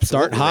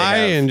 Absolutely, start high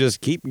and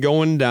just keep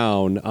going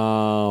down.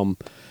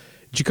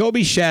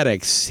 Jacoby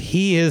Shaddix,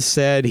 he has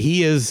said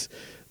he is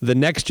the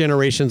next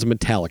generation's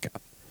Metallica.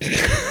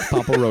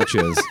 Papa Roach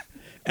is.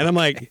 And I'm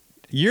like,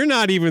 you're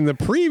not even the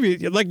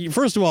previous. Like,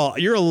 first of all,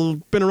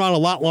 been around a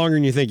lot longer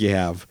than you think you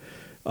have.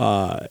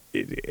 I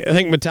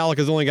think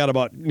Metallica's only got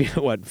about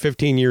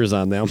 15 years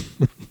on them.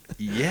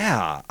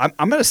 Yeah, I'm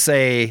going to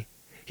say.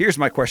 Here's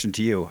my question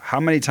to you: how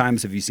many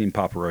times have you seen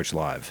Papa Roach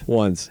live?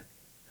 Once.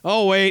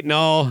 Oh wait,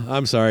 no,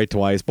 I'm sorry,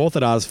 twice. Both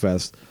at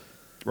Ozfest.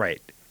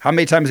 Right. How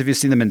many times have you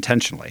seen them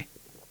intentionally?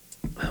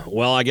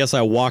 Well, I guess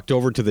I walked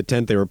over to the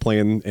tent they were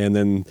playing, and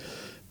then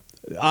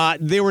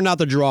they were not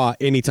the draw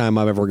any time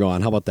I've ever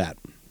gone. How about that?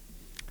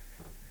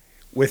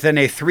 Within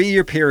a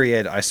 3-year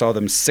period, I saw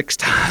them 6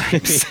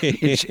 times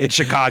in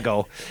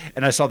Chicago,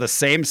 and I saw the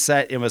same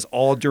set. It was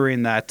all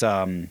during that.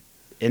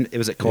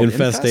 Was it called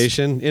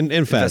Infestation? Infest.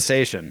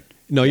 Infestation.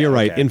 No, you're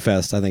right. Okay.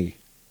 Infest, I think.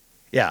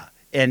 Yeah,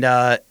 and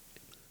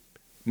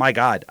my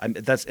God,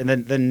 that's and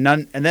then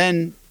none and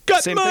then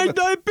Got same my thing with,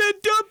 knife and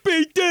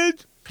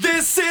defeated.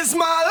 This is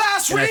my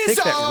last and I resort.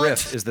 think that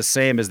riff is the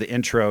same as the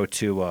intro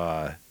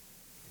to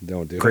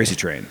Don't do Crazy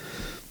Train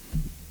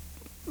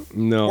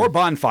No. or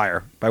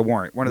Bonfire by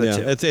Warrant. One of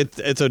the two.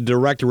 It's a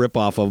direct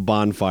ripoff of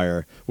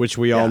Bonfire, which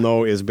we all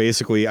know is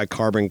basically a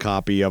carbon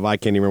copy of I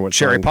can't even remember what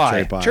Cherry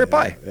song. Pie. Cherry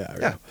Pie.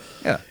 Yeah.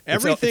 Yeah.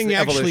 Everything It's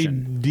the actually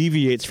evolution.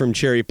 deviates from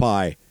Cherry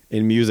Pie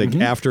in music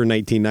after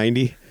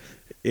 1990.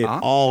 It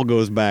all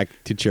goes back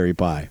to Cherry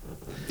Pie.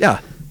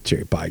 Yeah.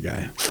 Cherry Pie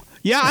guy.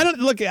 Yeah, I don't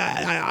look.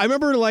 I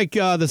remember like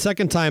the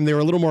second time they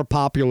were a little more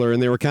popular,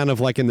 and they were kind of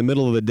like in the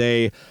middle of the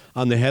day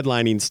on the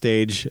headlining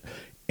stage,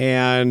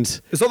 and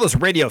There's all those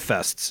radio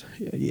fests.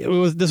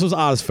 this was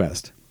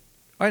Ozfest.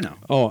 I know.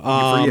 Oh,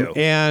 for you.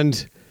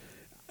 And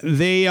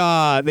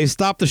they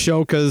stopped the show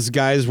because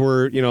guys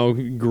were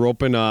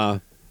groping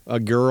a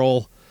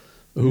girl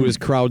who was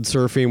crowd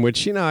surfing,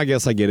 which I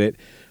guess I get it.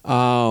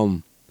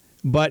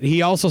 But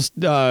he also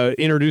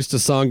introduced a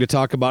song to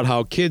talk about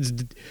how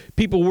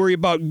people worry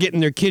about getting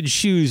their kids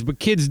shoes, but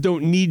kids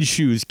don't need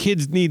shoes.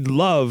 Kids need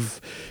love.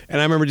 And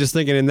I remember just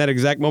thinking in that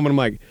exact moment, I'm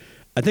like,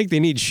 I think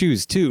they need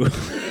shoes too.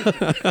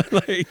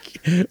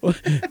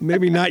 Like,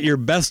 maybe not your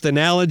best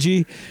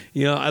analogy.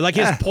 Like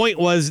his point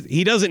was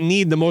he doesn't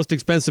need the most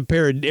expensive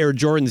pair of Air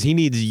Jordans. He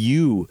needs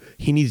you.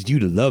 He needs you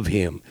to love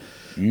him.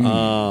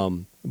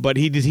 But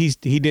he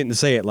didn't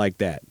say it like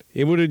that.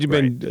 It would have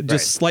been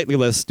just slightly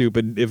less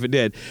stupid if it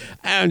did.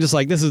 I'm just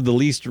like, this is the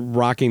least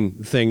rocking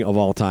thing of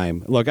all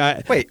time. Look,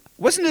 Wait,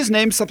 wasn't his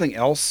name something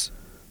else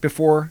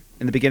before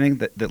in the beginning?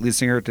 That lead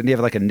singer, didn't he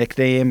have like a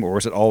nickname, or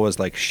was it always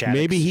like Shaddix?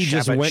 maybe he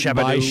just went by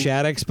Shabadoo?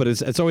 Shaddix, but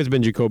it's always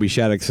been Jacoby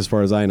Shaddix as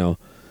far as I know.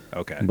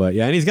 Okay, But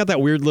yeah, and he's got that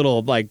weird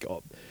little like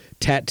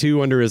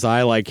tattoo under his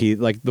eye, like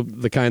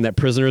the kind that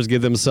prisoners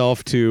give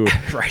themselves to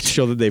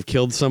show that they've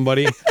killed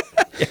somebody.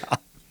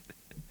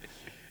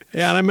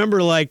 Yeah, and I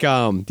remember like, do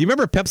you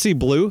remember Pepsi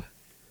Blue?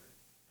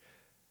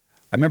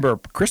 I remember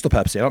Crystal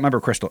Pepsi. I don't remember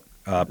Crystal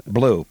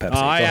Blue Pepsi.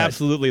 I Go ahead.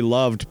 absolutely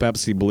loved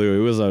Pepsi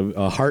Blue. It was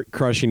a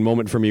heart-crushing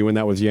moment for me when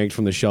that was yanked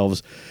from the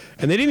shelves,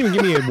 and they didn't even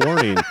give me a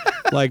warning.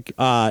 Like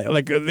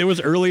it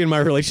was early in my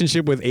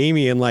relationship with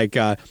Amy, and like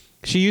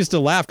she used to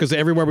laugh because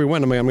everywhere we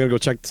went, I'm going to go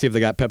check to see if they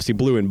got Pepsi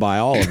Blue and buy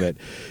all of it,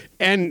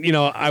 and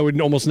I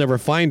would almost never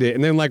find it,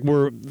 and then like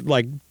we're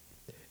like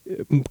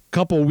a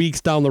couple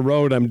weeks down the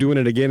road, I'm doing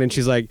it again, and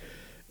she's like,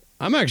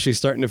 I'm actually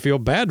starting to feel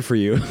bad for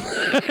you.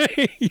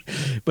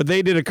 But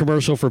they did a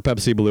commercial for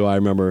Pepsi Blue, I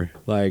remember.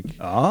 Like,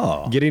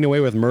 Getting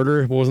Away with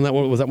Murder. Was that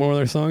one of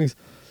their songs?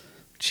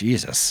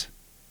 Jesus.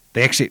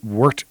 They actually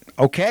worked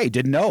okay.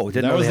 Didn't know.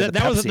 Didn't know they had the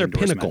that was Pepsi at their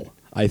endorsement. pinnacle,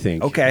 I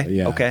think. Okay.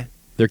 Yeah. Okay.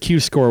 Their Q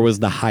score was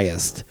the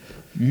highest.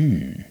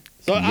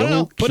 So I don't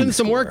know. Put in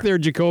some work there,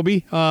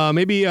 Jacoby.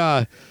 Maybe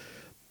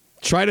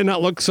try to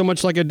not look so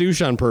much like a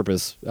douche on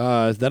purpose.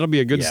 That'll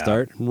be a good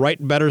start.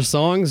 Write better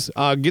songs.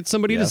 Get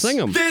somebody to sing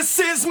them. This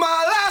is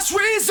my last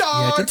resort.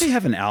 Yeah, didn't they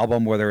have an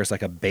album where there was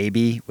like a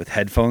baby with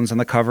headphones on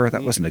the cover?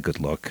 That wasn't a good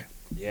look.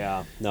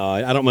 Yeah. No,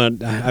 I don't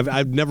mind.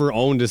 I've never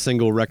owned a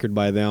single record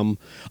by them.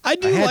 I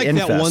do like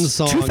Infest. that one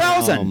song.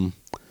 2000.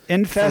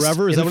 Infest.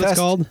 Forever? Is that what it's Infest?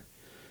 called?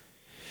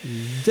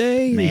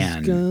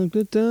 Man.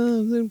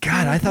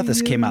 God, I thought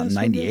this came out in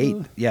 98.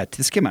 Yeah,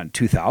 this came out in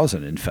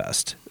 2000,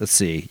 Infest. Let's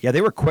see. Yeah,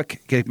 they were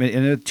quick.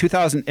 In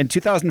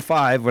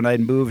 2005, when I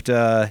moved,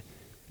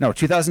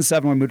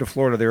 2007 when I moved to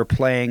Florida, they were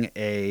playing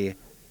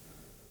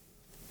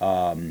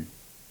on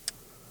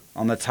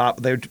the top.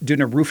 They were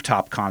doing a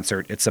rooftop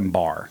concert at some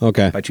bar.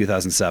 Okay. By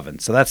 2007.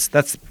 So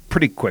that's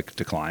pretty quick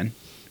decline.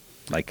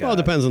 Like, Well, it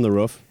depends on the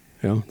roof.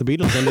 The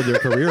Beatles ended their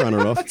career on a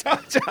roof.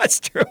 That's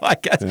true, I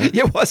guess.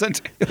 Yeah. It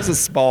was a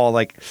small,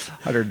 like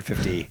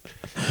 150.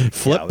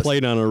 Flip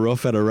played on a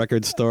roof at a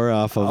record store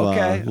off of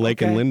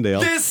Lake and Lindale.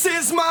 This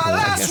is my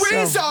last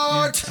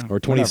resort. Or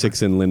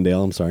 26 in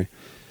Lindale, I'm sorry.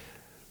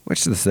 Which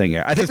is the thing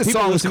here? I think the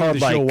People song was listening to called the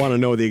show like. want to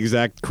know the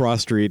exact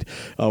cross street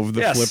of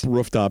the Flip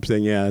rooftop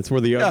thing. Yeah, it's where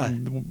the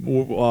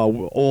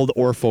old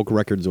Orfolk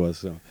Records was.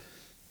 So.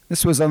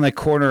 This was on the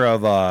corner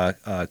of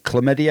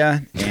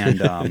Chlamydia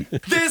and.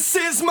 This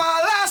is my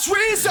last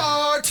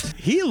resort.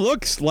 He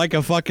looks like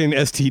a fucking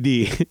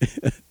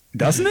STD.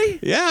 Doesn't he?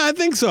 Yeah, I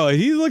think so.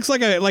 He looks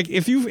like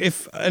if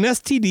an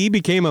STD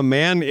became a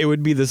man, it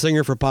would be the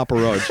singer for Papa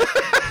Roach.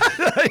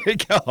 There you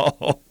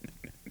go.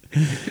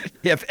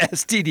 If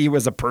STD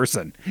was a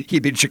person,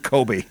 he'd be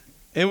Jacoby.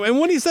 And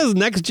when he says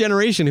next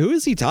generation, who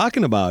is he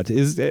talking about?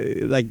 Is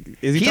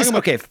he talking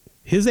about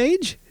his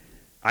age?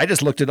 I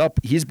just looked it up.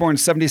 He's born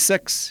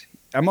 76.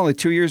 I'm only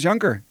 2 years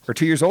younger or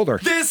 2 years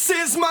older. This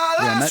is my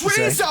last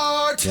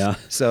resort. Yeah.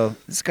 So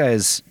this guy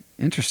is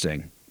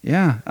interesting.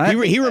 Yeah.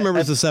 He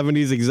remembers the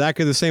 70s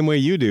exactly the same way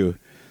you do.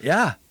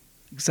 Yeah,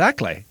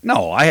 exactly.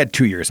 No, I had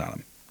 2 years on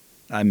him.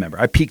 I remember.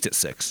 I peaked at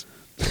 6.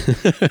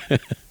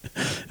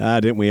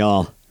 Didn't we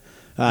all?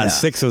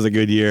 6 was a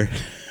good year.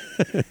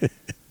 But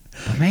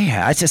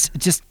man, it's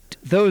just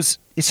those.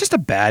 It's just a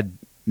bad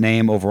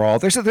name overall.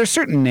 There's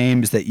certain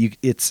names that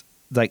it's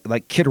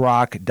like Kid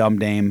Rock, dumb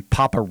name.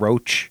 Papa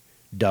Roach,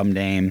 dumb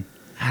name.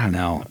 I don't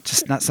know,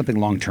 just not something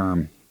long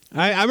term.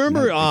 I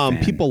remember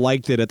people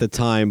liked it at the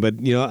time, but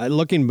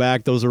looking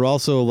back, those are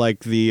also like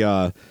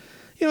the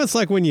it's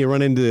like when you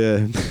run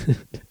into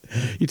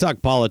you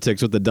talk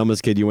politics with the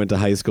dumbest kid you went to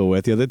high school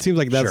with. It seems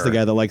like that's the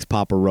guy that likes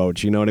Papa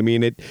Roach. You know what I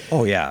mean?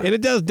 Oh yeah, and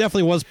it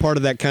definitely was part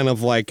of that kind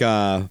of like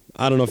I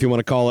don't know if you want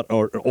to call it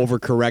or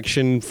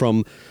overcorrection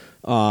from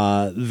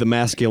the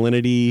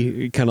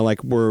masculinity, kind of like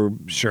where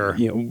where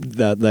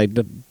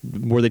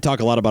they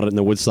talk a lot about it in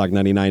the Woodstock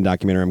 '99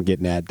 documentary. I'm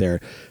getting at there,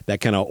 that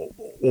kind of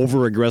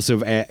over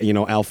aggressive,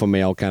 alpha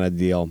male kind of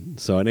deal.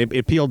 So it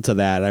appealed to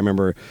that. I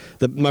remember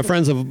my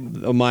friends of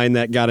mine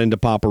that got into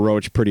Papa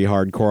Roach pretty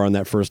hardcore on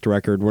that first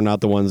record were not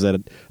the ones that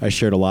I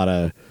shared a lot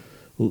of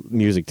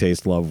music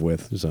taste love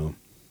with. So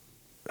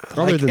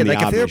other than the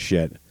obvious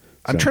shit.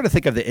 I'm trying to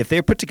think of if they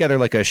put together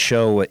like a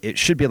show, it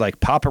should be like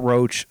Papa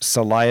Roach,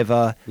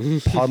 Saliva,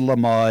 Puddle of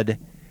Mud,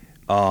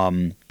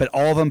 but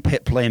all of them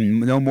playing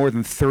no more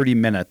than 30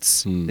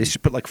 minutes. They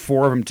should put like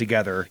 4 of them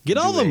together. Get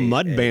all the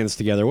mud bands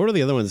together. What are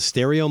the other ones?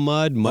 Stereo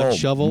Mud, Mud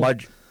Shovel?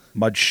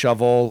 Mud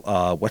Shovel.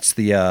 What's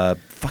the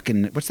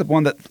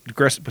one that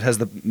has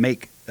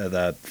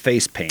the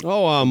face paint?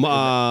 Oh,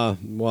 well,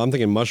 I'm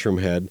thinking Mushroom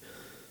Head.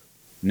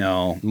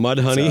 No. Mud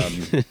Honey.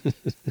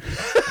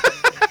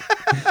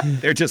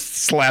 They're just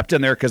slapped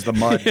in there because the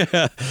mud.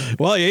 Yeah.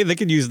 Well, yeah, they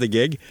could use the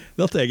gig.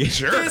 They'll take it.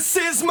 Sure. This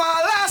is my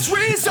last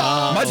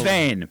resort.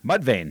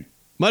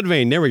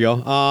 Mudvayne. There we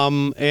go.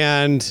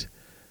 And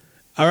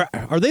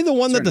are they the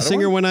one that the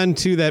singer went on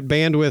to that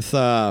band with?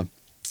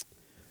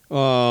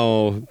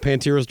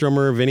 Pantera's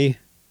drummer Vinny.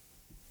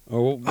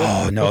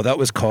 Oh no, that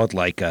was called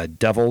like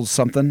Devils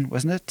something,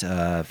 wasn't it?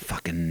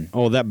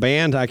 that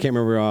band. I can't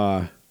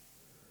remember.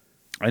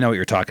 I know what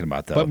you're talking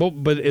about, though.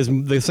 But is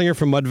the singer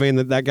from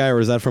Mudvayne that guy, or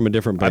is that from a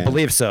different band? I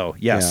believe so.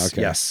 Yes, yeah,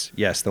 okay.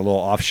 yes. The little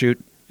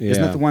offshoot. Yeah.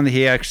 Isn't that the one that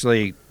he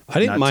actually? I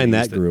didn't mind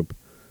that group.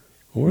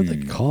 What are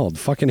they called?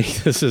 Fucking.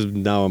 This is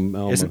now.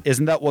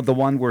 Isn't that the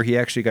one where he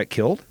actually got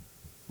killed?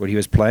 When he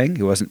was playing,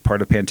 he wasn't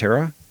part of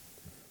Pantera.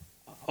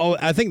 Oh,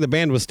 I think the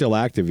band was still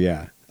active.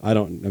 Yeah,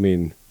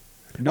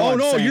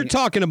 No, you're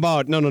talking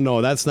about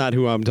no. That's not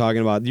who I'm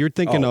talking about. You're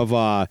thinking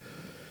of.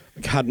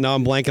 God, now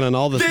I'm blanking on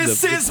all this.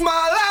 This is my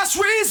last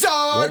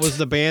resort. What was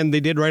the band they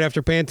did right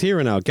after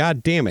Pantera now?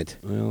 God damn it.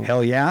 Well,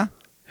 Hell Yeah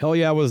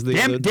was the...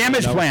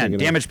 Damage Plan.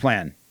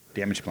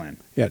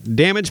 Yeah,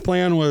 Damage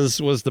Plan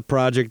was the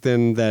project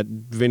then that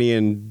Vinny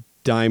and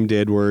Dime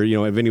did where,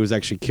 Vinny was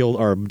actually killed,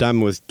 or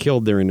Dime was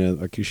killed during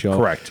a show.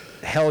 Correct.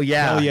 Hell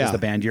Yeah is the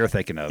band you're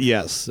thinking of.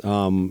 Yes.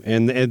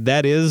 And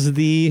that is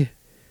the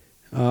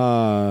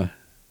band,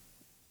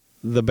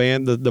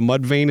 the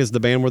Mudvayne is the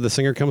band where the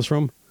singer comes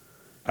from?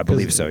 I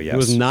believe so, yes. It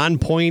was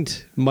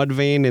Non-Point,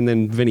 Mudvayne, and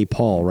then Vinnie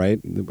Paul, right,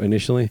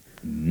 initially?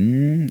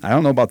 I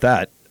don't know about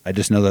that. I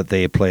just know that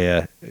they play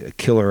a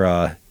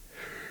killer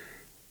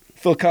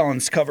Phil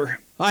Collins cover.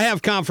 I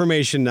have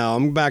confirmation now.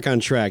 I'm back on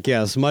track.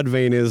 Yes,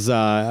 Mudvayne is...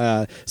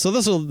 so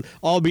this will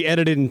all be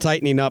edited and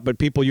tightening up, but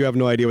people, you have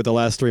no idea what the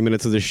last 3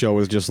 minutes of this show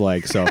was just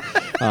like. So,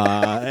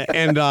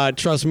 and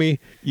trust me,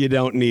 you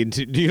don't need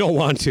to. You don't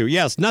want to.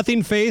 Yes,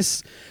 Nothing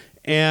Face...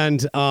 And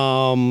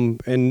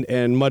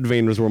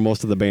Mudvayne was where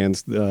most of the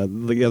bands,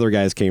 the other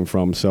guys came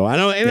from. So I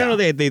know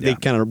they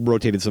kind of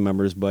rotated some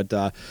members, but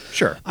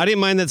sure, I didn't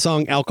mind that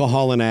song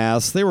 "Alcohol and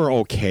Ass." They were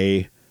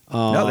okay.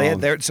 No,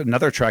 there's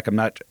another track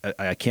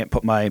I can't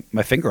put my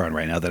finger on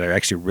right now that I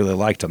actually really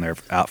liked on their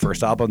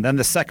first album. Then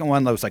the second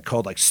one was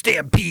called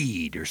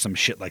Stampede or some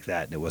shit like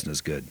that, and it wasn't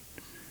as good.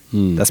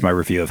 That's my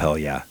review of Hell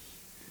Yeah.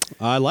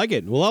 I like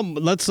it. Well,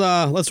 let's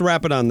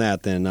wrap it on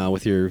that then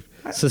with your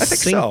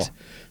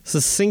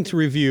succinct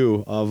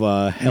review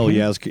of Hell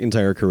Yeah's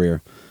entire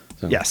career.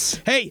 So. Yes.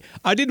 Hey,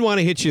 I did want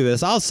to hit you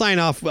this. I'll sign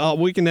off.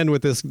 We can end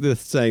with this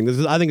saying.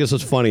 I think this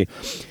is funny.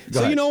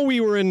 So, we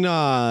were in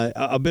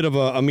a bit of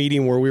a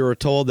meeting where we were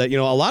told that,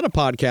 a lot of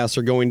podcasts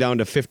are going down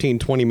to 15,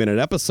 20-minute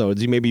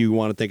episodes. Maybe you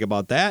want to think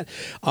about that.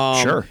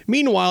 Sure.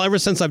 Meanwhile, ever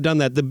since I've done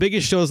that, the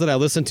biggest shows that I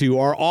listen to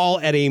are all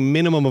at a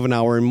minimum of an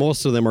hour, and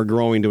most of them are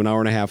growing to an hour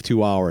and a half,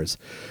 2 hours.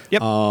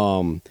 Yep.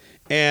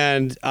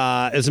 And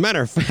as a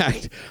matter of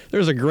fact,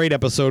 there's a great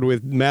episode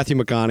with Matthew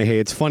McConaughey.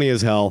 It's funny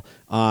as hell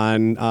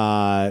on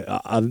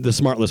the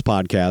Smartless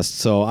podcast.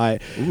 So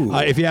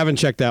if you haven't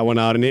checked that one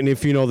out, and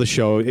if you know the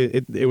show,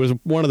 it was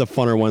one of the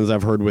funner ones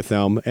I've heard with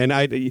them. And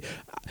I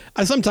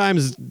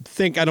sometimes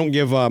think I don't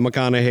give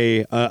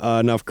McConaughey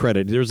enough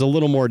credit. There's a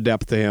little more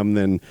depth to him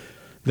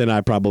than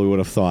I probably would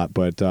have thought.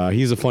 But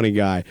he's a funny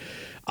guy.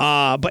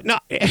 But no.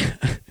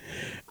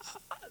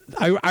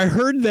 I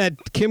heard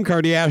that Kim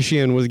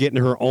Kardashian was getting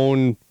her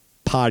own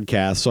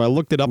podcast, so I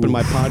looked it up in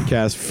my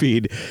podcast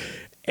feed,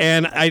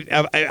 and I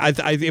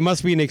it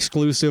must be an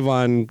exclusive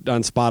on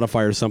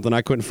Spotify or something.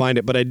 I couldn't find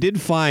it, but I did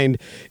find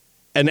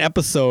an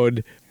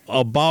episode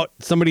about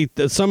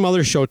some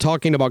other show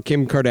talking about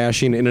Kim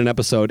Kardashian in an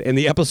episode, and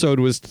the episode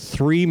was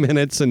 3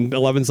 minutes and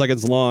 11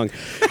 seconds long.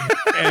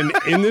 And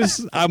in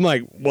this, I'm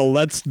like, well,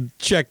 let's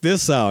check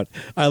this out.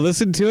 I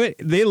listened to it.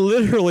 They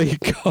literally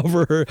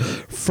cover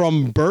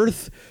from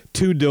birth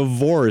to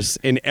divorce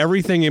and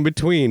everything in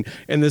between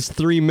in this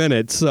 3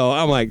 minutes. So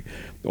I'm like,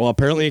 well,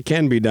 apparently it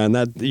can be done.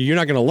 That you're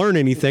not going to learn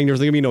anything. There's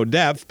going to be no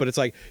depth. But it's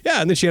like,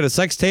 yeah. And then she had a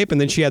sex tape, and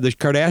then she had the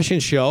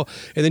Kardashian show,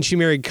 and then she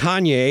married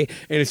Kanye,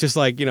 and it's just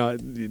like, yeah,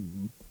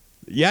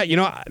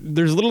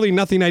 there's literally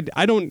nothing.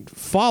 I don't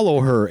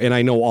follow her, and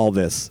I know all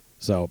this.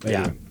 So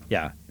anyway.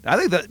 Yeah. I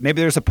think that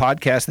maybe there's a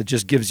podcast that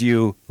just gives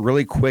you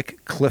really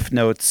quick cliff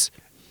notes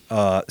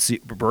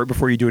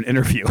before you do an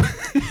interview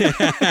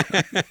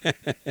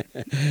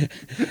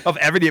of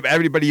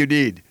everybody you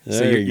need.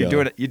 So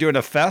you're doing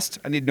a fest.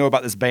 I need to know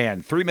about this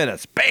band. 3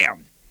 minutes,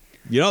 bam.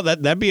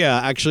 That'd be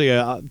actually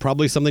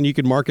probably something you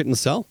could market and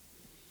sell.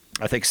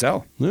 I think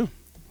so. Yeah.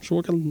 So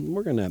work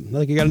on that. I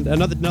think you got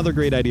another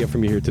great idea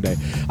from you here today.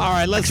 All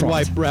right, let's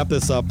wrap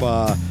this up.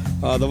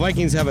 The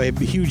Vikings have a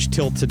huge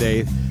tilt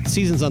today.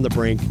 Season's on the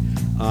brink,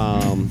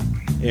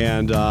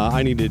 and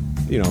I need to,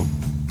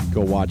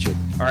 go watch it.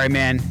 All right,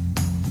 man.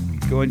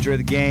 Go enjoy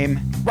the game.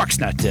 Rock's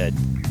not dead.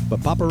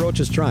 But Papa Roach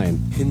is trying.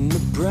 In the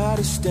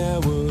brightest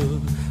hour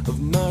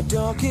of my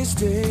darkest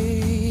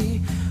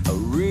day, I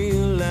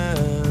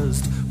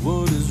realized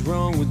what is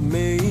wrong with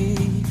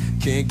me.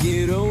 Can't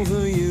get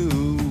over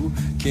you,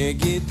 can't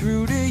get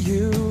through to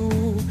you.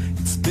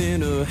 It's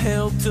been a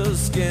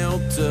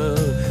helter-skelter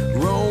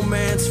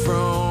romance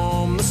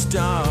from the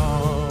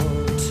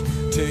start.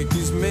 Take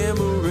these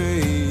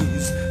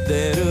memories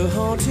that are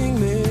haunting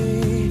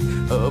me,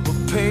 of a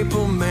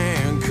paper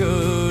man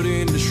cut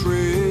into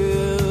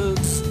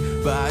shreds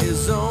by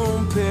his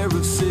own pair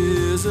of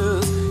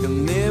scissors. He'll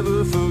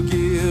never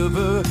forgive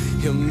her,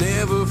 he'll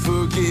never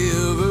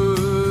forgive her.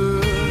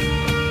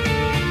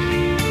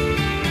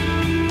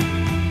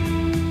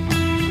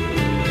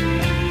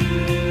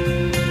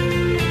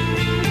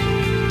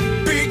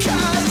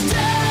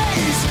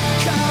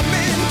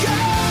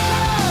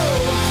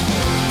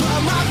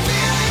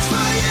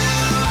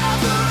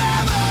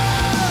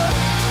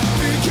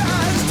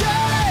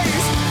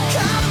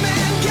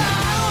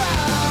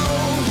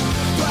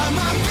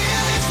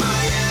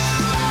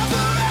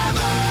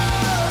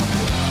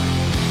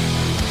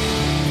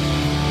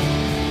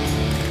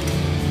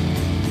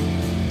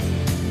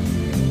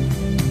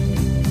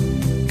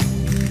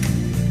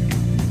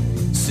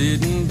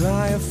 Sitting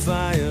by a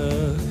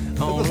fire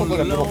on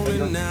a lonely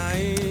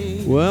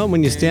night. Well,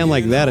 when you stand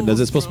like that, is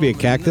it supposed to be a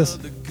cactus?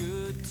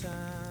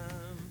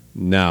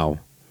 Now,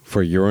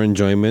 for your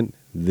enjoyment,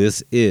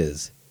 this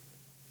is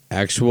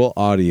actual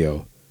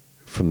audio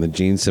from the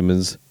Gene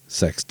Simmons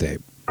sex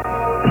tape.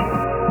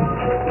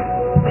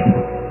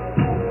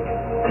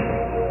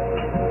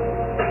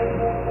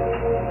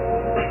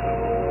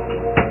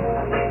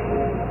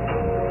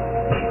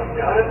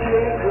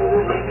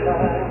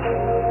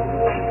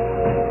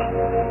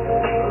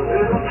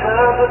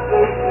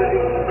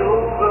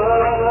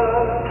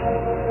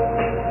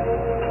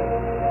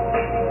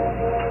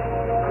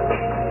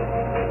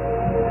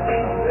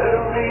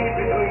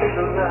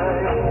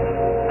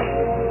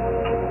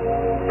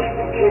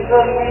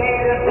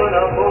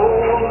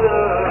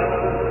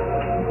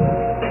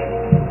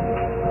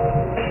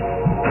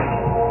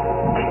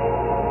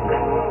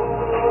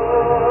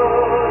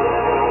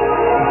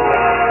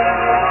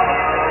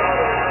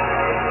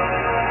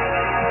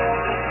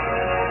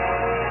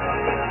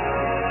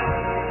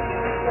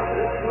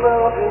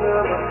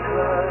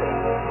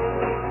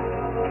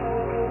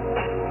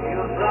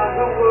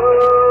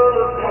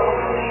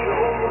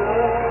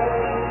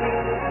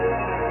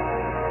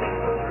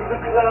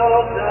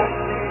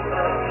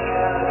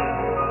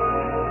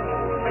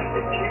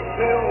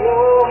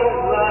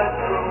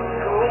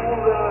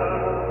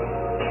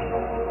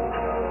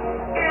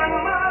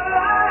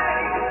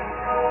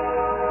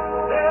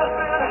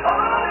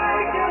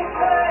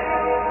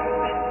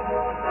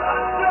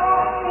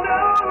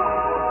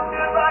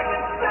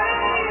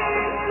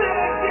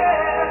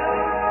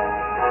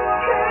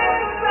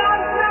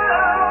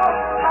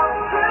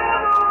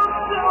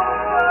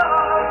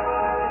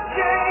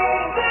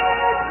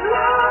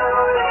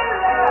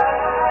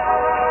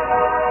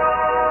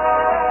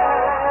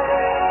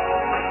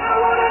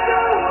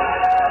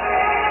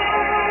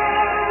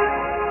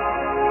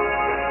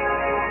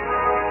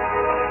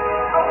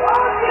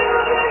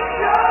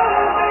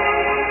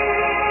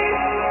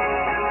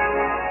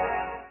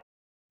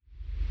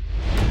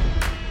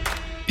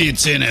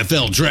 It's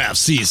NFL draft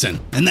season,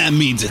 and that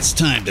means it's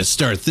time to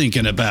start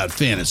thinking about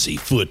fantasy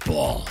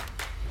football.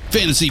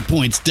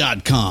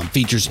 FantasyPoints.com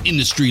features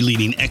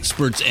industry-leading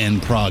experts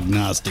and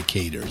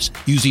prognosticators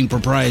using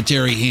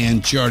proprietary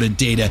hand-charted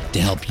data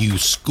to help you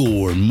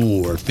score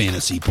more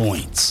fantasy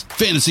points.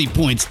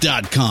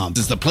 FantasyPoints.com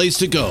is the place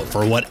to go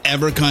for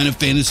whatever kind of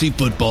fantasy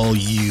football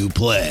you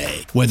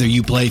play. Whether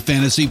you play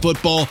fantasy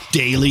football,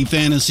 daily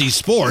fantasy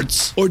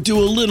sports, or do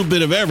a little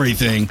bit of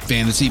everything,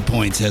 Fantasy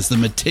Points has the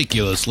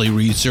meticulously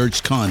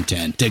researched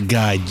content to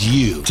guide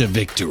you to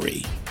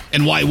victory.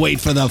 And why wait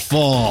for the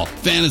fall?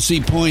 Fantasy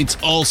Points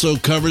also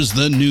covers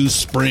the new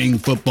spring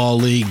football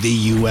league,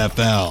 the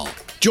UFL.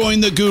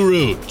 Join the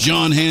guru,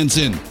 John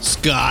Hansen,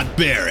 Scott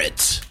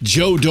Barrett,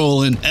 Joe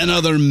Dolan, and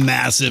other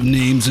massive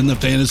names in the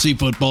fantasy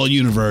football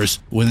universe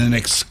with an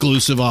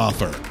exclusive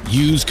offer.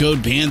 Use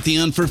code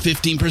Pantheon for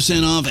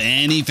 15% off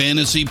any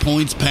Fantasy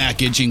Points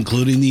package,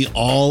 including the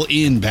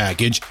all-in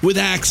package, with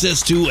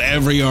access to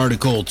every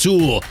article,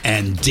 tool,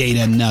 and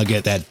data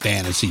nugget that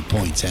Fantasy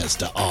Points has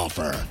to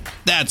offer.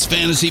 That's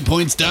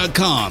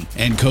FantasyPoints.com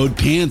and code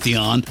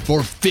Pantheon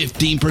for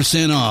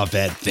 15% off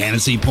at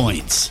Fantasy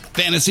Points.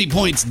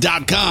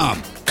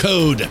 FantasyPoints.com,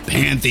 code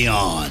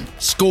Pantheon.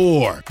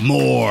 Score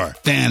more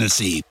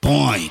fantasy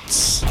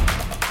points.